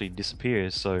inbox, it actually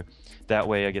disappears. So that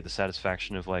way I get the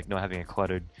satisfaction of like not having a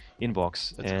cluttered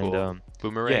inbox. That's And cool.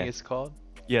 Boomerang yeah, is called?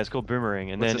 yeah, it's called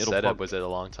Boomerang, and What's then the it'll setup? plug. Was it a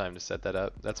long time to set that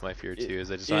up? That's my fear It, too,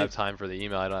 is I just don't have it time for the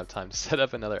email. I don't have time to set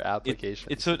up another It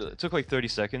application. it took, it took like 30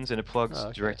 seconds, and it plugs Oh,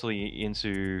 okay. directly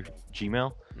into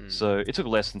Gmail. Mm. So it took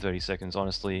less than 30 seconds,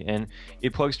 honestly, and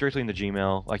it plugs directly into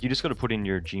Gmail. Like you just got to put in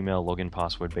your Gmail login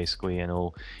password basically, and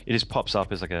it just pops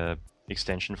up as like a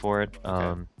extension for it.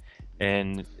 Okay.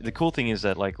 And the cool thing is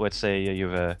that like let's say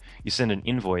you send an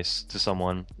invoice to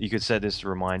someone, you could set this to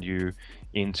remind you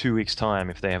in 2 weeks' time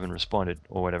if they haven't responded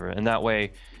or whatever, and that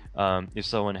way. If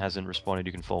someone hasn't responded,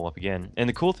 you can follow up again. And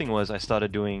the cool thing was, I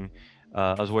started doing.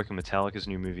 I was working on Metallica's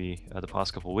new movie the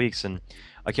past couple of weeks, and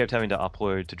I kept having to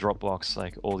upload to Dropbox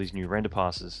like all these new render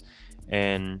passes,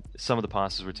 and some of the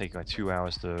passes would take like 2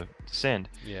 hours to send.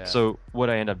 Yeah. So what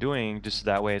I end up doing, just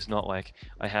that way, it's not like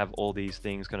I have all these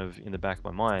things kind of in the back of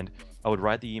my mind. I would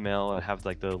write the email, I'd have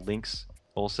like the links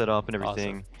all set up and Awesome.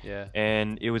 everything, Yeah.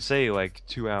 and it would say like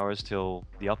 2 hours till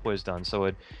the upload's done. So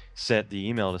I'd set the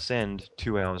email to send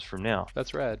 2 hours from now.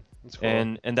 That's rad. That's cool.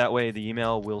 And that way the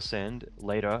email will send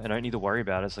later, and I don't need to worry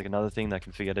about it. It's like another thing that I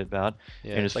can forget about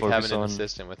Yeah, and it's just like focus having an on.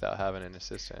 assistant without having an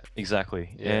assistant. Exactly.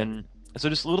 Yeah. And so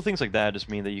just little things like that just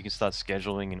mean that you can start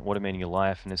scheduling and automating your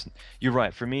life. And you're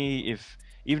right. For me, if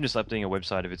even just updating a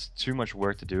website, if it's too much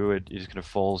work to do, it just kind of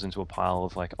falls into a pile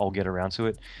of like, I'll get around to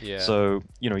it. Yeah. So,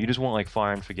 you just want like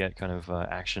fire and forget kind of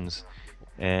actions.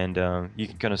 And you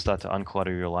can kind of start to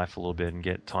unclutter your life a little bit and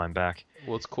get time back.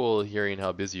 Well, it's cool hearing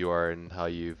how busy you are and how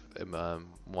you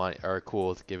are cool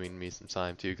with giving me some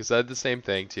time too, because I had the same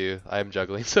thing too. I'm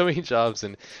juggling so many jobs,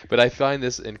 but I find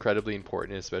this incredibly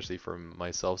important, especially for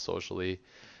myself socially,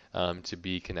 to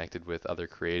be connected with other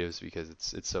creatives because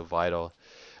it's so vital.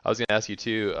 I was gonna ask you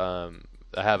too.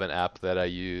 I have an app that I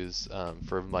use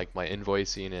for like my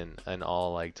invoicing and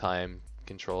all like time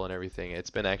control and everything. It's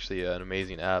been actually an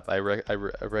amazing app. I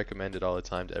recommend it all the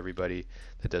time to everybody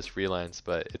that does freelance,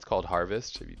 but it's called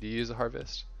Harvest. Do you use a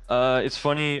Harvest? It's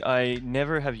funny, I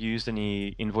never have used any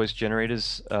invoice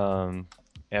generators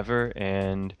ever,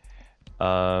 and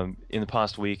in the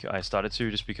past week I started to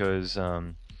just because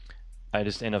I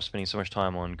just end up spending so much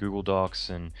time on Google Docs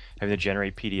and having to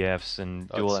generate PDFs and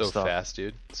Oh, do it's all that so stuff. fast,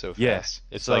 dude. So Yeah, fast.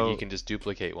 It's like you so can just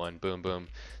duplicate one, boom, boom,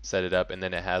 set it up, and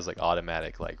then it has like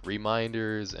automatic like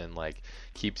reminders and like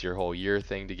keeps your whole year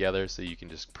thing together so you can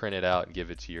just print it out and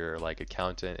give it to your like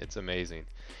accountant. It's amazing.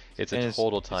 It's a and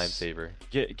total time it's saver.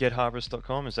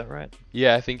 getharvest.com, is that right?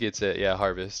 Yeah, I think it's yeah,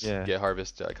 Harvest, Yeah.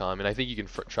 getharvest.com, and I think you can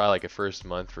try like a first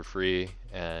month for free.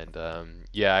 And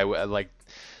yeah, I like.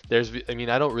 I mean,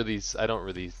 I don't really,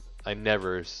 I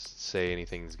never say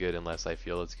anything's good unless I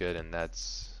feel it's good, and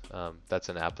that's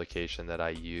an application that I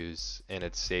use, and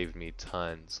it's saved me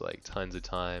tons of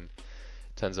time,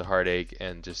 tons of heartache,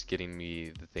 and just getting me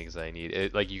the things I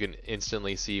need. Like you can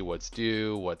instantly see what's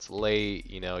due, what's late.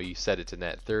 You set it to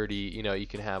net 30. You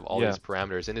can have all Yeah. these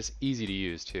parameters, and it's easy to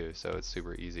use too. So it's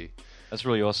super easy. That's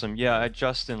really awesome. Yeah, I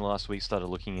just in the last week started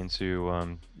looking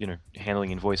into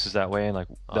handling invoices that way, and like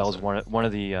that was Awesome. one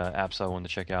of the apps I wanted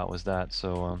to check out was that.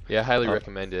 So Yeah, highly uh,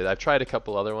 recommended. I've tried a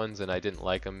couple other ones and I didn't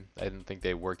like them. I didn't think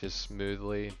they worked as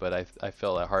smoothly, but I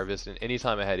felt at Harvest, and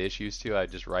anytime I had issues too, I'd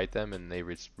just write them and they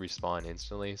respond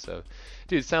instantly. So,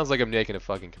 dude, it sounds like I'm making a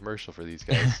fucking commercial for these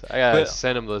guys. I gotta but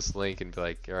send them this link and be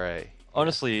like, all right,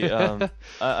 honestly, yeah.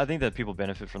 I think that people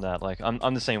benefit from that. Like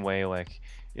I'm the same way. Like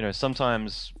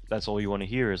sometimes that's all you want to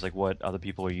hear is like what other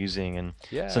people are using, and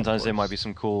Yeah, of sometimes there might be course.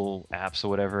 some cool apps or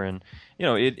whatever, and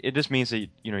it just means that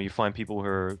you find people who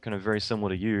are kind of very similar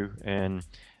to you, and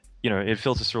it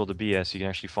filters through all the BS. You can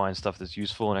actually find stuff that's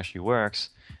useful and actually works.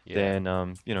 Yeah.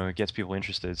 Then it gets people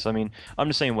interested. So I mean, I'm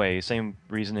the same way. Same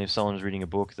reason if someone's reading a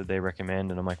book that they recommend,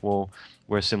 and I'm like, well,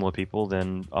 we're similar people,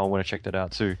 then I'll want to check that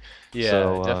out too. Yeah,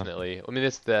 So definitely. I mean,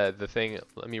 it's the thing.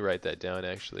 Let me write that down.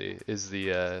 Actually, is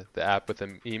the app with the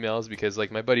emails because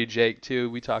like my buddy Jake too.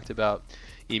 We talked about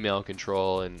email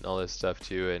control and all this stuff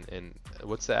too. And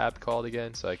what's the app called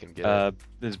again? So I can get it. uh,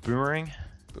 there's Boomerang,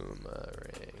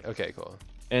 Boomerang. Okay, cool.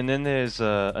 and then there's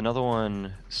another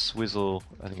one, Swizzle,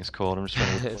 I think it's called. I'm just trying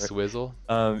to look for it. Swizzle.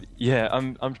 Yeah,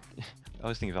 I'm I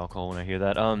always think of alcohol when I hear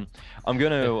that. I'm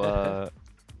gonna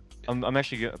I'm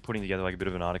actually putting together like a bit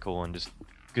of an article and just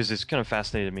because it's kind of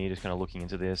fascinated me just kind of looking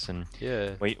into this and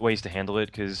Yeah. ways to handle it.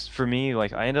 Because for me,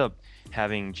 like I end up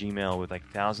having Gmail with like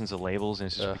thousands of labels and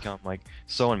it's just Ugh, become like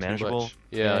so too unmanageable. much.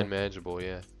 Yeah, unmanageable.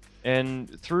 Yeah.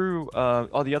 And through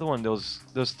the other one, there was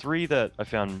three that I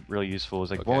found really useful. It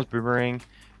was like one Okay. was Boomerang,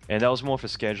 and that was more for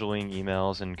scheduling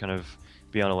emails and kind of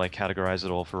being able to like categorize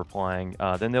it all for replying.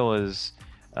 Then there was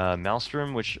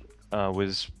Maelstrom, which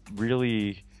was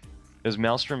really it was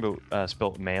Maelstrom but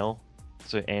spelled mail,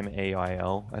 so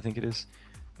Mail I think it is.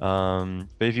 But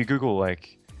if you Google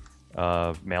like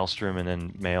Maelstrom and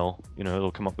then mail,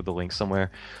 it'll come up with the link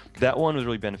somewhere. That one was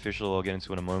really beneficial. I'll get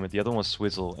into in a moment. The other one was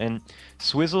Swizzle, and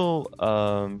Swizzle.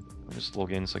 I'll just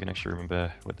log in so I can actually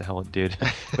remember what the hell it did.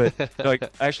 But like,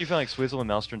 I actually found like Swizzle and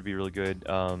Maelstrom to be really good.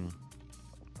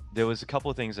 There was a couple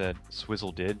of things that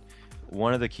Swizzle did.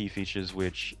 One of the key features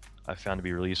which I found to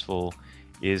be really useful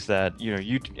is that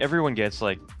everyone gets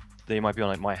like they might be on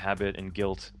like My Habit and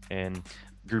Guilt and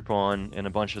Groupon and a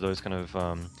bunch of those kind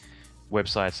of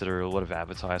websites that are a lot of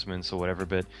advertisements or whatever,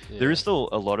 but there Yeah. is still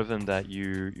a lot of them that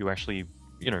you actually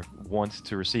want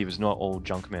to receive. It's not all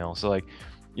junk mail. So like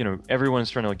everyone's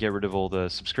trying to get rid of all the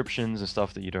subscriptions and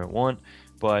stuff that you don't want,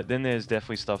 but then there's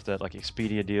definitely stuff that like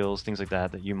Expedia deals, things like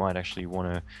that you might actually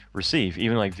want to receive,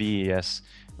 even like VES,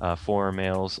 forum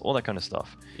mails, all that kind of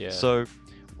stuff. Yeah. So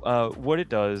what it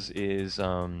does is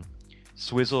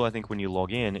Swizzle, I think when you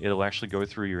log in, it'll actually go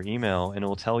through your email and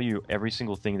it'll tell you every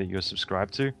single thing that you're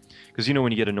subscribed to. Because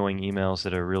when you get annoying emails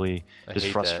that are really I just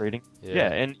hate that. frustrating.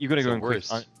 Yeah. And you got to It's go the and click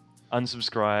worst.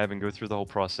 unsubscribe and go through the whole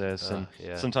process. And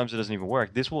Yeah. sometimes it doesn't even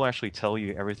work. This will actually tell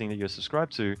you everything that you're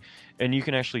subscribed to. And you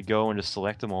can actually go and just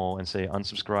select them all and say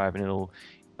unsubscribe and it'll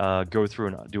go through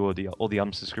and do all the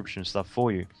unsubscription stuff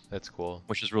for you, That's cool.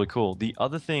 which is really cool. The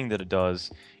other thing that it does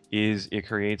is it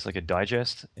creates like a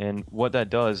digest, and what that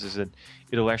does is that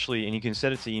it'll actually, and you can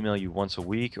set it to email you once a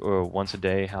week or once a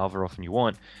day, however often you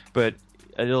want, but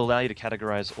it'll allow you to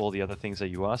categorize all the other things that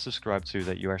you are subscribed to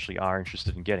that you actually are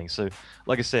interested in getting. So,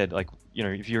 like I said, like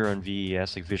if you're on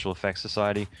VES, like Visual Effects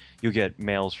Society, you'll get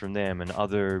mails from them and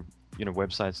other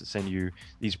websites that send you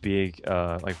these big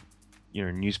like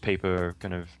newspaper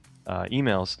kind of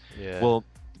emails. Yeah. Well,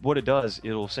 what it does,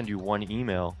 it'll send you one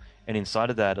email, and inside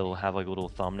of that, it'll have like a little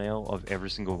thumbnail of every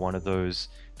single one of those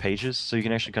pages, so you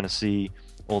can actually kind of see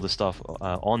all the stuff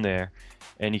on there,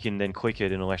 and you can then click it,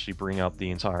 and it'll actually bring up the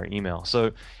entire email.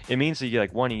 So it means that you get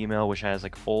like one email which has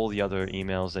like all the other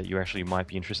emails that you actually might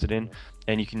be interested in,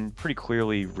 and you can pretty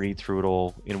clearly read through it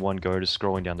all in one go, just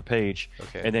scrolling down the page,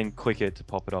 Okay. and then click it to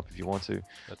pop it up if you want to.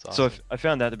 That's So awesome. I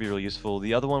found that to be really useful.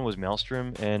 The other one was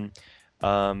Maelstrom, and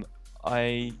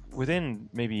I within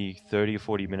maybe 30 or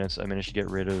 40 minutes, I managed to get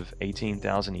rid of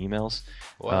 18,000 emails,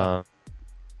 Wow.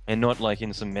 and not like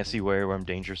in some messy way where I'm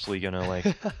dangerously gonna like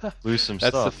lose some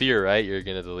That's the stuff. fear, right? You're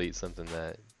gonna delete something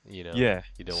that, Yeah.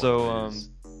 you don't want So to lose.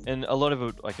 and a lot of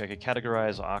it like I could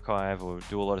categorize, or archive, or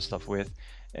do a lot of stuff with,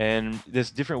 and there's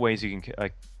different ways you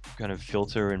can kind of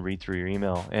filter and read through your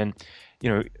email, and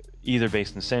either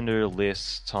based on sender,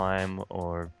 lists, time,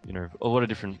 or a lot of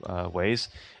different ways.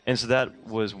 And so that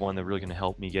was one that really going to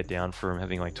help me get down from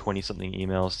having like 20 something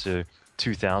emails to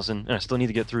 2,000, and I still need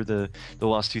to get through the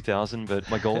last 2,000. But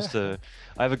my goal is I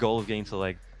have a goal of getting to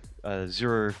like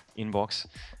zero inbox.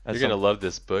 At You're some gonna love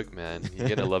this book, man. You're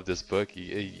gonna love this book.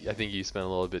 I think you spent a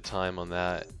little bit of time on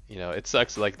that. It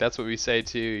sucks. Like that's what we say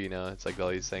too. It's like all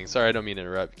these things. Sorry, I don't mean to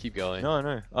interrupt. Keep going. No,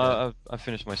 no. Yeah. I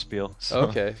finished my spiel. So.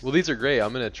 Okay. Well, these are great.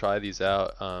 I'm gonna try these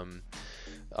out.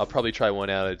 I'll probably try one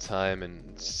out at a time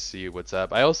and see what's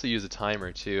up. I also use a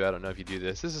timer too. I don't know if you do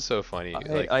this. This is so funny.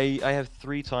 Like, I have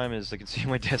 3 timers I can see on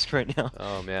my desk right now.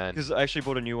 oh man. Because I actually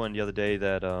bought a new one the other day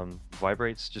that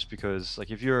vibrates, just because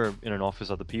like if you're in an office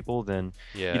with other people, then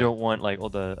Yeah. you don't want like all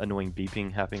the annoying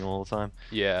beeping happening all the time.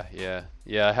 Yeah, yeah,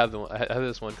 yeah. I have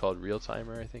this one called Real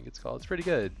Timer. I think it's called. It's pretty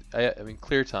good. I mean,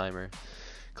 Clear Timer.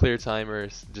 Clear Timer,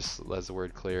 just as the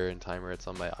word clear, and timer. It's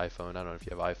on my iPhone. I don't know if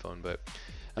you have iPhone, but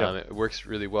Yep. It works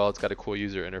really well. It's got a cool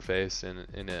user interface,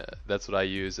 and that's what I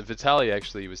use. Vitaly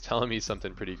actually was telling me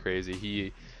something pretty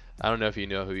crazy. I don't know if you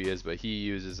know who he is, but he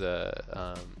uses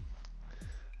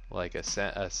like a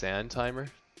sand timer.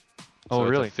 Oh, So it's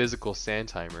a really? physical sand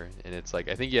timer, and it's like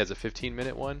I think he has a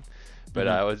 15-minute one, but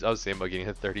Hmm. I was saying about getting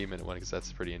a 30-minute one because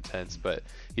that's pretty intense. But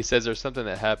he says there's something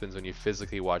that happens when you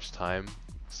physically watch time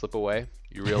slip away.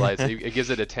 You realize it gives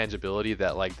it a tangibility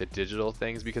that like the digital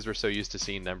things, because we're so used to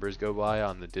seeing numbers go by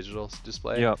on the digital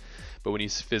display. Yep. But when you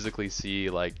physically see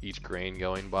like each grain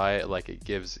going by, like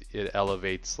it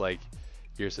elevates like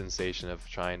your sensation of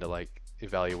trying to like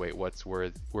evaluate what's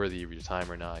worthy of your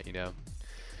time or not, you know?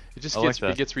 It just I like it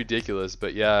that. gets ridiculous,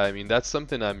 but yeah, I mean that's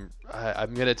something I'm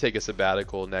gonna take a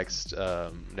sabbatical next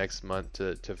month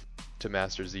to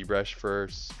master ZBrush for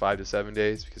 5 to 7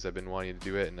 days because I've been wanting to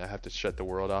do it and I have to shut the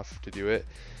world off to do it.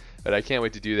 But I can't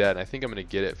wait to do that, and I think I'm gonna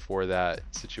get it for that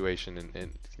situation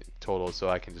in total, so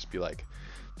I can just be like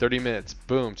 30 minutes,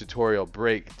 boom, tutorial,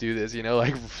 break, do this, you know,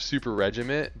 like super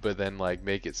regiment, but then like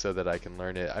make it so that I can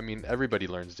learn it. I mean, everybody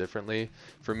learns differently.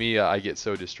 For me, I get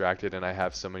so distracted and I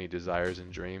have so many desires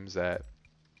and dreams that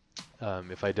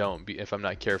if I'm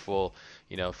not careful,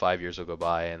 you know, 5 years will go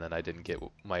by and then I didn't get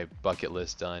my bucket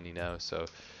list done, you know. So,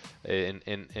 and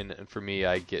for me,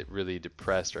 I get really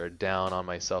depressed or down on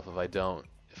myself if I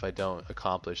don't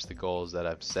accomplish the goals that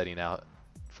I'm setting out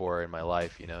for in my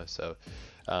life, you know. So,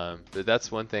 but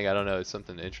that's one thing I don't know. It's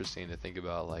something interesting to think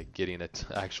about, like getting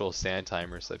actual sand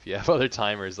timer. So if you have other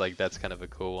timers, like that's kind of a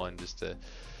cool one, just to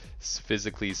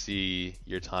physically see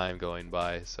your time going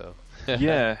by. So.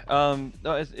 Yeah,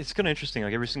 no, it's kind of interesting.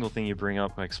 Like every single thing you bring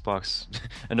up, like sparks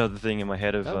another thing in my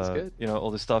head of That was good.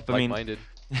 all this stuff. I mean, Like-minded.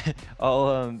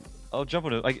 I'll I'll jump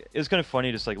on it. Like it's kind of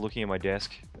funny, just like looking at my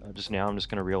desk just now. I'm just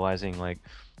kind of realizing like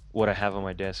what I have on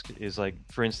my desk is like,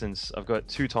 for instance, I've got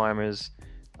two timers.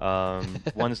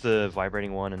 One's the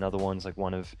vibrating one, another one's like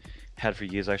one I've had for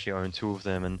years. I actually own two of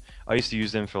them, and I used to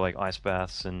use them for like ice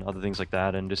baths and other things like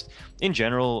that. And just in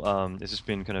general, it's just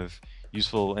been kind of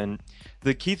useful. And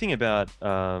the key thing about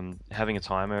having a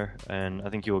timer, and I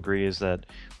think you'll agree, is that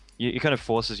it kind of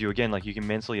forces you again, like you can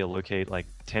mentally allocate like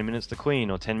 10 minutes to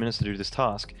clean or 10 minutes to do this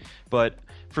task. But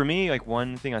for me, like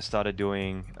one thing I started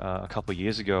doing a couple of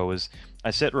years ago was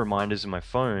I set reminders in my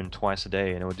phone twice a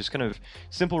day, and it would just kind of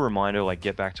simple reminder like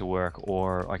get back to work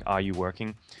or like are you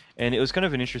working? And it was kind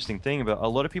of an interesting thing, but a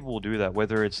lot of people will do that,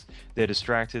 whether it's they're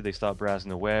distracted, they start browsing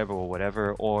the web or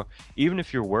whatever, or even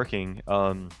if you're working,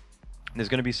 there's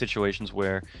going to be situations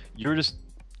where you're just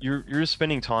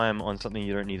spending time on something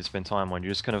you don't need to spend time on.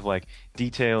 You're just kind of like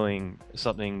detailing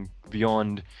something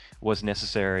beyond what's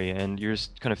necessary, and you're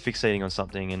just kind of fixating on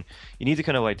something, and you need to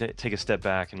kind of like take a step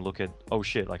back and look at, oh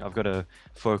shit, like I've got to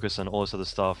focus on all this other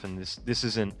stuff, and this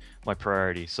isn't my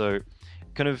priority. So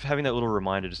kind of having that little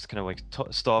reminder just to kind of like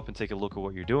stop and take a look at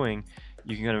what you're doing,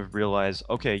 you can kind of realize,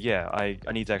 okay, yeah, I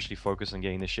need to actually focus on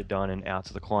getting this shit done and out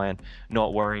to the client,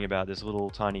 not worrying about this little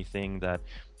tiny thing that,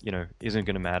 you know, isn't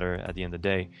going to matter at the end of the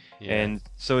day. Yeah. And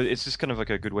so it's just kind of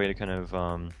like a good way to kind of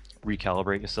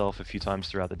recalibrate yourself a few times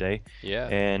throughout the day. Yeah.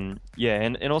 And yeah,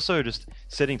 and also just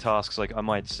setting tasks, like I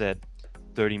might set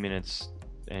 30 minutes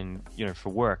and you know for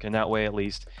work, and that way at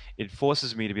least it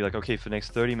forces me to be like, okay, for the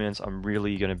next 30 minutes I'm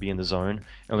really going to be in the zone.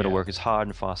 I'm going to Yeah. work as hard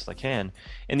and fast as I can,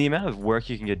 and the amount of work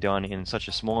you can get done in such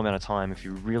a small amount of time if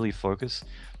you really focus.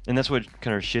 And that's what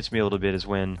kind of shits me a little bit, is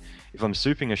when if I'm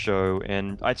souping a show,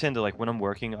 and I tend to, like, when I'm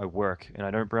working I work and I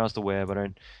don't browse the web, I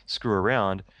don't screw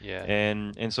around. Yeah.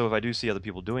 And so if I do see other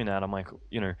people doing that, I'm like,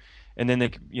 you know, and then they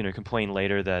complain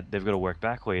later that they've got to work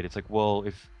back late. It's like, well,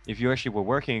 if you actually were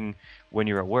working when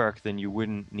you're at work, then you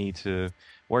wouldn't need to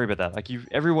worry about that. Like,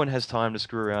 everyone has time to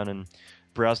screw around and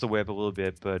browse the web a little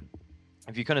bit, but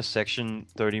if you kind of section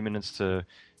 30 minutes to,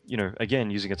 again,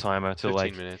 using a timer to 15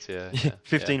 like minutes, yeah, yeah,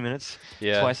 15 minutes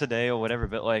yeah, twice a day or whatever,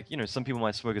 but like, some people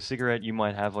might smoke a cigarette, you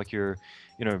might have like your,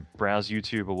 browse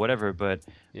YouTube or whatever, but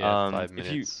yeah, 5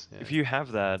 minutes, if yeah, you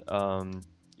have that,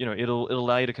 it'll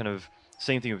allow you to kind of,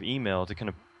 same thing with email, to kind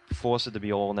of force it to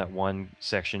be all in that one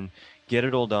section, get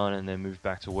it all done, and then move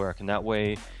back to work. And that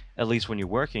way, at least when you're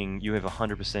working, you have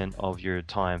 100% of your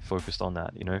time focused on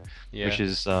that, yeah. which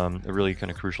is a really kind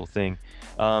of crucial thing.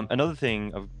 Another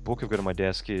thing, a book I've got on my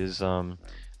desk is a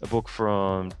book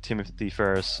from Timothy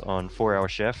Ferriss on 4-Hour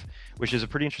Chef, which is a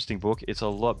pretty interesting book. It's a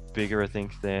lot bigger, I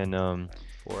think, than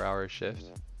 4-hour shift.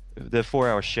 the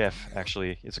 4-Hour Chef,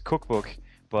 actually. It's a cookbook,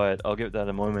 but I'll get that in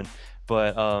a moment.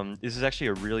 But this is actually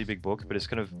a really big book, but it's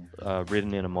kind of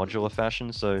written in a modular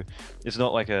fashion, so it's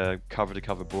not like a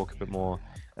cover-to-cover book, but more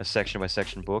a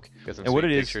section-by-section book. Got some And what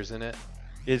sweet it is, pictures in it.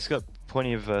 It's got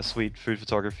plenty of sweet food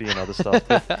photography and other stuff.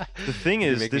 But the thing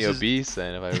You is, make me this is obese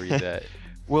then if I read that.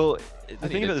 well, I the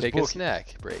need thing to about this take a book,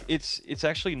 snack break. it's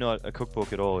actually not a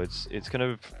cookbook at all. It's kind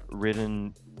of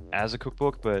written as a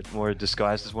cookbook, but more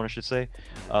disguised as one, I should say.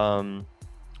 Mhm. Um,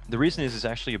 the reason is it's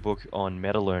actually a book on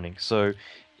meta learning. So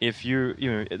if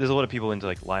there's a lot of people into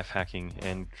like life hacking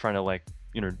and trying to like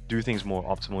do things more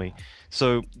optimally.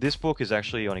 So this book is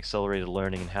actually on accelerated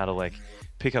learning and how to like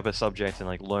pick up a subject and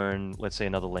like learn, let's say,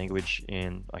 another language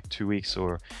in like 2 weeks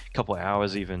or a couple of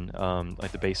hours even,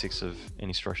 like the basics of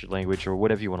any structured language or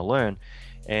whatever you want to learn.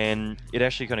 And it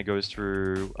actually kind of goes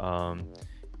through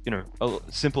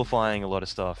simplifying a lot of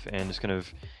stuff and just kind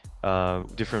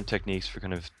of different techniques for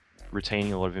kind of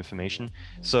retaining a lot of information.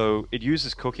 So it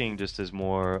uses cooking just as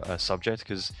more a subject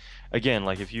because, again,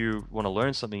 like if you want to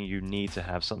learn something, you need to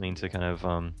have something to kind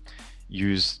of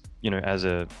use,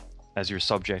 as your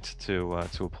subject to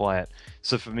apply it.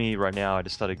 So for me right now, I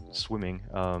just started swimming.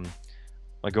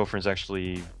 My girlfriend's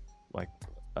actually like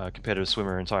a competitive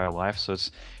swimmer her entire life, so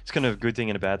it's kind of a good thing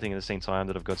and a bad thing at the same time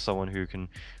that I've got someone who can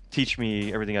teach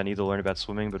me everything I need to learn about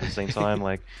swimming, but at the same time,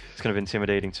 like it's kind of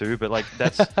intimidating too. But like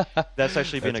that's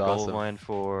actually been That's a goal of awesome. mine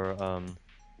for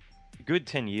a good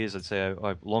 10 years, I'd say.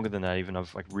 Longer than that even.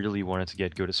 I've like really wanted to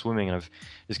get good at swimming, and I've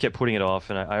just kept putting it off.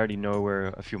 And I already know where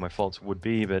a few of my faults would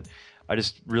be, but I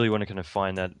just really want to kind of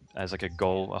find that as like a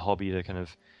goal, a hobby to kind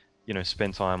of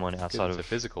spend time on Because outside it's a of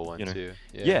physical one you know too.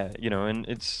 Yeah. yeah, and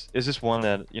it's just one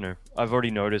that I've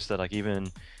already noticed that like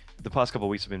even the past couple of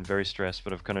weeks have been very stressed,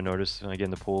 but I've kind of noticed when I get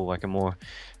in the pool like I'm more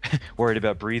worried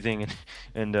about breathing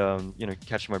and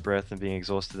catching my breath and being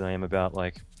exhausted than I am about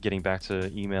like getting back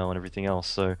to email and everything else.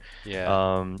 So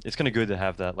Yeah. it's kind of good to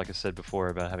have that, like I said before,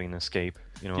 about having an escape,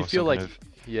 Do you or some feel kind like, of.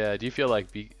 yeah, do you feel like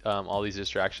all these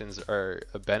distractions are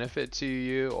a benefit to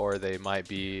you, or they might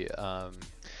be,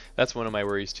 that's one of my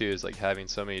worries too, is like having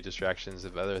so many distractions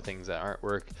of other things that aren't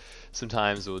work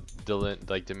sometimes will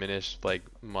diminish like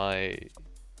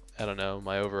I don't know,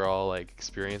 my overall like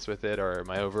experience with it or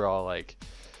my overall like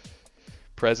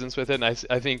presence with it. And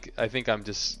I think I'm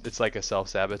just it's like a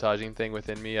self-sabotaging thing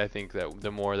within me. I think that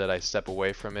the more that I step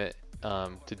away from it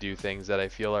to do things that I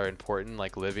feel are important,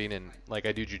 like living and like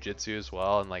I do jujitsu as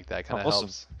well, and like that Oh, kind of awesome.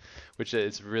 helps. Which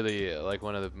is really like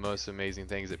one of the most amazing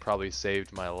things. It probably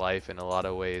saved my life in a lot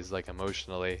of ways, like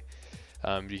emotionally,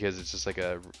 because it's just like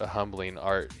a humbling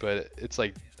art. But it's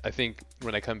like I think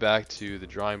when I come back to the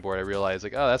drawing board, I realize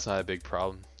like, oh, that's not a big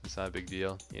problem. It's not a big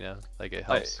deal, you know. Like it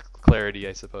I helps clarity,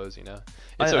 I suppose, you know.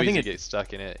 It's so I think easy to it get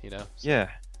stuck in it, you know. So Yeah.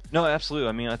 No, absolutely.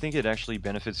 I mean, I think it actually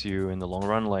benefits you in the long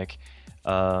run. Like,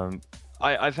 um,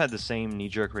 I've had the same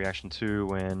knee-jerk reaction too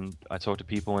when I talk to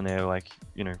people and they're like,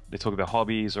 they talk about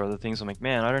hobbies or other things. I'm like,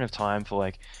 man, I don't have time for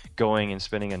like going and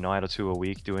spending a night or two a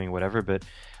week doing whatever. But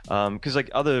because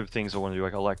like other things I want to do,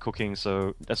 like I like cooking,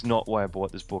 so that's not why I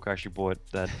bought this book. I actually bought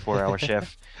that 4-Hour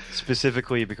Chef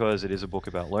specifically because it is a book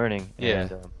about learning, yeah.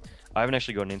 and I haven't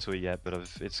actually gotten into it yet, but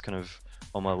it's kind of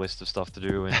on my list of stuff to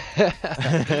do. And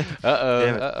Uh-oh,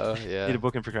 damn it, uh-oh, need yeah. a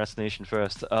book in procrastination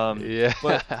first. Yeah.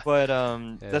 But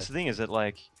Yeah. that's the thing, is that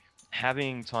like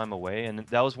having time away, and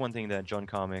that was one thing that John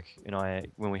Carmack and I,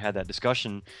 when we had that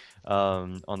discussion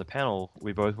on the panel,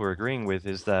 we both were agreeing with,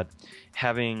 is that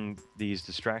having these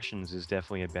distractions is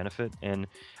definitely a benefit. And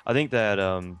I think that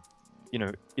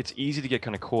it's easy to get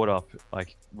kind of caught up,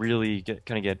 like really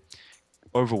get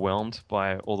overwhelmed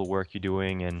by all the work you're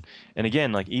doing, and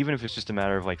again, like even if it's just a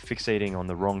matter of like fixating on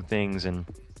the wrong things and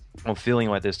or feeling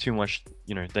like there's too much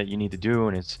that you need to do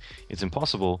and it's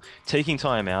impossible, taking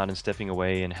time out and stepping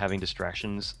away and having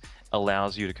distractions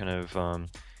allows you to kind of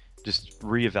just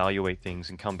reevaluate things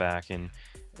and come back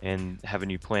and have a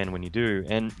new plan when you do.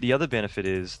 And the other benefit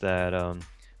is that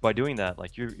by doing that,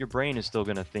 like your brain is still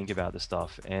going to think about the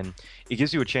stuff, and it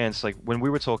gives you a chance. Like when we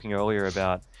were talking earlier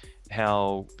about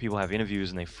how people have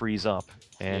interviews and they freeze up,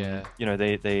 and Yeah.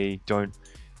 they don't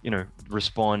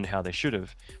respond how they should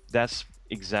have. That's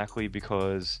exactly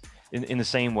because in the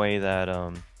same way that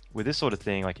with this sort of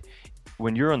thing, like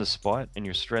when you're on the spot and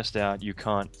you're stressed out, you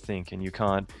can't think and you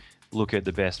can't look at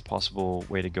the best possible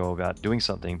way to go about doing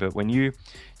something. But when you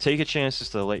take a chance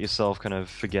just to let yourself kind of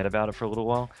forget about it for a little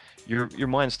while, your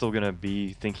mind's still going to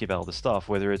be thinking about all the stuff,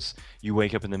 whether it's you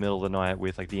wake up in the middle of the night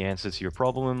with like the answer to your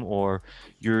problem, or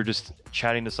you're just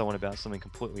chatting to someone about something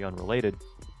completely unrelated,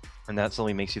 and that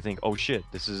suddenly makes you think, oh shit,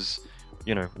 this is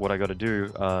what I got to do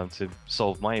to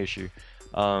solve my issue.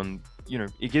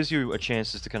 It gives you a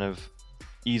chance just to kind of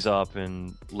ease up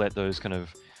and let those kind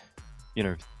of you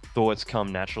know thoughts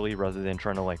come naturally, rather than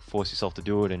trying to like force yourself to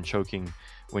do it and choking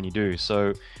when you do.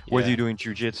 So whether Yeah. you're doing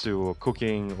jujitsu or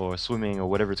cooking or swimming or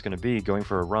whatever it's going to be, going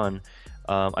for a run,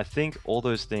 I think all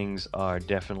those things are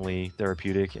definitely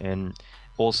therapeutic and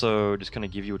also just kind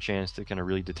of give you a chance to kind of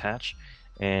really detach.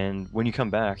 And when you come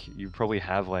back, you probably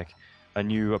have like a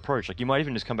new approach. Like you might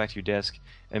even just come back to your desk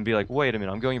and be like, wait a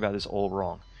minute, I'm going about this all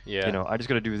wrong. Yeah. I just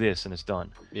got to do this and it's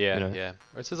done. You Yeah, know, yeah.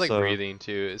 Or it's just like so breathing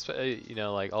too.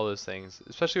 Like all those things,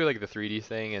 especially with like the 3D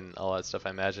thing and all that stuff. I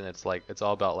imagine it's like it's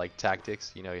all about like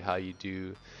tactics. How you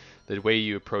do, the way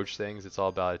you approach things. It's all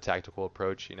about a tactical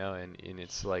approach. And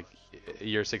it's like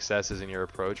your success is in your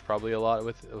approach probably a lot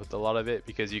with a lot of it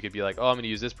because you could be like, oh, I'm gonna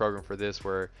use this program for this,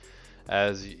 where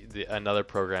another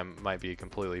program might be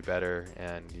completely better,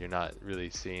 and you're not really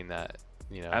seeing that.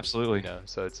 absolutely.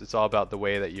 So it's all about the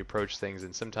way that you approach things,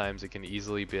 and sometimes it can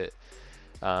easily be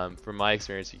from my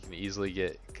experience, you can easily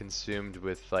get consumed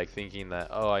with like thinking that,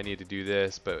 oh, I need to do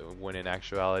this, but when in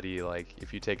actuality, like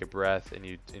if you take a breath and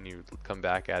you come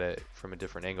back at it from a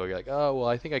different angle, you're like, oh, well,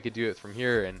 I think I could do it from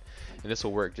here, and this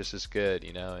will work just as good,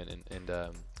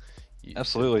 the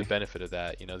Absolutely. benefit of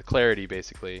that, the clarity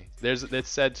basically. It's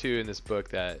said too in this book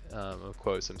that I'll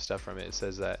quote some stuff from it. It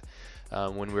says that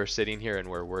when we're sitting here and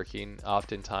we're working,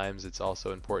 oftentimes it's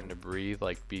also important to breathe,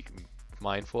 like be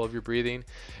mindful of your breathing.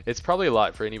 It's probably a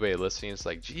lot for anybody listening. It's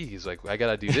like, geez, like I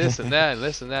gotta do this and that and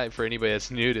this and that for anybody that's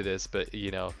new to this. But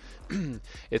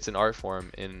it's an art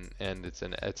form, and it's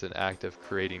an act of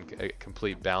creating a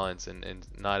complete balance, and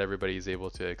not everybody is able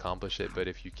to accomplish it. But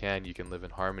if you can live in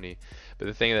harmony. But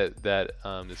the thing that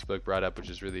this book brought up, which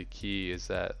is really key, is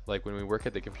that like when we work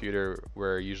at the computer,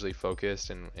 we're usually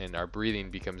focused, and our breathing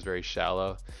becomes very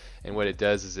shallow. And what it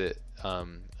does is it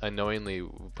unknowingly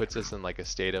puts us in like a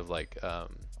state of like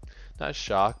not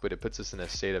shock, but it puts us in a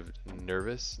state of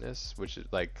nervousness, which is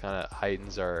like kind of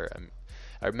heightens our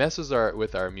messes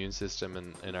with our immune system,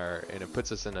 and it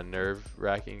puts us in a nerve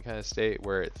wracking kind of state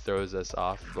where it throws us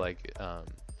off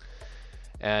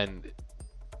and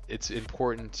it's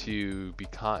important to be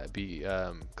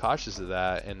cautious of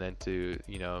that, and then to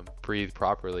breathe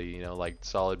properly, like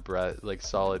solid breath, like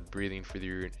solid breathing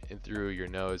through your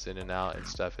nose in and out and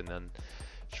stuff, and then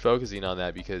focusing on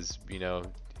that, because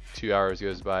 2 hours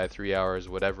goes by, 3 hours,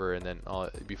 whatever, and then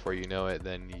before you know it,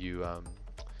 then you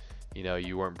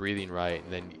weren't breathing right,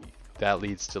 and then that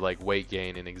leads to like weight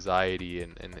gain and anxiety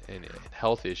and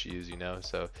health issues,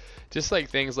 so just like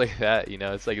things like that,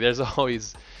 it's like there's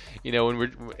always, when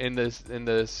we're in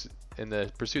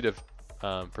the pursuit of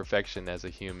perfection as a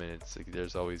human, it's like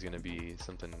there's always going to be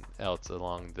something else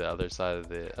along the other side of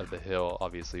the hill,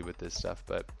 obviously, with this stuff.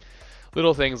 But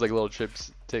little things like little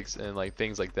tips and like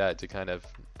things like that to kind of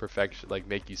perfection, like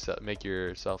make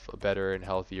yourself better and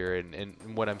healthier. And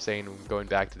what I'm saying, going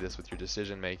back to this with your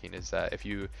decision making, is that if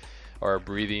you are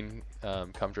breathing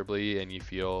comfortably, and you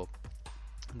feel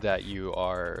that you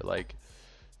are like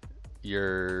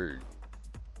you're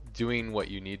doing what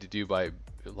you need to do by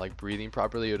like breathing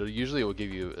properly, it will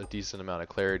give you a decent amount of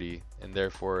clarity, and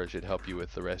therefore it should help you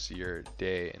with the rest of your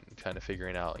day and kind of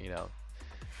figuring out,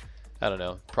 I don't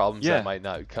know, problems that Yeah. might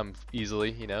not come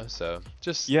easily, so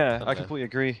just, Yeah, I I don't know. completely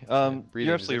agree. Yeah, You're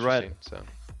breathing is absolutely right. interesting, so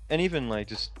And even like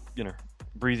just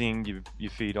breathing, you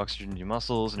feed oxygen to your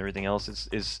muscles and everything else.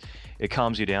 It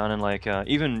calms you down, and like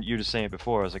even you just saying it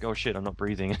before, I was like, oh shit, I'm not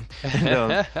breathing.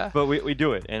 and but we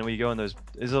do it, and we go in those.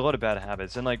 There's a lot of bad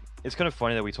habits, and like it's kind of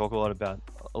funny that we talk a lot about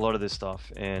a lot of this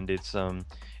stuff, and it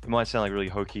might sound like really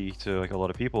hokey to like a lot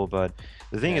of people, but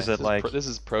the thing yeah, is that like this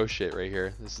is pro shit right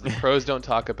here. The pros don't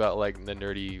talk about like the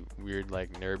nerdy, weird,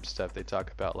 like nerd stuff. They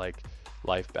talk about like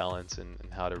life balance, and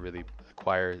how to really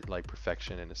acquire like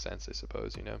perfection in a sense, I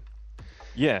suppose,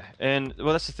 Yeah, and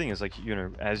well, that's the thing is like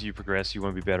as you progress, you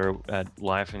want to be better at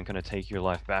life and kind of take your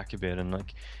life back a bit, and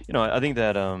like I think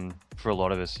that for a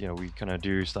lot of us, we kind of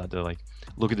do start to like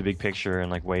look at the big picture and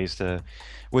like ways to,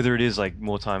 whether it is like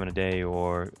more time in a day,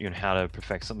 or how to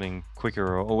perfect something quicker,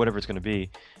 or whatever it's going to be.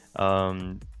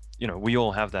 We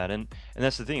all have that, and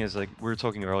that's the thing is like we were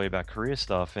talking earlier about career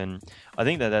stuff, and I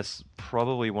think that that's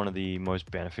probably one of the most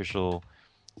beneficial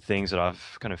things that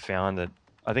I've kind of found that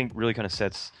I think really kind of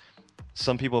sets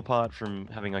some people apart from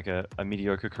having like a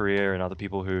mediocre career, and other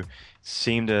people who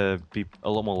seem to be a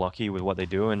lot more lucky with what they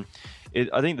do. And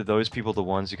I think that those people are the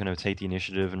ones who kind of take the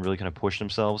initiative and really kind of push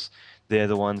themselves. They're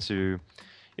the ones who,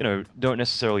 don't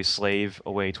necessarily slave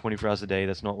away 24 hours a day.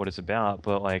 That's not what it's about.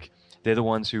 But like, they're the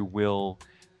ones who will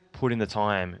put in the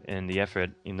time and the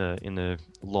effort in the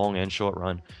long and short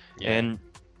run. Yeah. And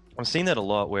I'm seeing that a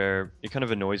lot, where it kind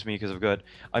of annoys me because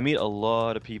I meet a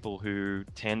lot of people who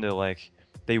tend to like,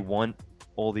 they want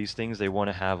all these things. They want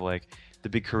to have like the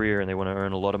big career and they want to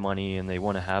earn a lot of money and they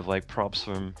want to have like props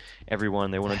from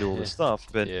everyone. They want to do all this stuff,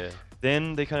 but Yeah.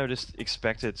 then they kind of just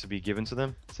expect it to be given to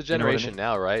them. It's a You know what I generation mean?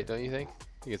 now, right? Don't you think?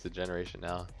 I think it's a generation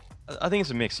now. I think it's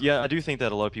a mix. Yeah, I do think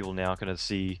that a lot of people now kind of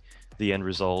see the end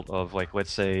result of like,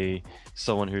 let's say,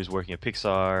 someone who's working at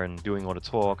Pixar and doing all the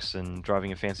talks and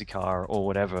driving a fancy car or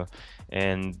whatever,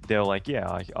 and they're like,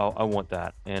 yeah, I want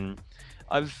that. And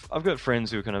I've got friends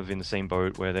who are kind of in the same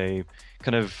boat where they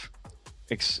kind of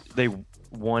they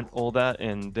want all that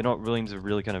and they're not willing to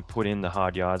really kind of put in the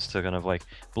hard yards to kind of like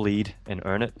bleed and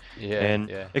earn it. Yeah, And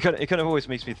yeah. it kind of always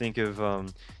makes me think of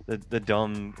the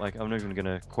dumb, like, I'm not even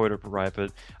gonna quote it right,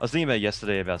 but I was thinking about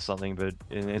yesterday about something, but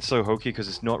and it's so hokey because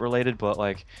it's not related, but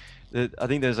like I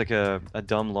think there's like a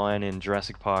dumb line in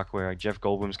Jurassic Park where like, Jeff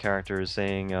Goldblum's character is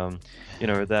saying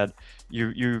that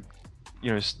you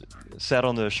you know, sat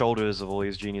on the shoulders of all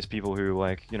these genius people who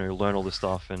like, learn all this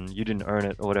stuff and you didn't earn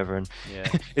it or whatever. And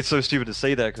Yeah. it's so stupid to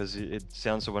say that because it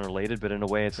sounds so unrelated, but in a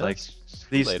way, it's No, like it's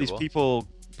these relatable. people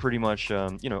pretty much, a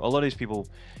lot of these people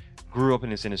grew up in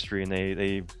this industry and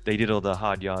they did all the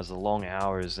hard yards, the long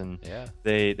hours, and Yeah.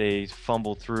 they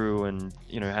fumbled through and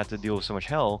had to deal with so much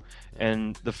hell. Yeah.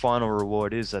 And the final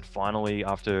reward is that finally,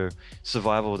 after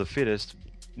survival of the fittest,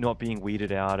 not being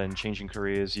weeded out and changing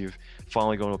careers, you've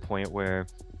finally gone to a point where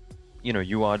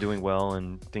you are doing well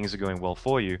and things are going well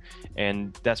for you,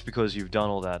 and that's because you've done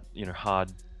all that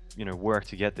hard work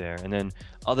to get there. And then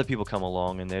other people come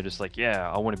along and they're just like, yeah,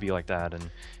 I want to be like that, and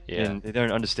Yeah. they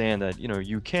don't understand that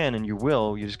you can and you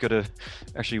will. You just got to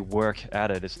actually work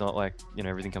at it. It's not like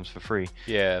everything comes for free.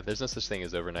 Yeah, there's no such thing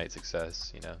as overnight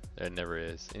success, you know. There never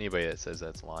is. Anybody that says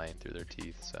that's lying through their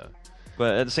teeth, so.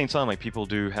 But at the same time, like, people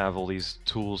do have all these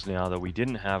tools now that we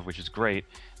didn't have, which is great.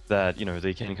 That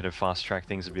they can kind of fast track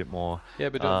things a bit more. Yeah,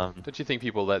 but Um, don't you think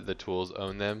people let the tools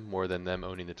own them more than them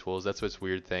owning the tools? That's what's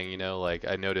weird thing, you know. Like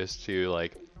I noticed too,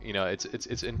 like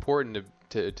it's important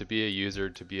to be a user,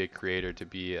 to be a creator, to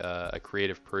be a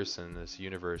creative person in this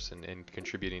universe and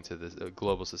contributing to this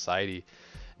global society.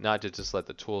 Not to just let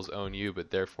the tools own you, but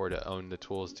therefore to own the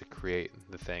tools to create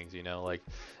the things, you know. Like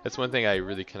that's one thing I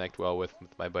really connect well with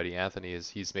my buddy Anthony is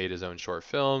he's made his own short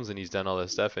films and he's done all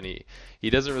this stuff and he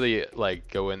doesn't really like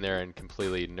go in there and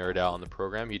completely nerd out on the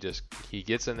program. He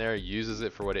gets in there, uses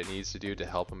it for what it needs to do to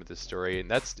help him with the story. And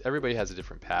that's everybody has a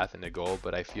different path and a goal,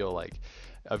 but I feel like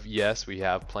yes, we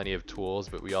have plenty of tools,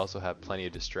 but we also have plenty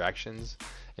of distractions.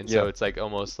 And so yeah, it's like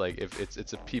almost like if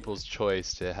it's a people's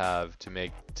choice to have to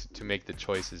make the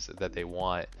choices that they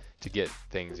want to get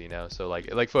things, you know. So like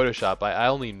Photoshop, I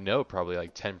only know probably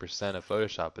like 10% of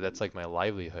Photoshop, but that's like my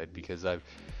livelihood because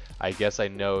I guess I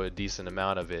know a decent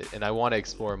amount of it, and I want to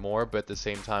explore more, but at the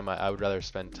same time, I would rather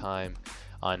spend time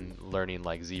on learning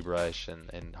like ZBrush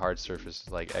and hard surface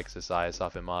like XSI,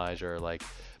 Softimage, or like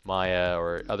Maya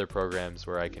or other programs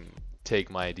where I can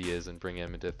take my ideas and bring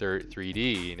them into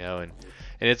 3D, you know, and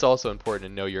it's also important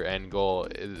to know your end goal.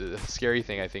 The scary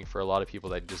thing I think for a lot of people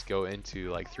that just go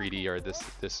into like 3D or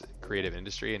this creative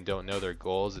industry and don't know their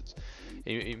goals, it's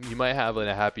you might have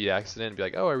a happy accident and be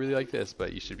like, oh, I really like this,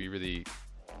 but you should be really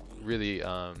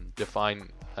define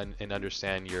and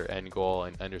understand your end goal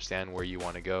and understand where you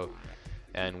want to go.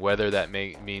 And whether that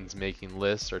means making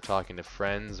lists or talking to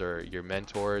friends or your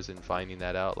mentors and finding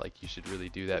that out, like you should really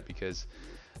do that because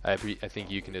I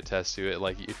think you can attest to it.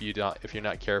 Like if you're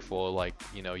not careful, like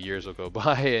years will go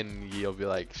by and you'll be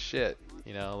like, shit,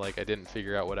 like I didn't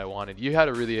figure out what I wanted. You had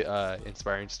a really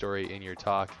inspiring story in your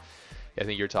talk. I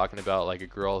think you're talking about like a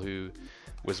girl who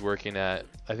was working at,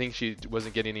 I think she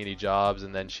wasn't getting any jobs,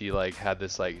 and then she like had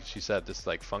this like she said this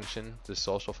like function, this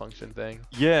social function thing.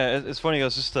 yeah. It's funny. I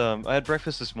was just I had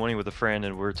breakfast this morning with a friend,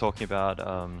 and we were talking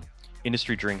about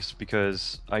industry drinks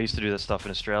because I used to do that stuff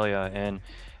in Australia, and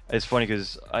it's funny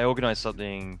because I organized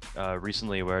something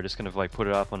recently where I just kind of like put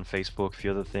it up on Facebook, a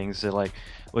few other things that like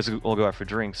let's all go out for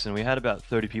drinks, and we had about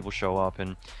 30 people show up,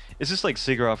 and it's just like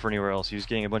cigarette or anywhere else. You're just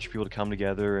getting a bunch of people to come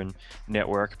together and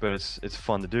network, but it's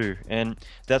fun to do. And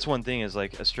that's one thing is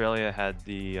like Australia had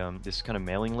the this kind of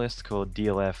mailing list called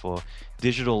DLF or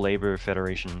Digital Labor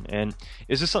Federation, and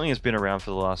it's just something that's been around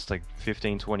for the last like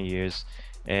 15, 20 years.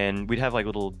 And we'd have like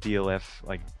little DLF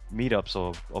like meetups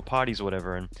or parties or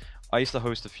whatever, and I used to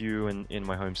host a few in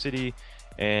my home city,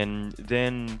 and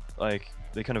then like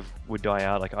they kind of would die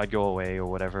out, like I'd go away or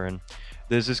whatever, and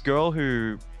there's this girl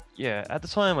who, yeah, at the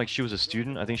time like she was a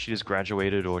student. I think she just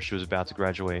graduated or she was about to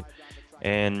graduate,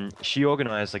 and she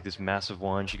organized like this massive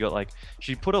one. She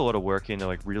put a lot of work in to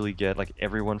like really get like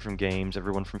everyone from games,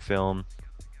 everyone from film,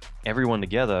 everyone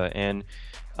together. And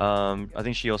I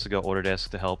think she also got Autodesk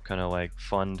to help kind of like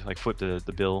fund, like foot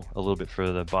the bill a little bit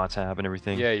for the bar tab and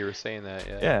everything. Yeah, you were saying that.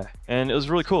 Yeah. Yeah, and it was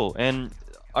really cool. And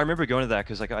I remember going to that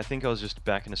because like I think I was just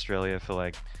back in Australia for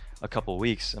like a couple of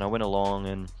weeks, and I went along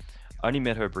and I only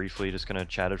met her briefly, just kind of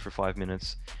chatted for 5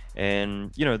 minutes.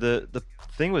 And you know, the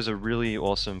thing was a really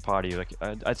awesome party. Like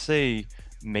I'd say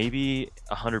maybe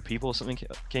 100 people or something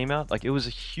came out. Like it was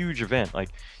a huge event. Like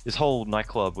this whole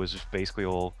nightclub was just basically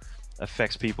all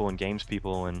effects people and games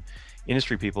people and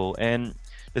industry people. And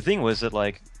the thing was that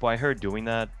like by her doing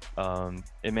that,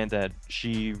 it meant that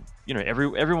she, you know,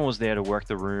 everyone was there to work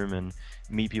the room and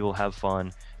meet people, have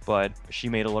fun. But she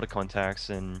made a lot of contacts,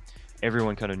 and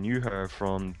everyone kind of knew her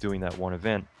from doing that one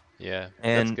event. Yeah,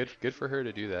 that's And good. Good for her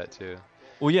to do that too.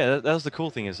 well, yeah, that was the cool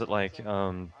thing is that like,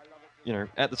 you know,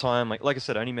 at the time, like I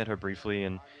said, I only met her briefly,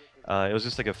 and it was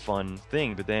just like a fun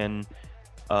thing. But then,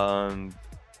 a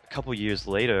couple years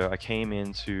later, I came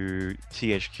into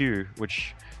THQ,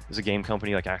 which is a game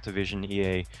company like Activision,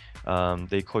 EA.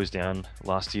 They closed down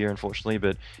last year, unfortunately,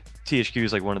 but THQ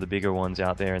is like one of the bigger ones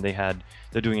out there, and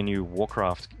they're doing a new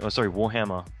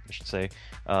Warhammer, I should say,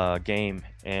 game,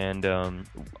 and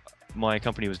my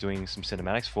company was doing some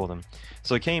cinematics for them.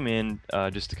 So I came in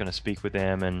just to kind of speak with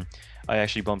them, and I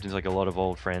actually bumped into like a lot of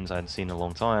old friends I hadn't seen in a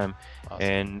long time. Awesome.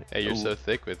 And Hey, you're so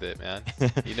thick with it, man.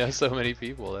 You know so many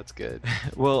people. That's good.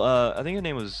 well, I think her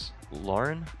name was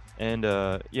Lauren, and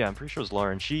yeah, I'm pretty sure it was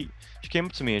Lauren. She came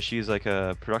up to me and she's like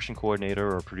a production coordinator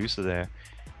or a producer there,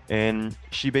 and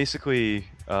she basically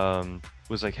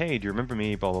was like, "Hey, do you remember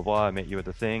me? Blah blah blah. I met you at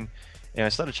the thing," and I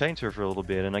started chatting to her for a little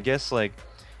bit, and I guess like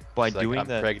by She's like, doing I'm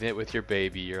that. pregnant with your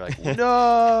baby. You're like,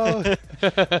 no.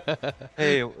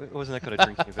 Hey, it wasn't that kind of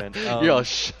drinking event. You're all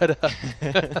shut up.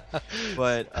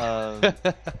 But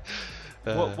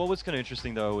what was kind of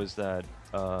interesting though was that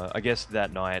I guess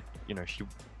that night, you know,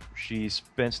 she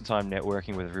spent some time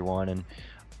networking with everyone, and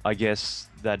I guess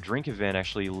that drink event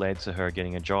actually led to her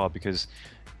getting a job because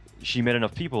she met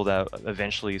enough people that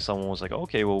eventually someone was like,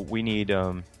 okay, well, we need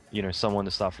you know, someone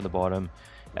to start from the bottom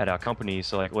at our company,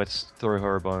 so like let's throw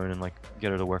her a bone and like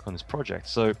get her to work on this project.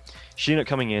 So she ended up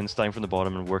coming in, starting from the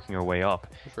bottom and working her way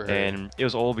up. Good for her. And it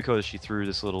was all because she threw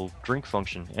this little drink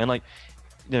function. And like,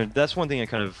 you know, that's one thing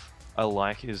I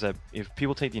like is that if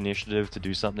people take the initiative to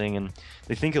do something and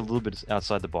they think a little bit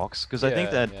outside the box, because I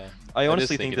think that Yeah. I That is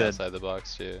honestly think thinking that outside the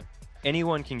box too.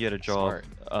 anyone can get a job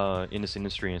Smart. in this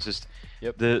industry. And it's just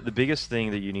Yep. the biggest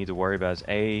thing that you need to worry about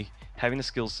is having the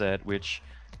skill set, which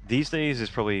these days is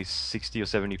probably 60 or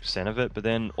 70% of it. But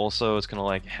then also it's kind of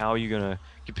like, how are you going to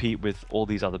compete with all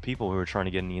these other people who are trying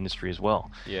to get in the industry as well?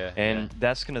 Yeah. And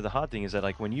that's kind of the hard thing is that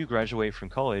like when you graduate from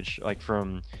college, like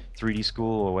from 3D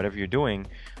school or whatever you're doing,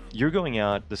 you're going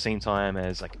out the same time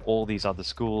as like all these other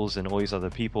schools and all these other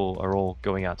people are all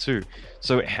going out too.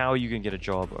 So how are you going to get a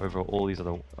job over all these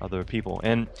other people?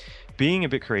 And being a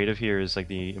bit creative here is like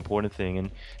the important thing.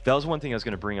 And that was one thing I was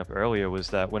going to bring up earlier was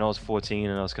that when I was 14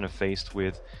 and I was kind of faced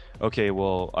with, okay,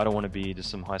 well, I don't want to be just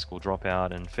some high school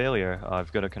dropout and failure.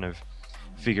 I've got to kind of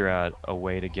figure out a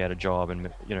way to get a job and,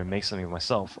 you know, make something of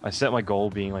myself. I set my goal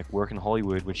being like work in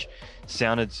Hollywood, which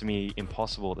sounded to me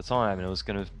impossible at the time, and it was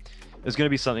going to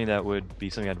be something that would be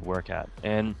something I'd work at.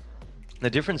 And the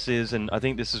difference is, and I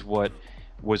think this is what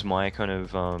was my kind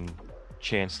of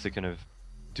chance to kind of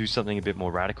do something a bit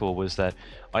more radical, was that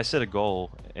I set a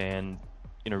goal, and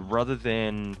you know, rather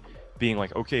than being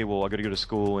like, okay, well, I got to go to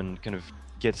school and kind of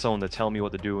get someone to tell me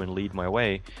what to do and lead my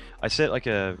way, I set like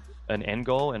an end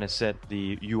goal, and I set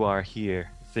the "you are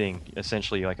here" thing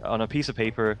essentially like on a piece of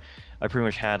paper. I pretty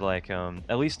much had like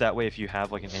at least that way, if you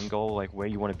have like an end goal, like where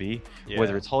you want to be,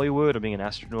 whether it's Hollywood or being an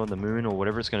astronaut on the moon or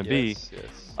whatever it's going to be,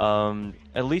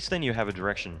 at least then you have a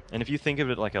direction. And if you think of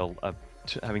it like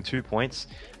having 2 points,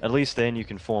 at least then you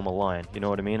can form a line. You know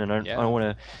what I mean? And I don't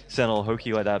want to sound all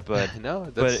hokey like that, but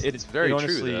no, but it's very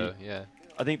honestly, true though. Yeah.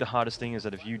 I think the hardest thing is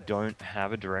that if you don't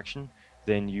have a direction,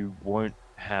 then you won't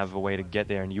have a way to get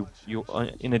there, and you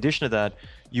in addition to that,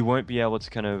 you won't be able to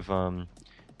kind of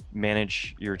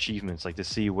manage your achievements, like to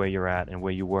see where you're at and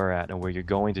where you were at and where you're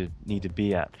going to need to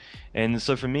be at. And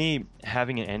so for me,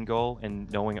 having an end goal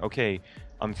and knowing, okay,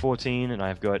 I'm 14 and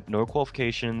I've got no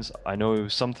qualifications, I know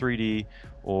some 3D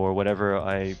or whatever,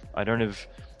 I don't have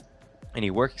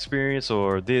any work experience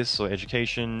or this or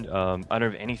education, I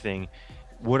don't have anything.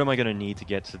 What am I going to need to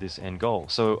get to this end goal?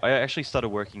 So I actually started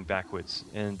working backwards,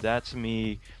 and that to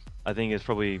me, I think is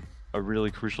probably a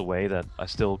really crucial way that I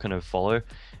still kind of follow.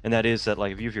 And that is that,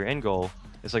 like, if you have your end goal,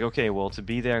 it's like, okay, well, to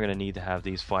be there, I'm going to need to have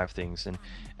these 5 things. And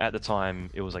at the time,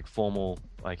 it was like formal,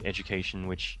 like, education,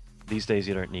 which these days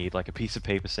you don't need like a piece of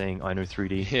paper saying I know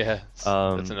 3D. Yeah, that's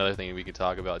Um, another thing we could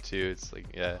talk about too. It's like,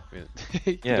 yeah, I mean,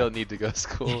 you yeah, don't need to go to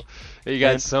school. You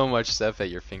got and so much stuff at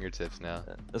your fingertips now.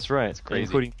 that's right, It's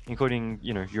crazy. including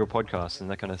your podcast and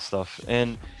that kind of stuff.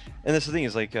 And that's the thing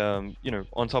is like on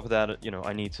top of that,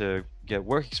 I need to get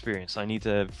work experience. I need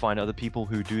to find other people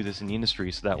who do this in the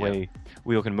industry, so that Yep. way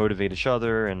we all can motivate each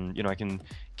other, and I can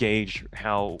gauge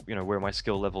how where my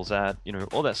skill level's at,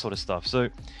 all that sort of stuff. So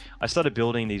I started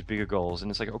building these bigger goals,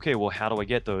 and it's like, okay, well, how do I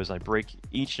get those? I break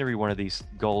each and every one of these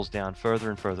goals down further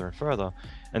and further and further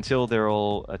until they're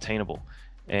all attainable.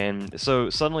 And so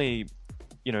suddenly,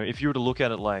 if you were to look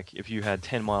at it like if you had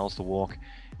 10 miles to walk,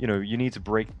 you need to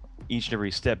break each and every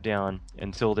step down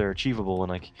until they're achievable, and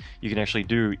like you can actually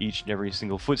do each and every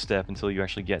single footstep until you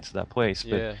actually get to that place.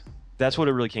 But Yeah. that's what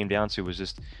it really came down to, was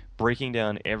just breaking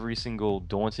down every single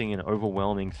daunting and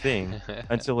overwhelming thing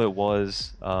until it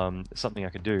was something I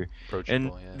could do. And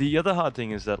Approachable, yeah. the other hard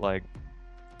thing is that, like,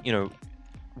 you know,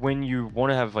 when you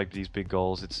want to have like these big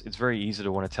goals, it's very easy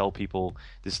to want to tell people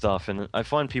this stuff, and I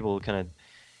find people tend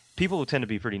to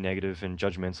be pretty negative and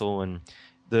judgmental, and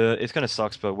it kind of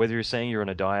sucks. But whether you're saying you're on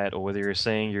a diet or whether you're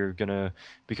saying you're gonna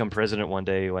become president one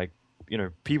day, like,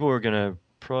 people are gonna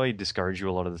probably discourage you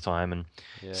a lot of the time, and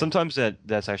Yeah. sometimes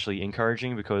that's actually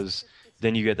encouraging, because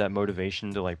then you get that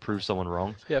motivation to like prove someone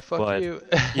wrong. Yeah, fuck But you.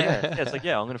 yeah, it's like,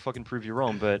 yeah, I'm gonna fucking prove you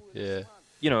wrong. But Yeah.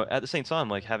 at the same time,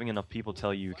 like, having enough people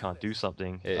tell you can't do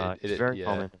something is very Yeah.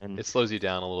 common. And It slows you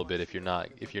down a little bit if you're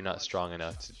not strong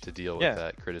enough to deal with yeah,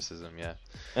 that criticism. Yeah.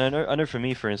 and I know for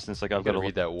me, for instance, like You I've got gotta to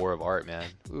read that War of Art, man.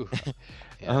 Ooh.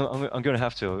 Yeah. I'm gonna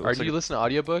have to. It Are looks do you like listen to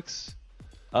audiobooks?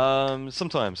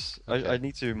 sometimes I Okay.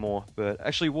 need to more, but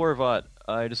actually, War of Art,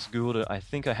 I just googled it. I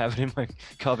think I have it in my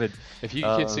cupboard. If you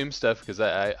Um, consume stuff, because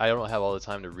I don't have all the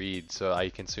time to read, so I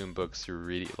consume books through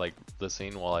reading, like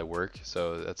listening while I work.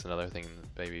 So that's another thing,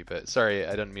 maybe. But sorry,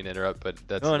 I don't mean to interrupt, but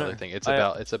that's no, another no, thing. I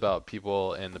It's about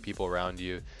people and the people around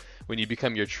you. When you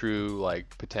become your true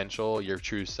like potential, your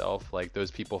true self, like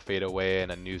those people fade away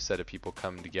and a new set of people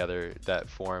come together that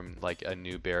form like a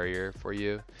new barrier for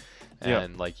you. yeah,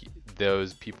 And like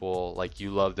those people, like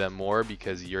you love them more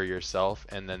because you're yourself,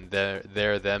 and then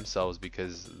they're themselves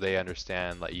because they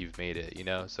understand that you've made it,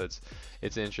 so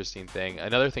it's an interesting thing.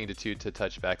 Another thing to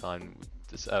touch back on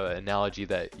this analogy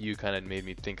that you kind of made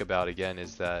me think about again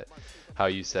is that how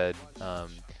you said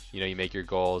you make your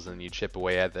goals and you chip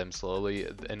away at them slowly.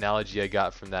 The analogy I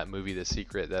got from that movie The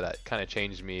Secret that kind of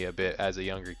changed me a bit as a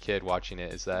younger kid watching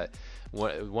it is that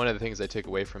one of the things I took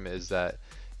away from it is that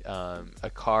a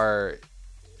car,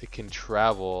 it can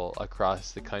travel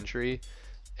across the country,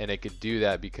 and it could do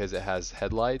that because it has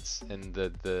headlights, and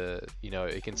the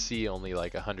it can see only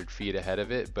like 100 feet ahead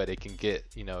of it, but it can get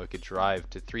it could drive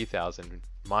to 3,000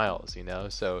 miles,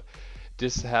 so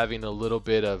just having a little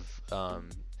bit of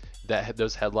that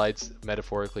those headlights,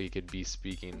 metaphorically, could be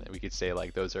speaking, we could say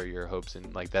like those are your hopes,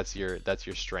 and like that's your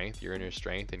strength, your inner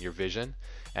strength, and your vision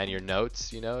and your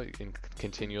notes, and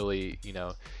continually,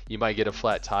 you might get a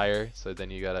flat tire, so then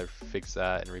you got to fix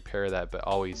that and repair that, but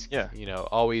always, yeah,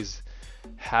 always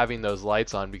having those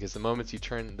lights on, because the moment you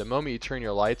turn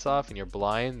your lights off and you're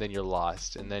blind, then you're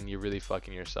lost, and then you're really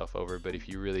fucking yourself over. But if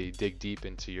you really dig deep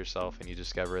into yourself and you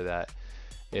discover that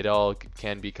it all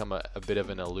can become a bit of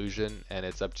an illusion, and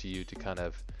it's up to you to kind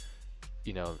of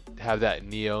have that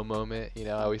Neo moment. I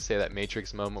always say that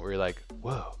Matrix moment where you're like,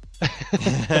 whoa.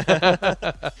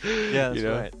 yeah, that's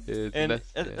right. And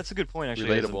Yeah, that's a good point, actually.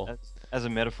 relatable. As a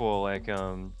metaphor, like,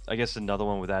 I guess another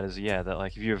one with that is, yeah, that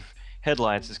like if you have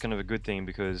headlights, it's kind of a good thing,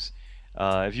 because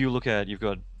if you look at, you've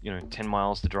got 10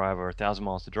 miles to drive or 1,000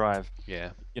 miles to drive,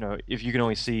 Yeah. if you can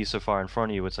only see so far in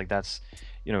front of you, it's like that's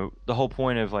the whole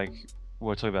point of, like,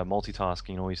 we're talking about multitasking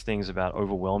and all these things about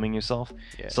overwhelming yourself.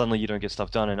 Yeah. Suddenly you don't get stuff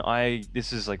done, and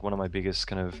this is like one of my biggest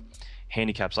kind of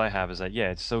handicaps I have, is that, yeah,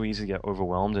 it's so easy to get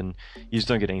overwhelmed and you just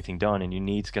don't get anything done, and you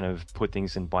need to kind of put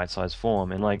things in bite-sized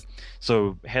form. And like,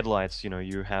 so headlights,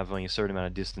 you have only a certain amount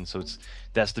of distance, so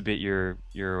that's the bit you're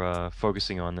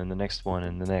focusing on, then the next one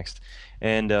and the next.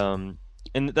 And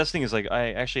that's the thing is, like,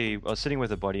 I was sitting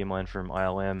with a buddy of mine from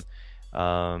ILM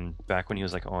back when he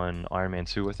was like on Iron Man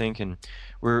 2, I think, and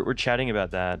we're chatting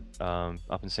about that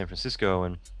up in San Francisco,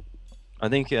 and I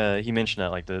think he mentioned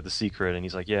that, like, the secret, and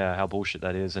he's like, yeah, how bullshit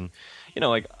that is. And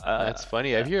like, That's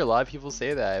funny. I hear a lot of people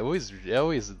say that. It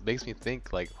always makes me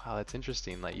think like, wow, that's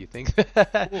interesting. Like you think.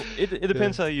 well, it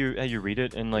depends Yeah. how you read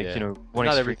it, and like, Yeah. one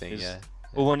Not extreme everything. is, Yeah.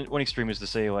 well, one extreme is to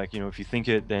say, like, if you think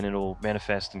it, then it'll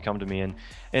manifest and come to me.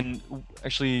 And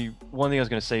actually, one thing I was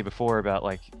going to say before about,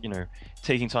 like,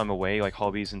 taking time away, like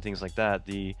hobbies and things like that,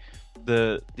 the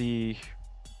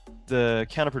the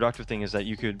counterproductive thing is that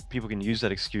people can use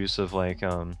that excuse of like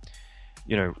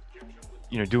you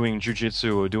know doing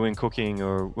jujitsu or doing cooking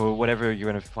or whatever you're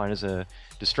going to find as a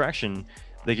distraction.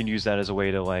 They can use that as a way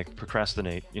to like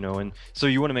procrastinate, and so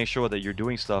you want to make sure that you're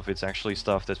doing stuff, it's actually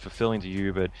stuff that's fulfilling to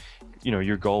you, but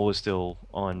your goal is still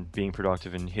on being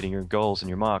productive and hitting your goals and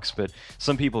your marks. But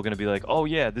some people are going to be like, oh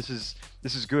yeah, this is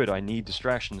good, I need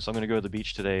distraction, so I'm going to go to the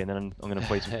beach today, and then I'm going to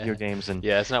play some video games, and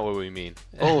Yeah, that's not what we mean.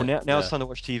 oh, now it's Yeah. time to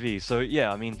watch TV. So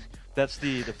yeah, I mean, that's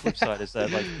the flip side, is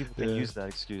that like people can Yeah. use that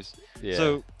excuse. Yeah.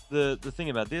 So the thing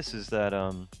about this is that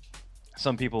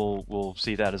some people will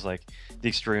see that as like the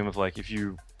extreme of like, if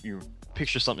you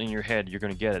picture something in your head, you're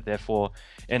going to get it. Therefore,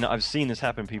 and I've seen this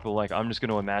happen. People like, I'm just going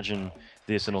to imagine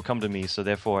this and it'll come to me. So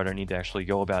therefore, I don't need to actually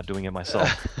go about doing it myself.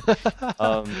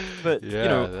 But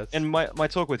Yeah, that's and my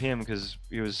talk with him, because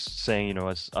he was saying,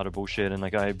 it's utter bullshit, and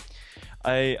like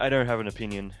I don't have an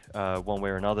opinion one way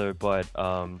or another. But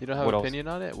you don't have what an else? opinion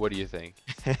on it? What do you think?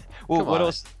 Well, Come what on.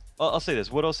 else? I'll say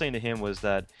this. What I was saying to him was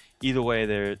that either way,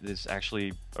 there's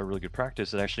actually a really good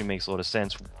practice. It actually makes a lot of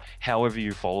sense. However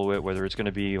you follow it, whether it's going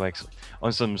to be like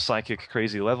on some psychic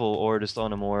crazy level, or just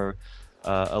on a more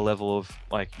a level of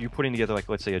like you putting together, like,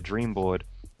 let's say, a dream board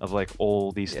of like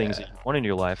all these things Yeah. that you want in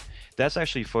your life. That's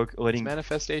actually It's letting.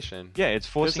 manifestation. Yeah, it's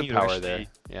There's forcing some you to power actually. there.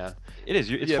 Yeah. It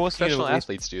is. It's Yeah, forcing you to professional at least.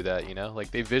 athletes do that,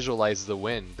 like they visualize the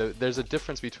win. There's a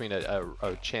difference between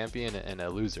a champion and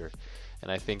a loser.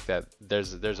 And I think that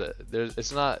there's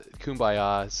it's not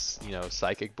kumbaya,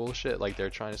 psychic bullshit like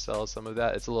they're trying to sell some of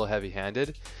that. It's a little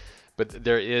heavy-handed, but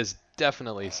there is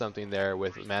definitely something there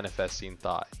with manifesting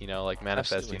thought, like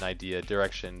manifesting Absolutely. idea,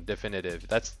 direction, definitive.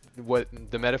 That's what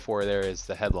the metaphor there is,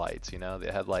 the headlights,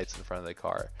 the headlights in front of the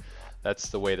car. That's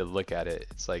the way to look at it.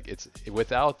 It's like it's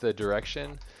without the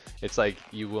direction, it's like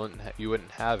you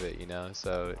wouldn't have it,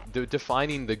 So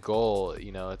defining the goal,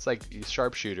 it's like a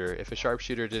sharpshooter. If a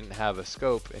sharpshooter didn't have a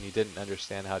scope and he didn't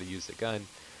understand how to use the gun,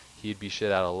 he'd be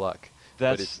shit out of luck.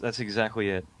 But it's That's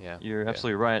exactly it. yeah, You're yeah.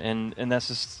 absolutely right, and that's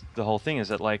just the whole thing, is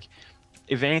that like,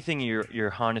 if anything, you're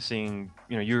harnessing,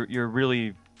 you're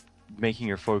really making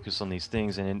your focus on these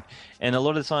things, and a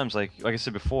lot of the times, like I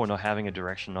said before, not having a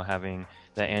direction, not having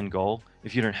that end goal.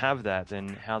 If you don't have that, then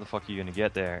how the fuck are you going to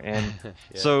get there? And Yeah.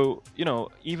 so,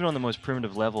 even on the most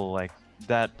primitive level, like,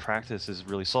 that practice is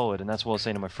really solid, and that's what I was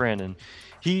saying to my friend, and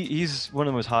he's one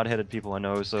of the most hard-headed people I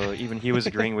know, so even he was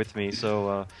agreeing with me,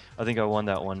 so I think I won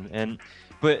that one.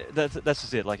 But that's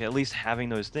just it. Like, at least having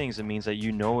those things, it means that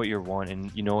you know what you want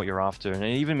and you know what you're after, and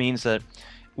it even means that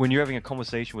when you're having a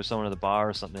conversation with someone at the bar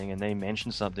or something and they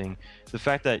mention something, the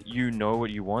fact that you know what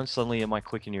you want, suddenly it might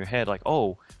click in your head, like,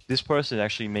 oh, this person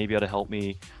actually may be able to help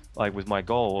me, like, with my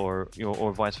goal, or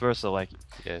or vice versa. Like,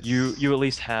 Yes. you at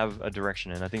least have a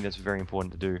direction, and I think that's very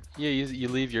important to do. Yeah, you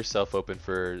leave yourself open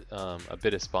for a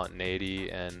bit of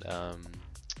spontaneity and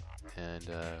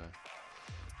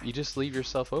you just leave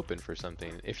yourself open for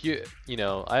something. If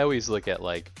I always look at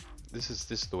like this is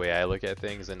the way I look at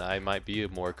things, and I might be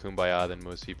more kumbaya than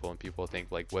most people, and people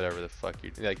think like whatever the fuck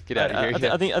you like, get out of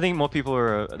here. I think more people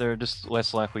they're just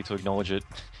less likely to acknowledge it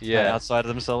Yeah. outside of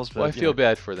themselves. But Well, I feel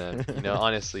bad for them.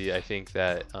 Honestly, I think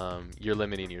that you're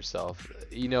limiting yourself.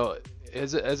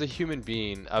 As a human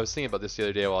being, I was thinking about this the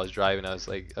other day while I was driving. I was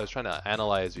trying to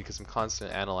analyze, because I'm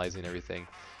constantly analyzing everything.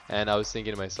 And I was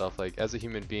thinking to myself, like, as a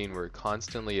human being, we're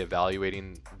constantly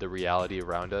evaluating the reality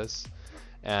around us.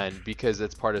 And because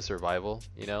it's part of survival,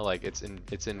 like it's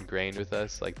ingrained with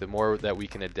us. Like, the more that we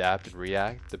can adapt and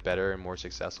react, the better and more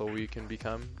successful we can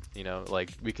become.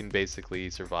 Like, we can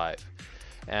basically survive.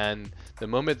 And the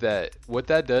moment that what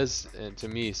that does to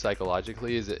me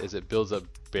psychologically is it builds up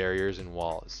barriers and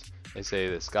walls. They say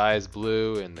the sky is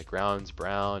blue and the ground's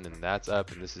brown and that's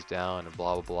up and this is down and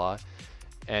blah blah blah.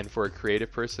 And for a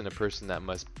creative person, a person that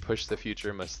must push the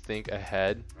future, must think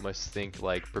ahead, must think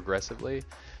like progressively,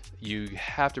 you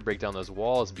have to break down those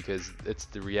walls, because it's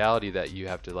the reality that you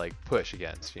have to like push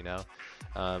against,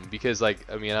 because like,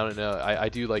 I mean, I don't know, I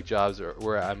do like jobs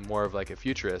where I'm more of like a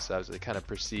futurist. I was kind of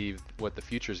perceive what the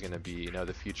future is going to be,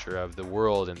 the future of the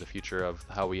world and the future of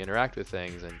how we interact with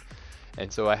things,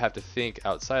 and so I have to think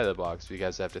outside of the box,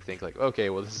 because I have to think like, okay,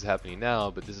 well, this is happening now,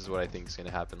 but this is what I think is going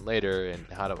to happen later, and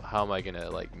how am I going to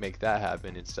like make that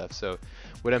happen and stuff. So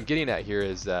what I'm getting at here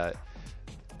is that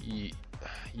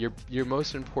your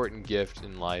most important gift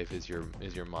in life is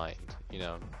your mind.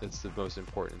 That's the most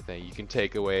important thing. You can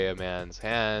take away a man's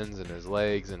hands and his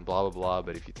legs and blah blah blah,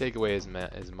 but if you take away his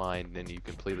mind, then you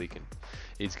completely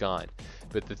he's gone.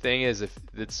 But the thing is, if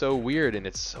it's so weird and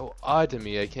it's so odd to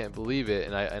me, I can't believe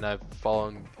it, and I've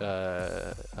fallen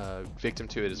victim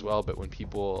to it as well. But when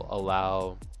people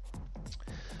allow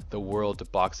the world to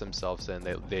box themselves in.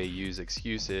 They use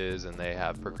excuses and they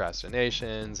have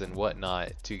procrastinations and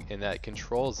whatnot and that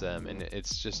controls them. And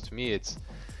it's just, to me, it's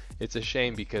a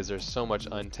shame because there's so much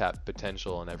untapped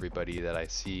potential in everybody that I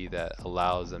see that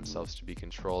allows themselves to be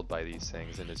controlled by these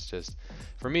things. And it's just,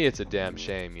 for me, it's a damn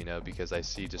shame, because I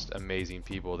see just amazing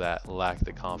people that lack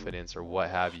the confidence or what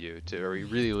have you to or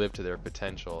really live to their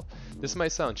potential. This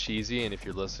might sound cheesy, and if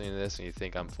you're listening to this and you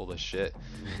think I'm full of shit,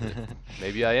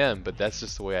 maybe I am, but that's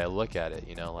just the way I look at it,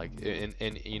 like, and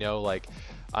like,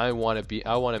 I want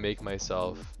to make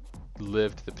myself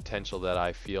live to the potential that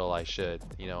I feel I should.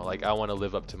 Like, I want to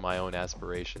live up to my own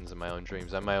aspirations and my own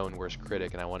dreams. I'm my own worst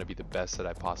critic, and I want to be the best that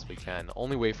I possibly can. The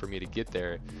only way for me to get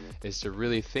there is to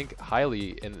really think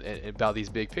highly about these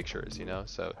big pictures,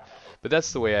 So, but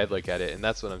that's the way I look at it, and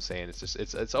that's what I'm saying. It's just,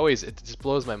 it's always, it just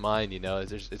blows my mind,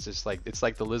 It's just like, it's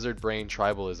like the lizard brain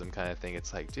tribalism kind of thing.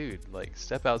 It's like, dude, like,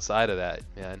 step outside of that,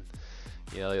 man.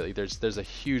 Like, there's a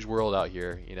huge world out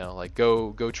here, like,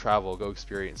 go travel, go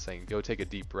experience things, go take a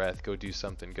deep breath, go do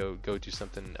something, go do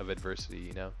something of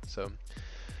adversity, So,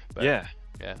 but Yeah.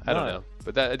 I don't know,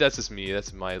 but that's just me.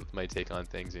 That's my take on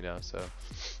things, So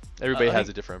everybody has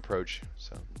a different approach.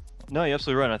 So No, you're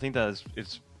absolutely right. And I think that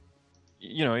it's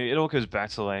it all goes back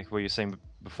to like what you're saying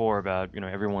before about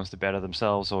everyone wants to better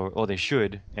themselves or they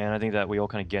should, and I think that we all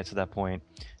kind of get to that point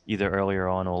either earlier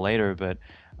on or later, but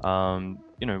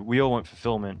we all want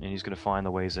fulfillment, and he's going to find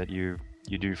the ways that you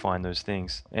do find those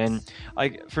things. And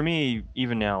for me,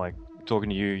 even now, like talking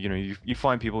to you, you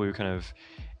find people who kind of,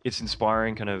 it's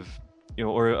inspiring, kind of,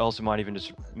 or else it might even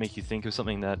just make you think of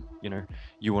something that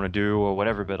you want to do or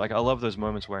whatever. But like, I love those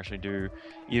moments where I actually do.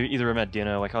 Either I'm at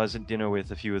dinner, like I was at dinner with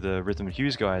a few of the Rhythm and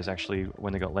Hughes guys actually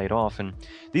when they got laid off, and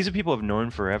these are people I've known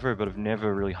forever but have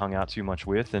never really hung out too much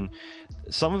with. And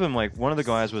some of them, like one of the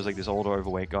guys was like this older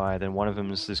overweight guy, then one of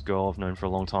them is this girl I've known for a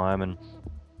long time, and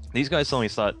these guys suddenly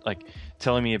start like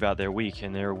telling me about their week,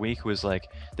 and their week was like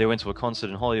they went to a concert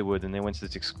in Hollywood, and they went to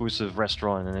this exclusive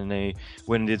restaurant, and then they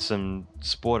went and did some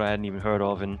sport I hadn't even heard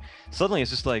of, and suddenly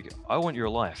it's just like, I want your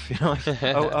life,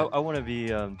 I want to be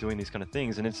doing these kind of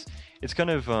things. And it's kind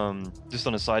of just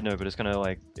on a side note, but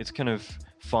it's kind of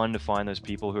fun to find those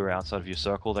people who are outside of your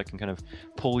circle that can kind of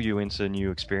pull you into new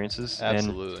experiences.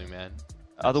 Absolutely, man.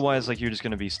 Otherwise, like, you're just going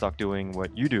to be stuck doing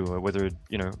what you do, or whether,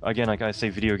 again, like I say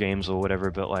video games or whatever,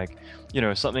 but like,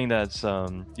 something that's,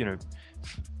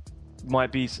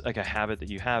 might be like a habit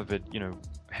that you have, but,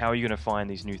 how are you going to find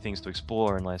these new things to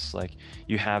explore unless like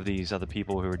you have these other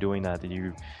people who are doing that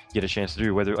you get a chance to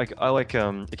do? Whether like I like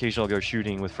occasionally I'll go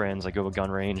shooting with friends, like go to a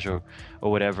gun range or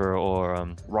whatever,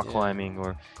 or rock climbing,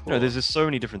 or there's just so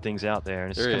many different things out there,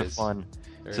 and it's kind of fun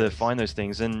to find those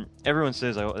things. And everyone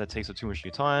says, oh, that takes up too much of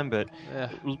your time, but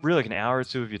really like an hour or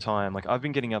two of your time. Like, I've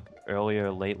been getting up earlier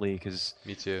lately because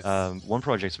me too. One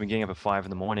project's been getting up at 5 in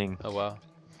the morning. Oh wow.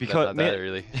 Because not that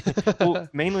early. well,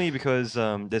 mainly because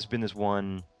there's been this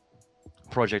one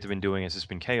project I've been doing. It's just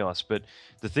been chaos. But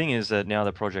the thing is that now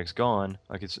the project's gone,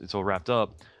 like it's all wrapped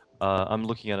up. I'm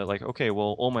looking at it like, okay,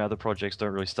 well, all my other projects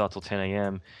don't really start till 10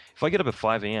 a.m. If I get up at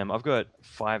 5 a.m., I've got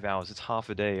 5 hours. It's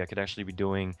half a day. I could actually be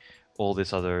doing all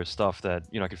this other stuff that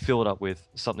I could fill it up with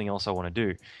something else I want to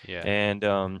do. Yeah. And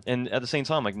at the same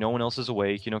time, like, no one else is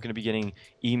awake. You're not going to be getting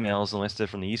emails unless they're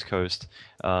from the East Coast,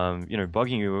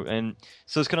 bugging you. And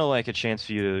so it's kind of like a chance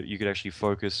for you could actually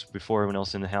focus before everyone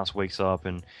else in the house wakes up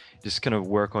and just kind of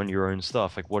work on your own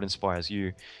stuff, like what inspires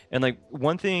you. And like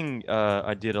one thing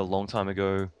I did a long time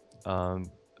ago, I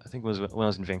think it was when I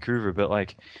was in Vancouver, but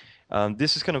like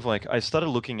this is kind of like I started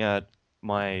looking at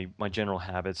my general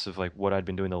habits of like what I'd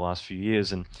been doing the last few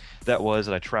years, and that was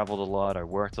that I traveled a lot, I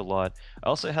worked a lot, I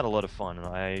also had a lot of fun, and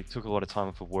I took a lot of time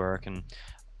off of work. And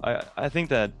I think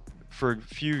that for a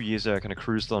few years there I kind of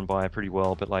cruised on by pretty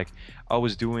well, but like I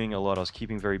was doing a lot, I was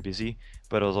keeping very busy,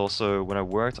 but I was also, when I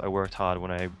worked hard. When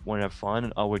I wanted to have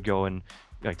fun, I would go and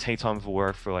like take time for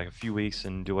work for like a few weeks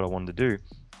and do what I wanted to do.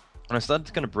 And I started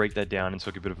to kind of break that down into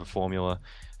like a bit of a formula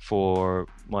for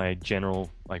my general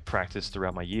like practice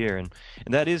throughout my year, and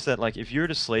that is that like if you're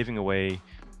just slaving away,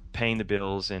 paying the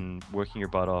bills and working your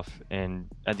butt off, and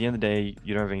at the end of the day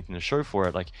you don't have anything to show for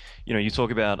it, like you talk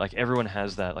about like everyone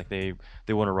has that, like they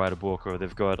want to write a book, or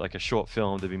they've got like a short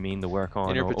film they've been meaning to work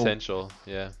on, inner or potential.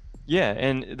 Yeah,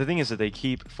 and the thing is that they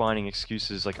keep finding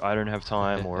excuses like I don't have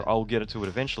time or I'll get to it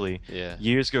eventually. Yeah.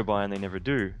 Years go by and they never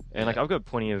do. And like I've got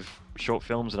plenty of short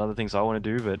films and other things I want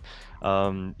to do, but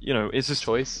it's just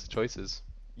choices.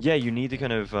 Yeah, you need to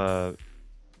kind of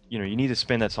you need to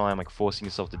spend that time like forcing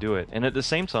yourself to do it. And at the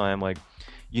same time, like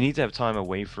you need to have time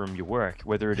away from your work,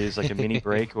 whether it is like a mini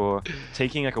break or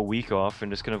taking like a week off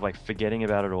and just kind of like forgetting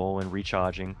about it all and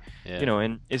recharging, Yeah.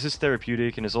 and it's just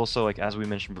therapeutic, and it's also like, as we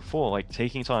mentioned before, like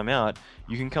taking time out,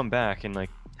 you can come back and like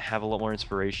have a lot more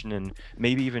inspiration, and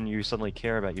maybe even you suddenly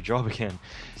care about your job again.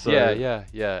 Yeah, So yeah,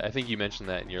 yeah. I think you mentioned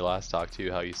that in your last talk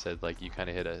too, how you said like you kind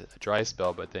of hit a dry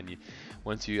spell, but then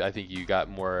once you, I think you got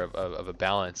more of a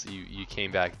balance, you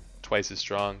came back twice as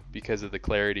strong because of the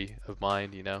clarity of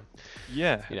mind, you know.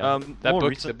 yeah, You know, that more book, the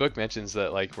recent. book mentions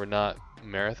that like we're not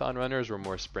marathon runners, we're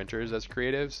more sprinters as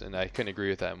creatives, and I couldn't agree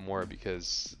with that more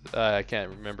because I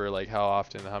can't remember like how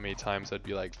often, how many times I'd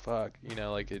be like, fuck, you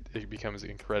know, like it becomes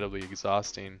incredibly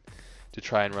exhausting to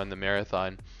try and run the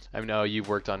marathon. I know you've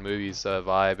worked on movies, so have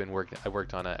I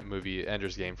worked on a movie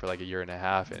Ender's Game for like a year and a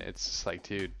half, and it's just like,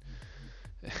 dude,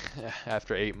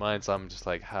 after 8 months, I'm just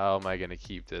like, how am I gonna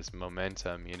keep this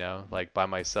momentum? You know, like by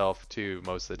myself too,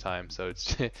 most of the time. So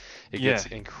it's it Yeah, gets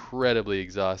incredibly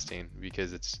exhausting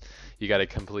because it's you got to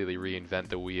completely reinvent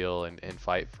the wheel and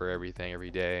fight for everything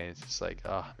every day. And it's just like,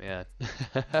 oh man,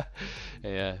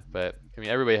 yeah. But I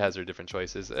mean, everybody has their different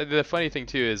choices. The funny thing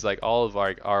too is like all of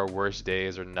our worst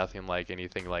days are nothing like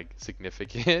anything like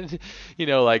significant. You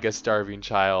know, like a starving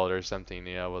child or something.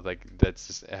 You know, with like that's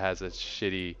just has a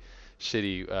shitty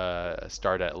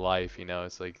start at life, you know.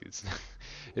 It's like it's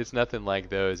it's nothing like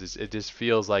those. It just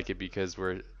feels like it because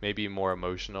we're maybe more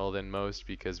emotional than most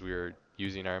because we're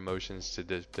using our emotions to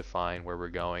define where we're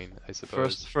going, I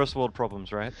suppose. first world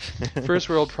problems, right? First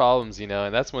world problems, you know,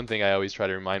 and that's one thing I always try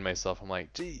to remind myself. I'm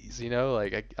like, geez, you know,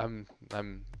 like I'm,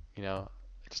 you know,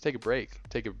 just take a break,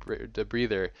 take a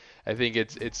breather. I think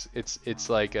it's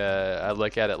like I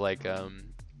look at it like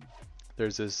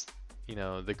there's this, you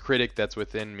know, the critic that's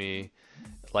within me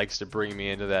likes to bring me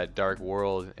into that dark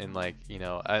world, and like, you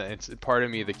know, it's part of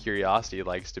me, the curiosity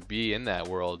likes to be in that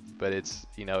world, but it's,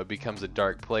 you know, it becomes a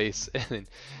dark place and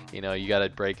you know, you got to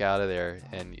break out of there,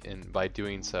 and by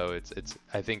doing so it's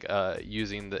I think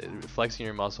using the flexing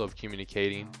your muscle of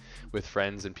communicating with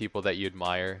friends and people that you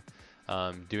admire,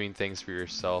 doing things for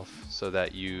yourself so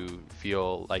that you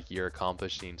feel like you're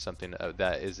accomplishing something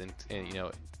that is you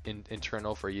know,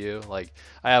 internal for you. Like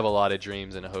I have a lot of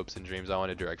dreams and hopes and dreams. I want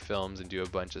to direct films and do a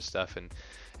bunch of stuff,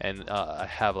 and I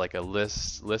have like a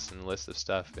list of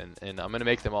stuff, and I'm gonna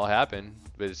make them all happen.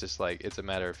 But it's just like it's a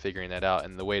matter of figuring that out.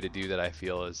 And the way to do that, I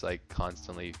feel, is like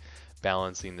constantly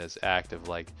balancing this act of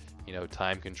like, you know,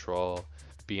 time control,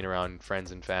 being around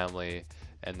friends and family,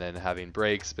 and then having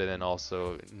breaks, but then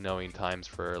also knowing times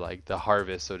for like the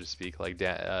harvest, so to speak, like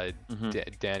Hmm.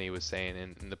 Danny was saying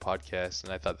in the podcast,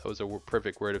 and I thought that was a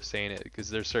perfect word of saying it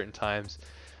because there's certain times,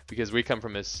 because we come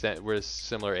from we're a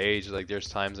similar age, like there's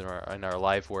times in our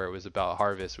life where it was about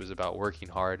harvest, it was about working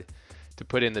hard to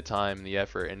put in the time and the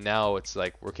effort, and now it's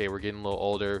like, okay, we're getting a little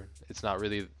older, it's not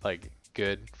really like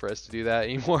good for us to do that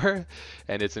anymore,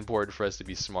 and it's important for us to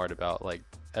be smart about like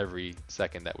every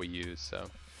second that we use. So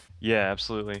Yeah,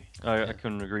 absolutely. I yeah,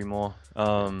 couldn't agree more.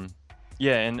 yeah.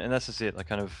 Yeah, and that's just it. Like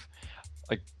kind of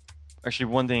like actually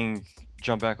one thing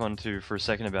jump back onto for a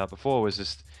second about before was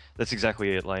just that's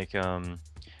exactly it. Like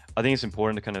I think it's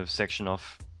important to kind of section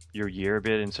off your year a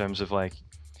bit in terms of like,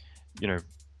 you know,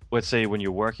 let's say when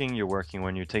you're working, you're working.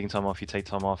 When you're taking time off, you take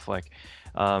time off. Like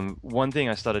one thing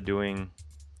I started doing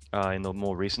in the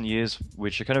more recent years,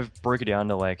 which I kind of broke it down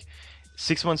to like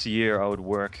 6 months a year, I would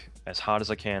work as hard as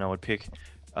I can. I would pick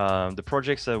the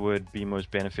projects that would be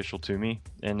most beneficial to me.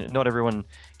 And not everyone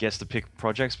gets to pick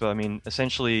projects, but I mean,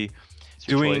 essentially It's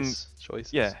your doing,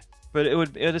 choices. yeah. But it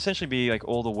would essentially be like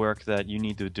all the work that you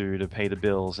need to do to pay the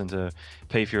bills and to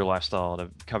pay for your lifestyle, to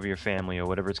cover your family or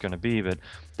whatever it's going to be. But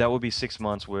that would be 6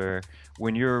 months where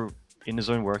when you're in the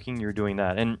zone working, you're doing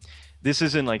that. And this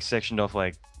isn't like sectioned off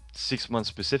like 6 months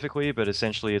specifically, but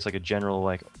essentially it's like a general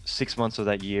like 6 months of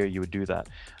that year you would do that.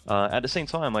 At the same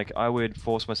time, like I would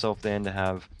force myself then to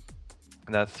have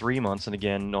that 3 months, and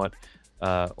again, not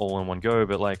all in one go,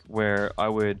 but like where I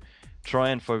would try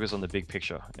and focus on the big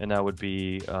picture, and that would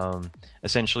be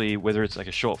essentially whether it's like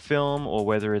a short film or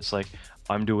whether it's like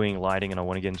I'm doing lighting and I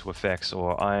want to get into effects,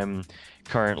 or I'm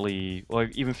currently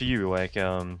like even for you like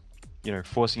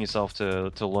forcing yourself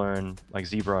to learn like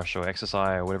ZBrush or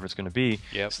XSI or whatever it's going to be,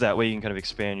 Yep. so that way you can kind of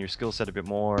expand your skill set a bit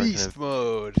more and Beast kind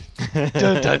mode.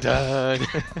 Dun dun of.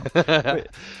 dun.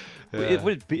 Wait,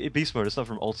 Yeah. Beast mode? It's not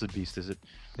from Altered Beast, is it?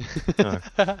 No,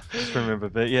 just remember.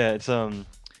 But yeah, it's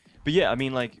but yeah, I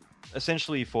mean like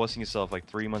essentially forcing yourself like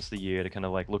 3 months of the year to kind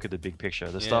of like look at the big picture,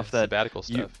 the Yeah, stuff that sabbatical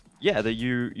you stuff. yeah that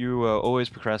you always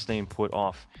procrastinate and put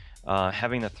off.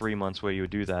 having that 3 months where you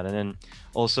would do that, and then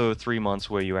also 3 months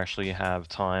where you actually have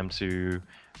time to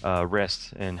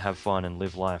rest and have fun and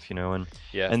live life, you know.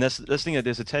 Yeah. And that's the thing, that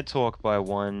there's a TED talk by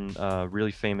one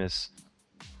really famous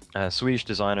Swedish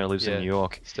designer, lives in Yeah. New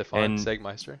York, Stefan and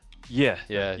Segmeister. yeah,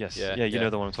 Yeah, yes, yeah, yeah, you yeah. know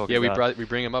the one I'm talking Yeah, about. we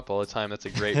bring him up all the time. That's a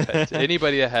great pet.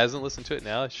 Anybody that hasn't listened to it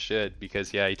now should,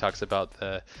 because yeah, he talks about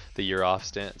the year off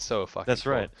stint. It's so fucking That's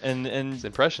cool. right, It's you know,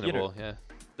 impressionable, yeah. And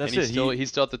that's it. he's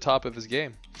still at the top of his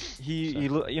game. So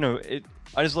You know,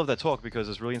 I just love that talk because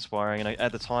it's really inspiring. And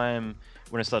at the time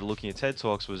when I started looking at TED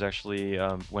Talks was actually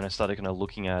when I started kind of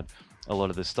looking at a lot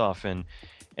of this stuff, and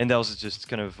that was just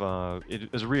kind of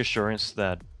it was a reassurance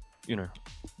that, you know,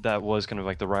 that was kind of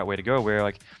like the right way to go. Where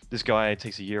like this guy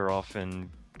takes a year off and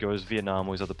goes to Vietnam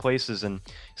or these other places, and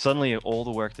suddenly all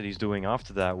the work that he's doing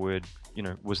after that would, you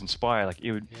know, was inspired. Like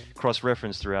it would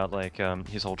cross-reference throughout like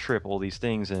his whole trip, all these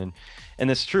things, and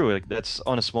that's true. Like that's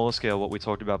on a smaller scale what we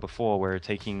talked about before, where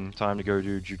taking time to go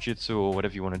do jujitsu or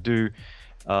whatever you want to do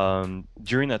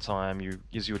during that time,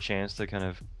 gives you a chance to kind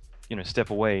of, you know, step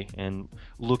away and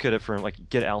look at it from like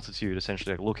get altitude,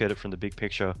 essentially, like look at it from the big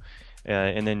picture,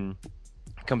 and then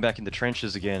come back in the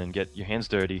trenches again and get your hands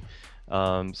dirty.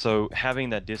 So having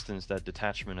that distance, that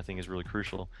detachment, I think is really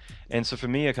crucial. And so for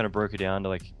me, I kind of broke it down to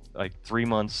like 3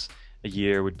 months a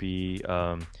year would be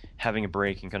having a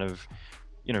break and kind of,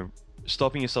 you know,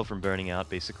 stopping yourself from burning out,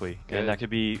 basically. Good. And that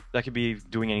could be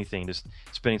doing anything, just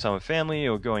spending time with family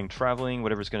or going traveling,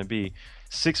 whatever it's going to be.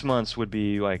 6 months would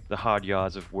be like the hard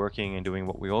yards of working and doing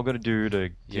what we all got to do to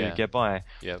Yeah. get by.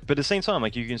 Yep. But at the same time,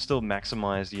 like you can still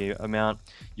maximize the amount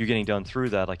you're getting done through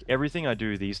that. Like everything I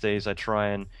do these days, I try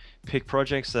and pick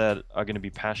projects that are going to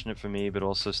be passionate for me, but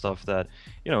also stuff that,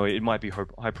 you know, it might be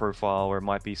high profile, or it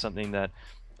might be something that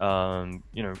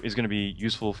you know, is going to be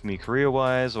useful for me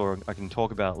career-wise, or I can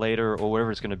talk about later, or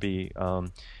whatever it's going to be.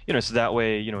 You know, so that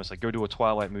way, you know, it's like go do a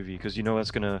Twilight movie because you know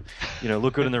it's going to, you know,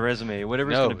 look good in the resume,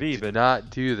 whatever it's No, going to be. do But not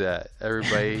do that.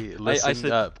 Everybody,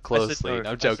 listen up closely. no. No,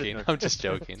 I'm I said joking. no. I'm just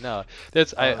joking. No,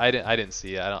 that's Uh, I didn't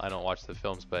see it. I don't watch the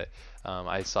films, but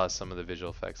I saw some of the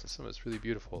visual effects and some of it's really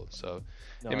beautiful. So,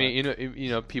 no, I mean, you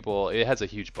know, people. It has a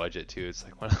huge budget too. It's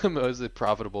like one of the most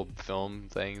profitable film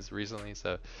things recently.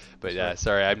 So, but That's yeah, right.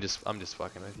 sorry, I'm just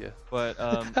fucking with you. But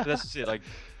that's just it. Like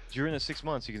during the 6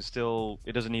 months, you can still.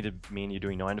 It doesn't need to mean you're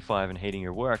doing 9 to 5 and hating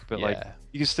your work, but like Yeah,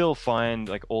 you can still find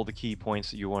like all the key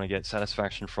points that you want to get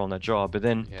satisfaction from that job. But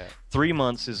then yeah, 3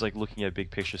 months is like looking at big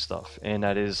picture stuff, and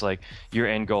that is like your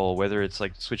end goal, whether it's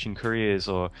like switching careers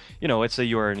or, you know, let's say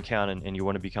you are an accountant and you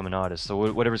want to become an artist.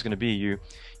 So whatever it's going to be, you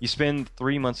spend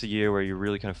 3 months a year where you're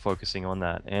really kind of focusing on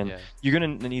that, and yeah. you're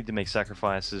going to need to make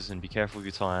sacrifices and be careful with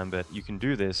your time, but you can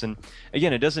do this. And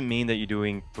again, it doesn't mean that you're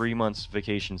doing 3 months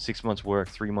vacation, 6 months work,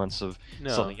 3 months of No,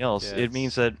 something else. yeah, It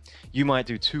means that you might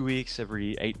do 2 weeks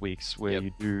every 8 weeks where Yep.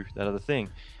 you do that other thing.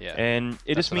 Yeah, And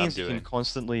it that's just what I'm means you can doing.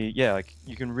 constantly, yeah, like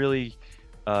you can really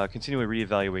continually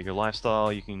reevaluate your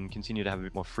lifestyle. You can continue to have a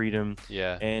bit more freedom.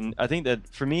 Yeah, And I think that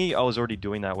for me, I was already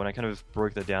doing that. When I kind of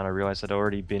broke that down, I realized I'd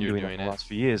already been You're doing that doing for the it. last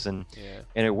few years, Yeah,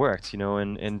 and it worked, you know.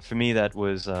 And for me, that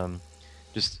was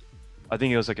just, I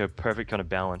think it was like a perfect kind of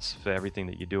balance for everything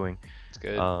that you're doing. it's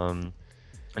good. And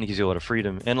it gives you a lot of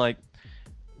freedom. And like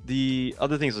the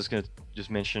other things I was going to just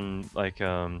mention, like you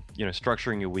know,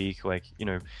 structuring your week, like, you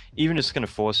know, even just kind of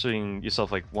forcing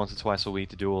yourself like once or twice a week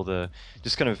to do all the,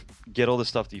 just kind of get all the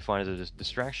stuff that you find as a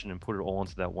distraction and put it all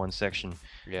into that one section.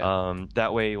 Yeah,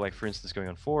 That way, like for instance, going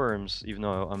on forums, even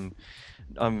though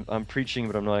I'm preaching,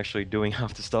 but I'm not actually doing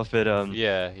half the stuff.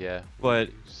 yeah, yeah. But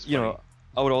It's you funny. know,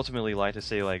 I would ultimately like to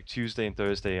say like Tuesday and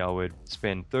Thursday, I would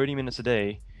spend 30 minutes a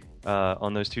day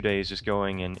on those 2 days just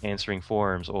going and answering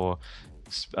forums, or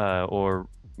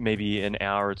maybe an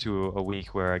hour or two a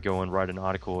week where I go and write an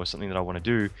article or something that I want to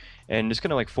do, and just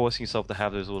kind of like forcing yourself to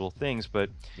have those little things. But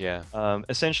Yeah,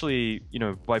 essentially, you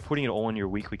know, by putting it all on your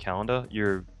weekly calendar,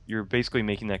 you're basically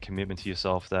making that commitment to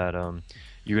yourself that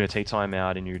you're going to take time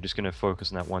out and you're just going to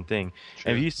focus on that one thing.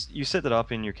 And true. if you set that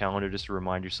up in your calendar just to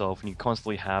remind yourself, and you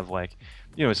constantly have like,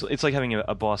 you know, it's like having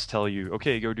a boss tell you,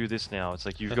 okay, go do this now. It's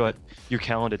like you've got your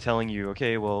calendar telling you,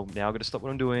 okay, well, now I've got to stop what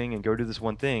I'm doing and go do this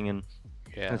one thing. And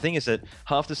Yeah. the thing is that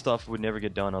half the stuff would never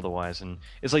get done otherwise, and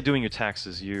it's like doing your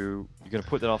taxes. You're gonna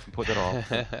put that off and put that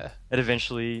off, and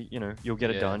eventually, you know, you'll get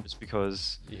it Yeah. done just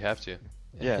because. You have to.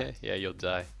 Yeah. Yeah, you'll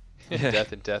die. Yeah.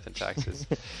 Death and taxes.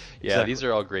 Yeah, Exactly. these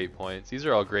are all great points. These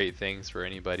are all great things for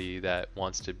anybody that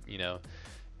wants to, you know,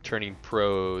 turning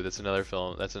pro. That's another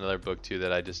film. That's another book too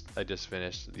that I just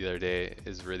finished the other day.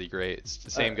 Is really great. It's the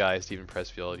same guy, Stephen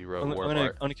Pressfield. He wrote War of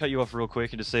Art. I'm gonna cut you off real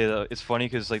quick and just say that it's funny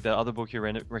because like the other book you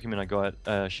recommend I got,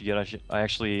 I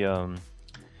actually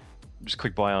just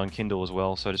click buy on Kindle as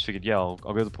well. So I just figured, yeah, I'll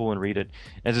go to the pool and read it.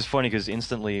 And it's just funny because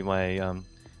instantly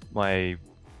my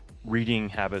reading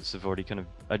habits have already kind of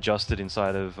adjusted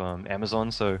inside of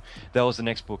Amazon. So that was the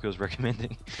next book I was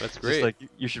recommending. That's It's just great. like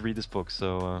you should read this book.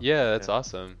 So Yeah, yeah. that's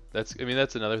awesome. I mean,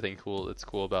 that's another thing cool. That's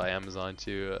cool about Amazon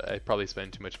too. I probably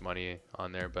spend too much money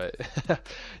on there, but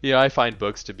I find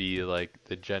books to be like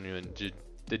the genuine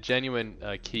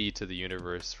key to the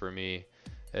universe for me.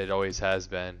 It always has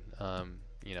been.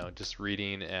 Just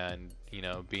reading and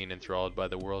being enthralled by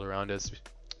the world around us.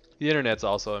 The internet's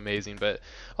also amazing, but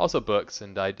also books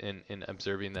and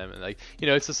observing them and like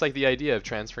it's just like the idea of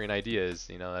transferring ideas.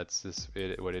 That's just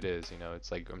what it is.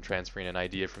 It's like I'm transferring an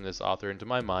idea from this author into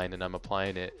my mind and I'm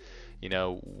applying it.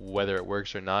 Whether it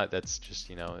works or not, that's just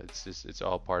it's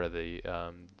all part of the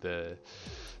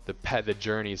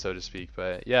journey, so to speak.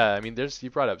 But yeah, I mean, you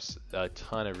brought up a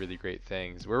ton of really great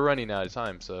things. We're running out of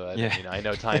time, so Yeah. I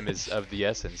know time is of the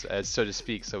essence, as so to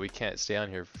speak. So we can't stay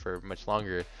on here for much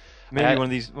longer. Maybe I,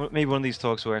 one of these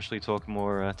talks will actually talk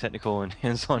more technical and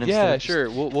hands-on instead Yeah, of just. sure.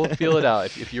 We'll feel it out.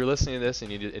 If you're listening to this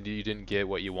and you didn't get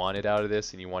what you wanted out of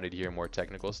this and you wanted to hear more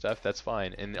technical stuff, that's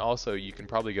fine. And also, you can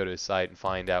probably go to his site and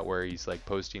find out where he's like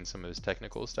posting some of his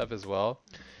technical stuff as well.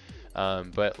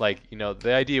 But like,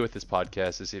 the idea with this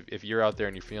podcast is if you're out there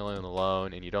and you're feeling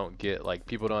alone and you don't get like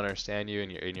people don't understand you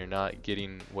and you're not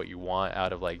getting what you want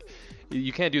out of like,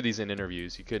 you can't do these in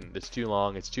interviews. You couldn't. It's too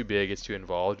long. It's too big. It's too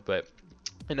involved. But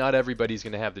and not everybody's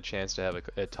going to have the chance to have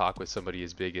a talk with somebody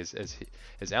as big as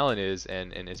Alan is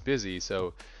and is busy.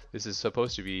 So this is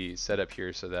supposed to be set up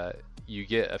here so that you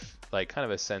get like kind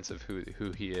of a sense of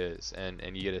who he is and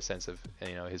you get a sense of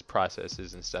his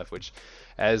processes and stuff, which,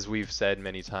 as we've said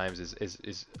many times,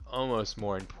 is almost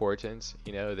more important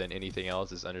than anything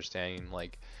else, is understanding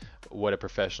like what a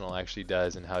professional actually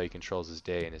does and how he controls his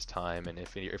day and his time. And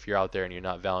if you're out there and you're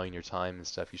not valuing your time and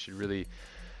stuff, you should really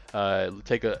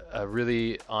take a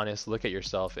really honest look at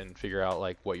yourself and figure out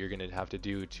like what you're going to have to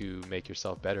do to make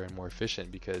yourself better and more efficient,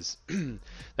 because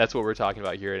that's what we're talking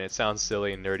about here. And it sounds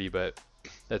silly and nerdy, but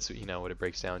that's what it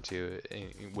breaks down to.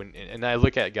 And I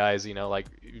look at guys, like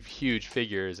huge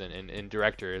figures and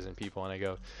directors and people, and I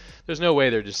go, there's no way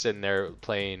they're just sitting there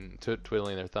playing,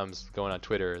 twiddling their thumbs, going on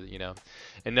Twitter.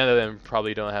 And none of them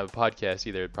probably don't have a podcast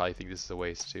either. Probably think this is a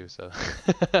waste too. So,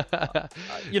 but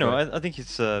I think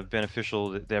it's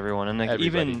beneficial to everyone, and like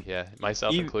everybody, yeah,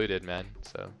 myself even included, man.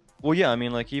 So well, yeah, I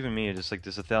mean, like even me, just like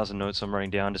there's 1,000 notes I'm writing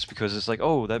down just because it's like,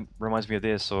 oh, that reminds me of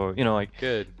this, or like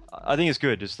good. I think it's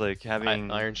good, just like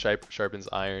having. Iron sharpens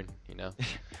iron. This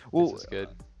Well, is good.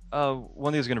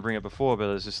 one thing I was going to bring up before, but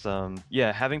it's just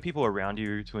yeah, having people around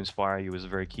you to inspire you is a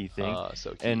very key thing,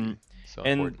 So key, and so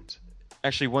and important.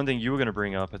 actually one thing you were going to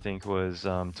bring up, I think, was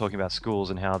talking about schools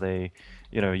and how they,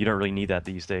 you don't really need that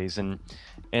these days, and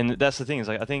that's the thing is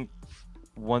like I think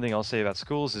one thing I'll say about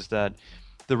schools is that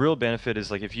the real benefit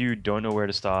is like if you don't know where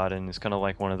to start and it's kind of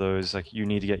like one of those like you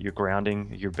need to get your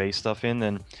grounding, your base stuff in,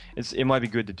 then it might be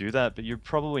good to do that, but you're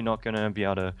probably not going to be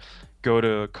able to go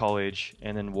to college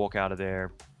and then walk out of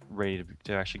there ready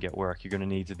to actually get work. You're going to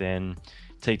need to then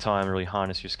take time and really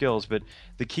harness your skills. But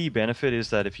the key benefit is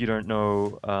that if you don't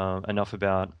know enough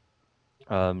about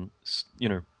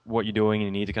what you're doing, and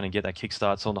you need to kind of get that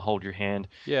kickstart, someone to hold your hand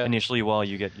Yeah. initially while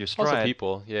you get your Also, stride.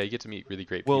 people. Yeah, you get to meet really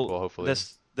great Well, people, hopefully.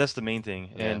 that's the main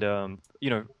thing, Yeah. and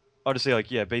I'll just say like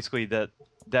yeah, basically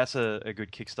that's a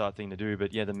good kickstart thing to do.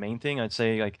 But yeah, the main thing I'd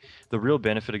say like the real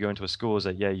benefit of going to a school is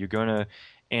that yeah, you're gonna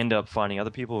end up finding other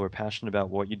people who are passionate about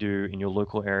what you do in your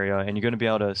local area, and you're gonna be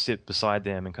able to sit beside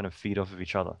them and kind of feed off of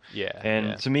each other. Yeah. And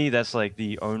Yeah. to me, that's like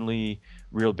the only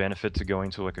real benefit to going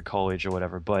to like a college or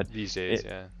whatever. But These days, it,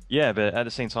 yeah. yeah, but at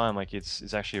the same time, like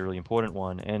it's actually a really important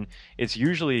one, and it's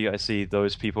usually I see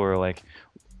those people are like,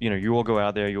 you all go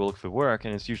out there, you all look for work,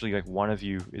 and it's usually like one of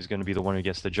you is going to be the one who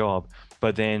gets the job.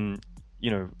 But then, you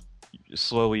know,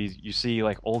 slowly you see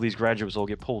like all these graduates all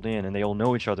get pulled in, and they all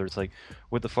know each other. It's like,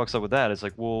 what the fuck's up with that? It's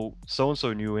like, well, so and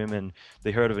so knew him, and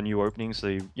they heard of a new opening,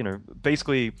 so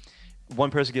basically. One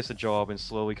person gets a job and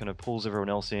slowly kind of pulls everyone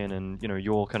else in, and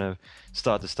you all kind of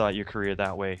start your career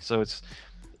that way. So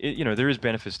there is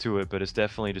benefits to it, but it's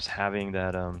definitely just having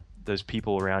that those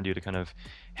people around you to kind of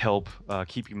help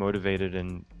keep you motivated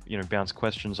and bounce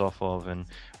questions off of and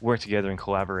work together and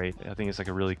collaborate. I think it's like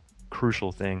a really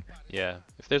crucial thing. Yeah.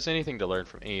 If there's anything to learn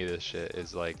from any of this shit,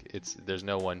 is like there's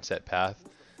no one set path,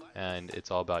 and it's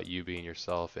all about you being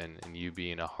yourself and you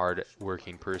being a hard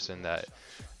working person that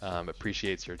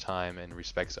appreciates your time and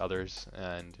respects others.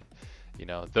 And you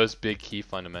know, those big key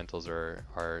fundamentals are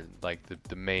like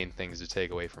the main things to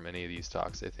take away from any of these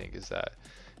talks. I think is that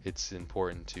it's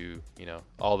important to, you know,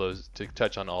 all those, to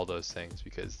touch on all those things,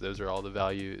 because those are all the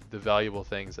valuable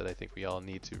things that I think we all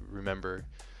need to remember.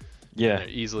 Yeah. And they're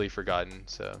easily forgotten.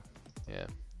 So, yeah.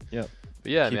 Yep.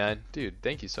 But yeah, man, dude,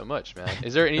 thank you so much, man.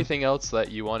 Is there anything else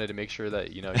that you wanted to make sure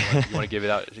that, you know, you want to give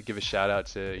it out, give a shout out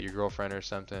to your girlfriend or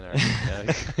something, or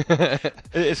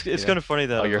It's kind of funny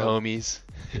that all your homies.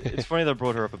 It's funny that I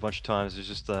brought her up a bunch of times. It's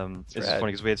just it's rad. just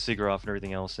funny because we had SIGGRAPH and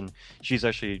everything else, and she's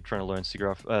actually trying to learn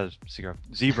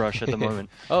ZBrush at the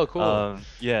moment. Oh, cool.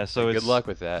 Yeah, so good luck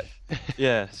with that.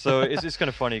 Yeah, so it's kind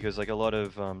of funny because like a lot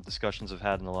of discussions I've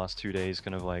had in the last 2 days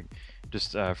kind of like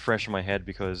just fresh in my head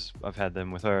because I've had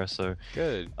them with her. So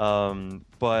good.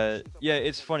 But yeah,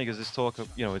 it's funny because this talk,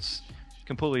 you know, it's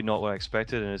completely not what I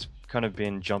expected, and it's kind of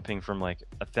been jumping from like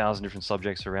 1,000 different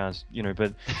subjects around, you know.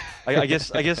 But I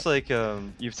guess like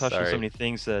you've touched on so many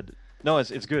things that no,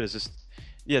 it's good. It's just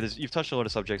yeah, you've touched on a lot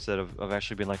of subjects that have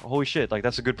actually been like, holy shit, like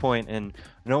that's a good point, and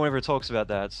no one ever talks about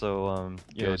that. So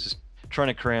you know, it's just trying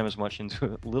to cram as much into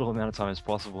a little amount of time as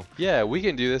possible. Yeah, we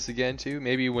can do this again too.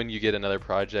 Maybe when you get another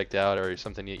project out or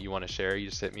something that you want to share, you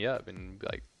just hit me up and be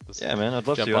like, yeah, man, I'd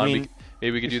love jump to. on. I mean,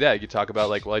 maybe we could do that. You could talk about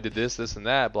like, well, I did this, and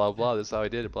that, blah blah. This is how I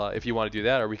did it, blah. If you want to do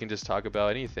that, or we can just talk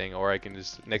about anything, or I can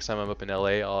just next time I'm up in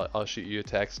LA, I'll shoot you a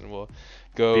text and we'll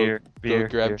go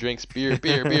grab drinks, beer.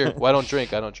 Well, I don't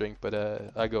drink, but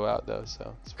I go out though,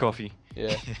 so it's coffee.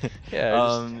 Yeah,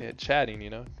 yeah, just chatting, you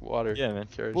know, water. Yeah, man.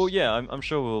 Cures. Well, yeah, I'm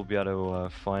sure we'll be able to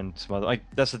find some other. Like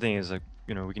that's the thing is like,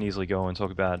 you know, we can easily go and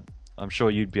talk about. I'm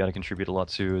sure you'd be able to contribute a lot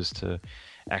too, as to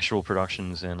actual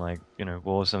productions and like, you know,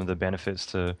 what are some of the benefits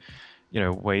to, you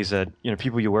know, ways that, you know,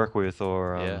 people you work with,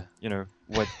 or you know,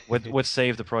 what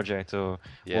saved the project, or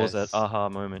what was that aha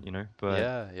moment, you know. But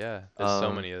yeah, there's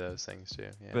so many of those things too.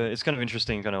 Yeah. But it's kind of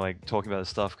interesting kind of like talking about this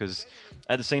stuff because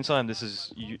at the same time this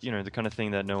is you know, the kind of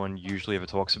thing that no one usually ever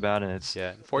talks about, and it's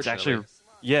unfortunately.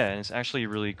 And it's actually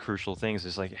really crucial things.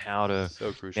 It's like how to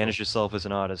manage yourself as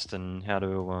an artist, and how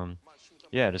to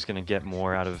just gonna get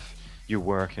more out of your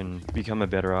work and become a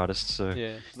better artist. So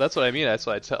yeah, that's what I mean. That's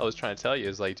what I was trying to tell you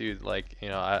is like, dude, like, you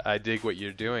know, I dig what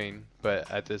you're doing, but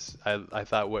at this, I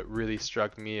thought what really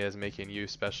struck me as making you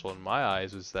special in my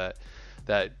eyes was that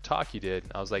talk you did.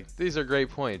 I was like, these are great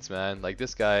points, man. Like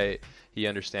this guy, he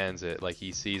understands it. Like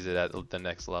he sees it at the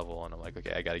next level, and I'm like,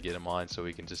 okay, I got to get him on so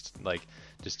we can just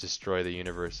destroy the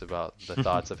universe about the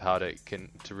thoughts of how to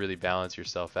really balance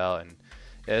yourself out. And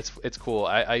yeah, it's cool.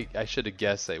 I should have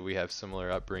guessed that we have similar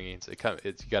upbringings.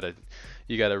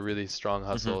 You got a really strong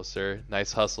hustle, sir.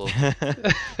 Nice hustle.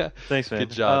 Thanks, man. Good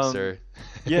job, sir.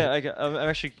 Yeah, I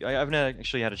haven't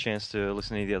actually had a chance to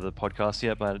listen to any of the other podcasts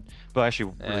yet, but I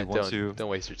actually really want to. Don't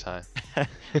waste your time.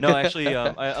 No, actually,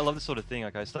 I love this sort of thing.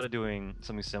 Like I started doing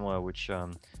something similar, which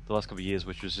the last couple of years,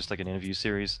 which was just like an interview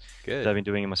series that I've been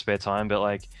doing in my spare time. But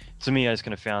like to me, I just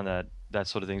kind of found that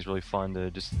sort of thing is really fun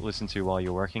to just listen to while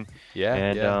you're working.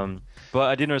 But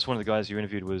I did notice one of the guys you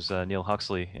interviewed was Neil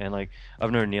Huxley, and like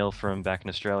I've known Neil from back in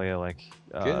Australia, like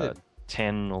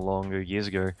 10 or longer years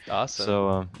ago. Awesome.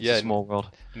 So it's a small world.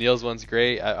 Neil's one's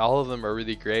great. All of them are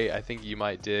really great. I think you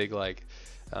might dig like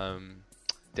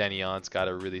Danny Yant's got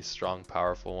a really strong,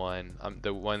 powerful one.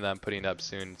 The one that I'm putting up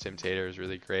soon, Tim Tater, is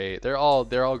really great. They're all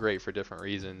great for different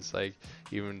reasons. Like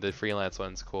even the freelance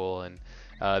one's cool, and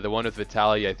the one with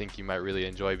Vitaly, I think you might really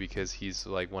enjoy because he's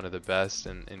like one of the best,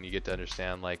 and you get to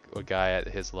understand like a guy at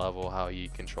his level, how he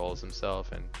controls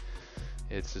himself, and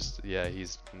it's just,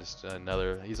 he's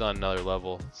on another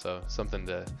level. So something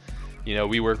to, you know,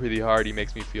 we work really hard. He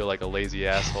makes me feel like a lazy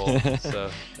asshole.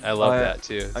 So I love that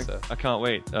too. I can't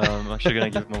wait. I'm actually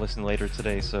going to give him a listen later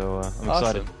today. So I'm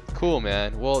excited. Cool,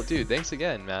 man. Well, dude, thanks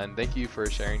again, man. Thank you for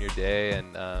sharing your day.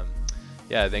 And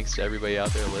thanks to everybody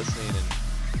out there listening.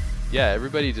 And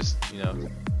everybody just, you know,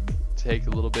 take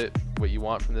a little bit what you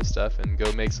want from this stuff and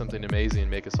go make something amazing and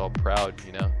make us all proud,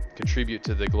 you know, contribute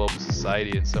to the global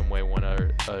society in some way, one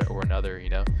or another, you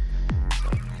know.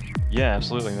 So. Yeah,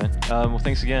 absolutely, man. Well,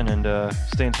 thanks again, and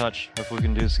stay in touch. Hopefully we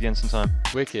can do this again sometime.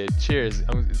 Wicked. Cheers.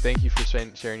 Thank you for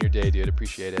sharing your day, dude.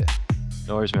 Appreciate it.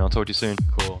 No worries, man. I'll talk to you soon.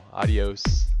 Cool.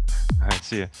 Adios. All right,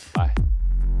 see ya. Bye.